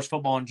and college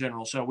football in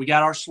general. So we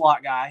got our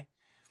slot guy,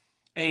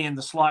 and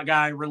the slot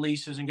guy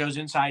releases and goes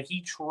inside.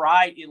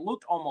 It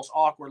looked almost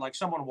awkward, like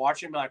someone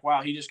watching and be like,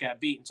 wow, he just got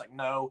beat. It's like,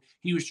 no,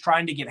 he was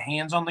trying to get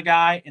hands on the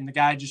guy, and the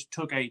guy just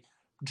took a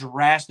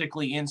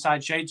drastically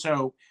inside shade.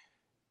 So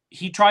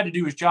he tried to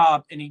do his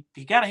job, and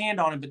he got a hand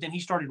on him, but then he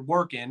started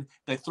working.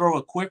 They throw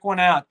a quick one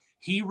out.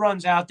 He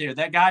runs out there.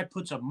 That guy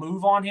puts a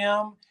move on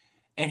him,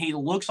 and he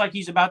looks like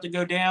he's about to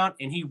go down,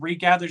 and he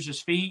regathers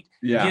his feet,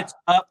 gets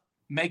up,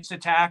 makes a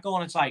tackle,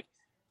 and it's like,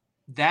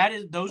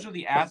 those are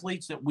the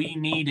athletes that we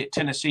need at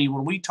Tennessee.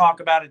 When we talk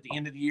about at the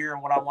end of the year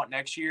and what I want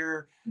next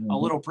year, a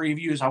little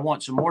preview is I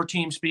want some more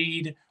team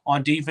speed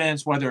on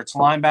defense, whether it's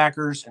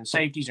linebackers and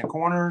safeties and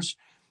corners,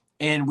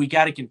 and we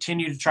got to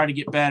continue to try to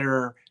get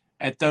better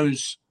at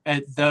those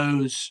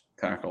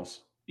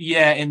tackles.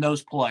 Yeah, in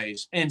those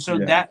plays. And so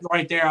that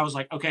right there, I was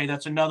like, okay,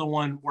 that's another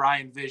one where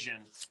I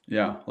envision.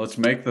 Yeah, let's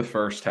make the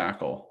first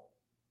tackle.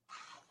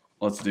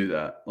 Let's do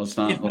that. Let's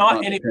not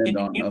depend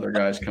on other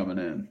guys coming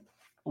in.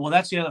 Well,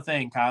 that's the other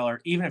thing, Kyler.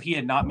 Even if he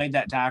had not made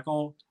that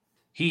tackle,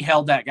 he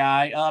held that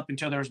guy up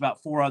until there was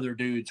about four other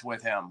dudes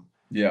with him.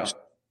 Yeah.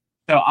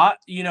 So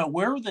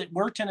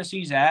where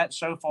Tennessee's at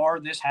so far,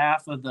 this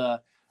half of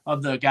the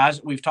guys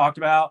that we've talked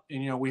about,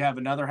 and we have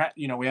another,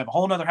 we have a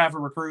whole other half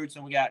of recruits,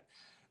 and we got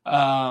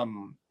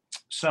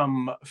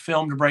some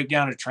film to break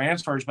down of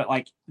transfers. But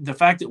like the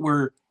fact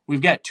that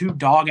we've got two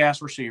dog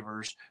ass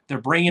receivers,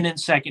 they're bringing in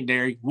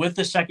secondary with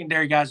the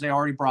secondary guys they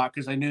already brought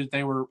because they knew that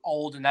they were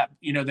old and that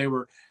they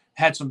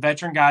had some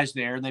veteran guys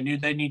there. They knew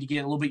they need to get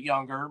a little bit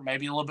younger,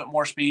 maybe a little bit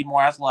more speed,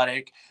 more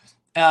athletic.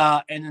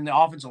 And then the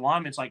offensive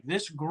linemen, it's like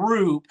this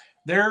group,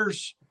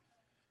 there's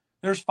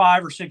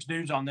 5 or 6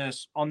 dudes on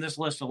this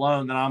list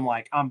alone that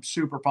I'm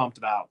super pumped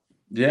about.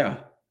 Yeah,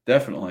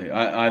 definitely.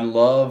 I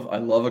love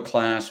a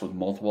class with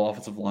multiple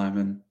offensive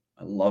linemen.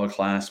 I love a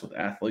class with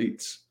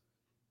athletes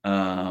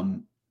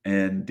and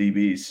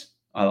DBs.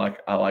 I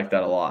like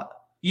that a lot.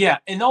 Yeah,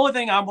 and the only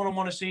thing I'm going to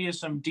want to see is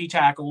some D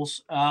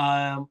tackles,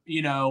 and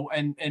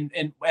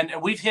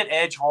we've hit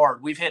edge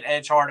hard.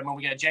 I mean,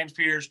 we got James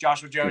Pierce,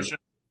 Joshua Joseph,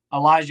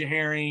 Elijah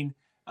Herring,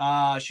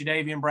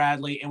 Shadavian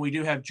Bradley, and we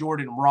do have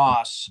Jordan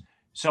Ross.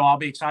 So I'll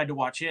be excited to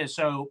watch his.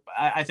 So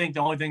I think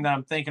the only thing that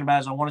I'm thinking about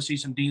is I want to see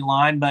some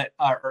D-line,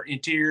 or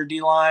interior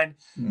D-line.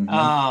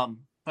 Mm-hmm.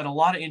 But a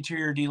lot of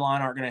interior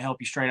D-line aren't going to help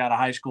you straight out of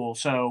high school.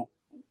 So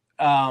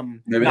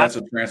maybe that's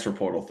a transfer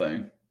portal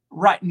thing.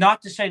 Right.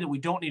 Not to say that we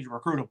don't need to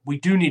recruit them. We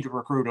do need to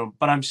recruit them.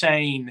 But I'm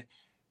saying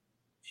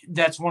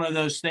that's one of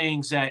those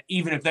things that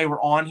even if they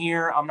were on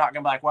here, I'm not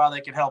going to be like, wow,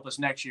 they could help us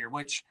next year,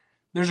 which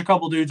there's a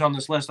couple dudes on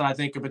this list that I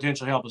think could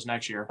potentially help us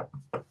next year.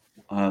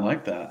 I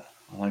like that.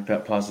 I like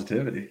that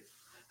positivity.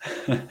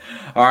 All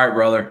right,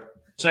 brother.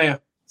 See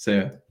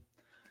ya.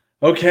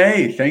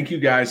 Okay. Thank you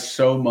guys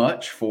so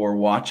much for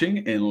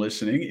watching and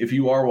listening. If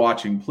you are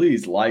watching,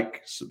 please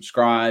like,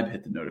 subscribe,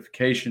 hit the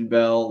notification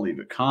bell, leave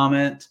a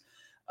comment.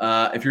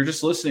 If you're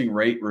just listening,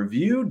 rate,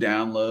 review,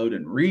 download,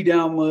 and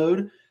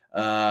re-download.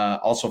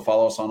 Also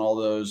follow us on all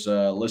those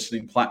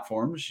listening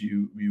platforms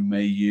you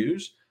may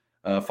use.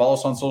 Follow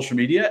us on social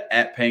media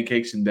at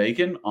Pancakes and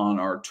Bacon, on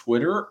our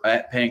Twitter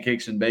at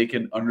Pancakes and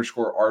Bacon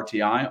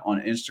 _RTI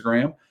on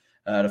Instagram.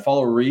 To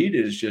follow Reed,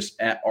 it is just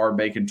at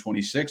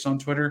rbacon26 on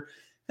Twitter.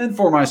 And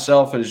for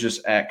myself, it is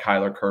just at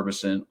Kyler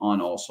Curbison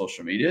on all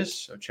social medias.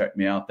 So check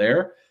me out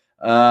there.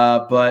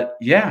 But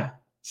yeah,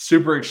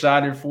 super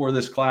excited for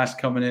this class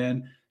coming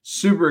in.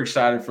 Super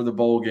excited for the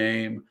bowl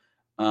game.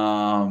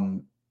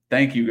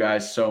 Thank you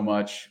guys so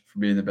much for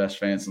being the best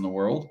fans in the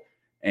world.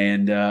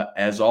 And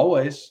as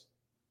always,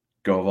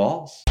 go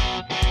Vols.